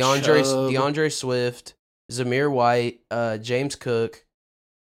Chubb, Nick DeAndre Chubb. DeAndre Swift, Zamir White, James Cook.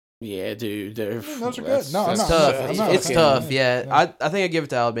 Yeah, dude. Those are good. No, I'm It's not- tough. I'm It's, not it's saying tough. that. Yeah, Yeah. I think I give it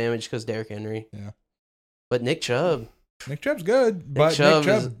to Alabama just because Derrick Henry. Yeah. But Nick Chubb, Nick Chubb's good. But Chubb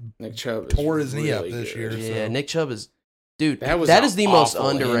Nick is- Chubb Nick Chubb tore is his knee up really this good. year. yeah, So- Nick Chubb is, dude. That That was is the most awful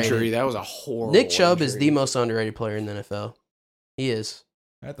underrated. injury. That was a horrible. Nick Chubb is injury. the most underrated player in the NFL. He is.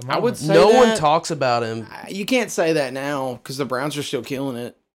 At the I would moment. say No one that- talks about him. You can't say that now because the Browns are still killing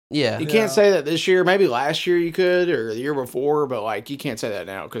it. Yeah, You Yeah. can't say that this year. Maybe last year you could, or the year before, but like you can't say that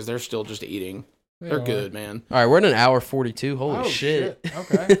now because they're still just eating. They're Yeah. good, man. All right, we're at an hour 42. Holy Oh, shit.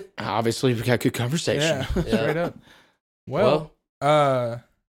 Okay. Obviously, we got good conversation. Yeah, straight up. Well,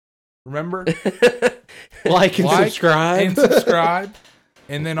 remember Like and Like subscribe. and subscribe.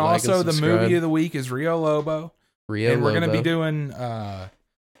 And then Like and also the subscribe. movie of the week is Rio Lobo. Rio And we're going to Lobo. be doing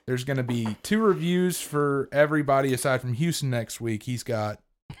there's going to be 2 reviews for everybody aside from Houston next week. He's got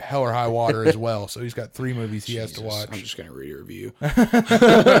Hell or High Water as well. So he's got 3 movies he has to Jesus, watch. I'm just gonna read a review.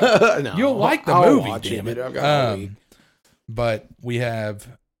 No, You'll like the I'll movie, watch damn it. I've got a week. But we have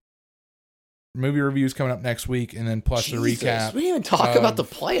movie reviews coming up next week, and then plus Jesus, the recap. We didn't even talk of- about the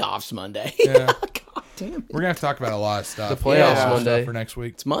playoffs Monday. Yeah. God damn it. We're gonna have to talk about a lot of stuff. The playoffs A lot of Monday. stuff for next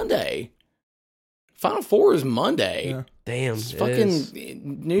week. It's Monday. Final Four is Monday. Yeah. Damn. It's it fucking is.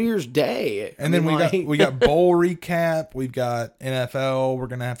 New Year's Day. And then like, we got bowl recap. We've got NFL. We're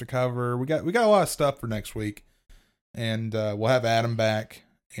gonna have to cover. We got a lot of stuff for next week, and we'll have Adam back,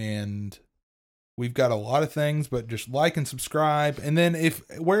 and We've got a lot of things, but just like and subscribe. And then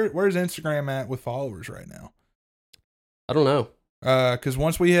where's Instagram at with followers right now? I don't know. Because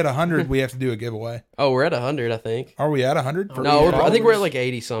once we hit 100, we have to do a giveaway. Oh, we're at 100, I think. Are we at 100? No, I think we're at like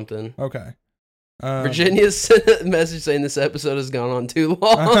 80 something. Okay. Virginia's sent a message saying this episode has gone on too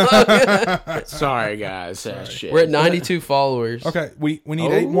long. Sorry, guys. Shit. We're at 92 followers. Okay, we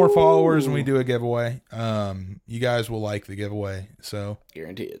need 8 more followers and we do a giveaway. You guys will like the giveaway, so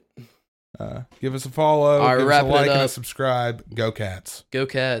Guarantee it. give us a follow, All right, give us a wrapping it like and a up. subscribe. Go Cats. Go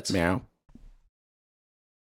Cats. Meow.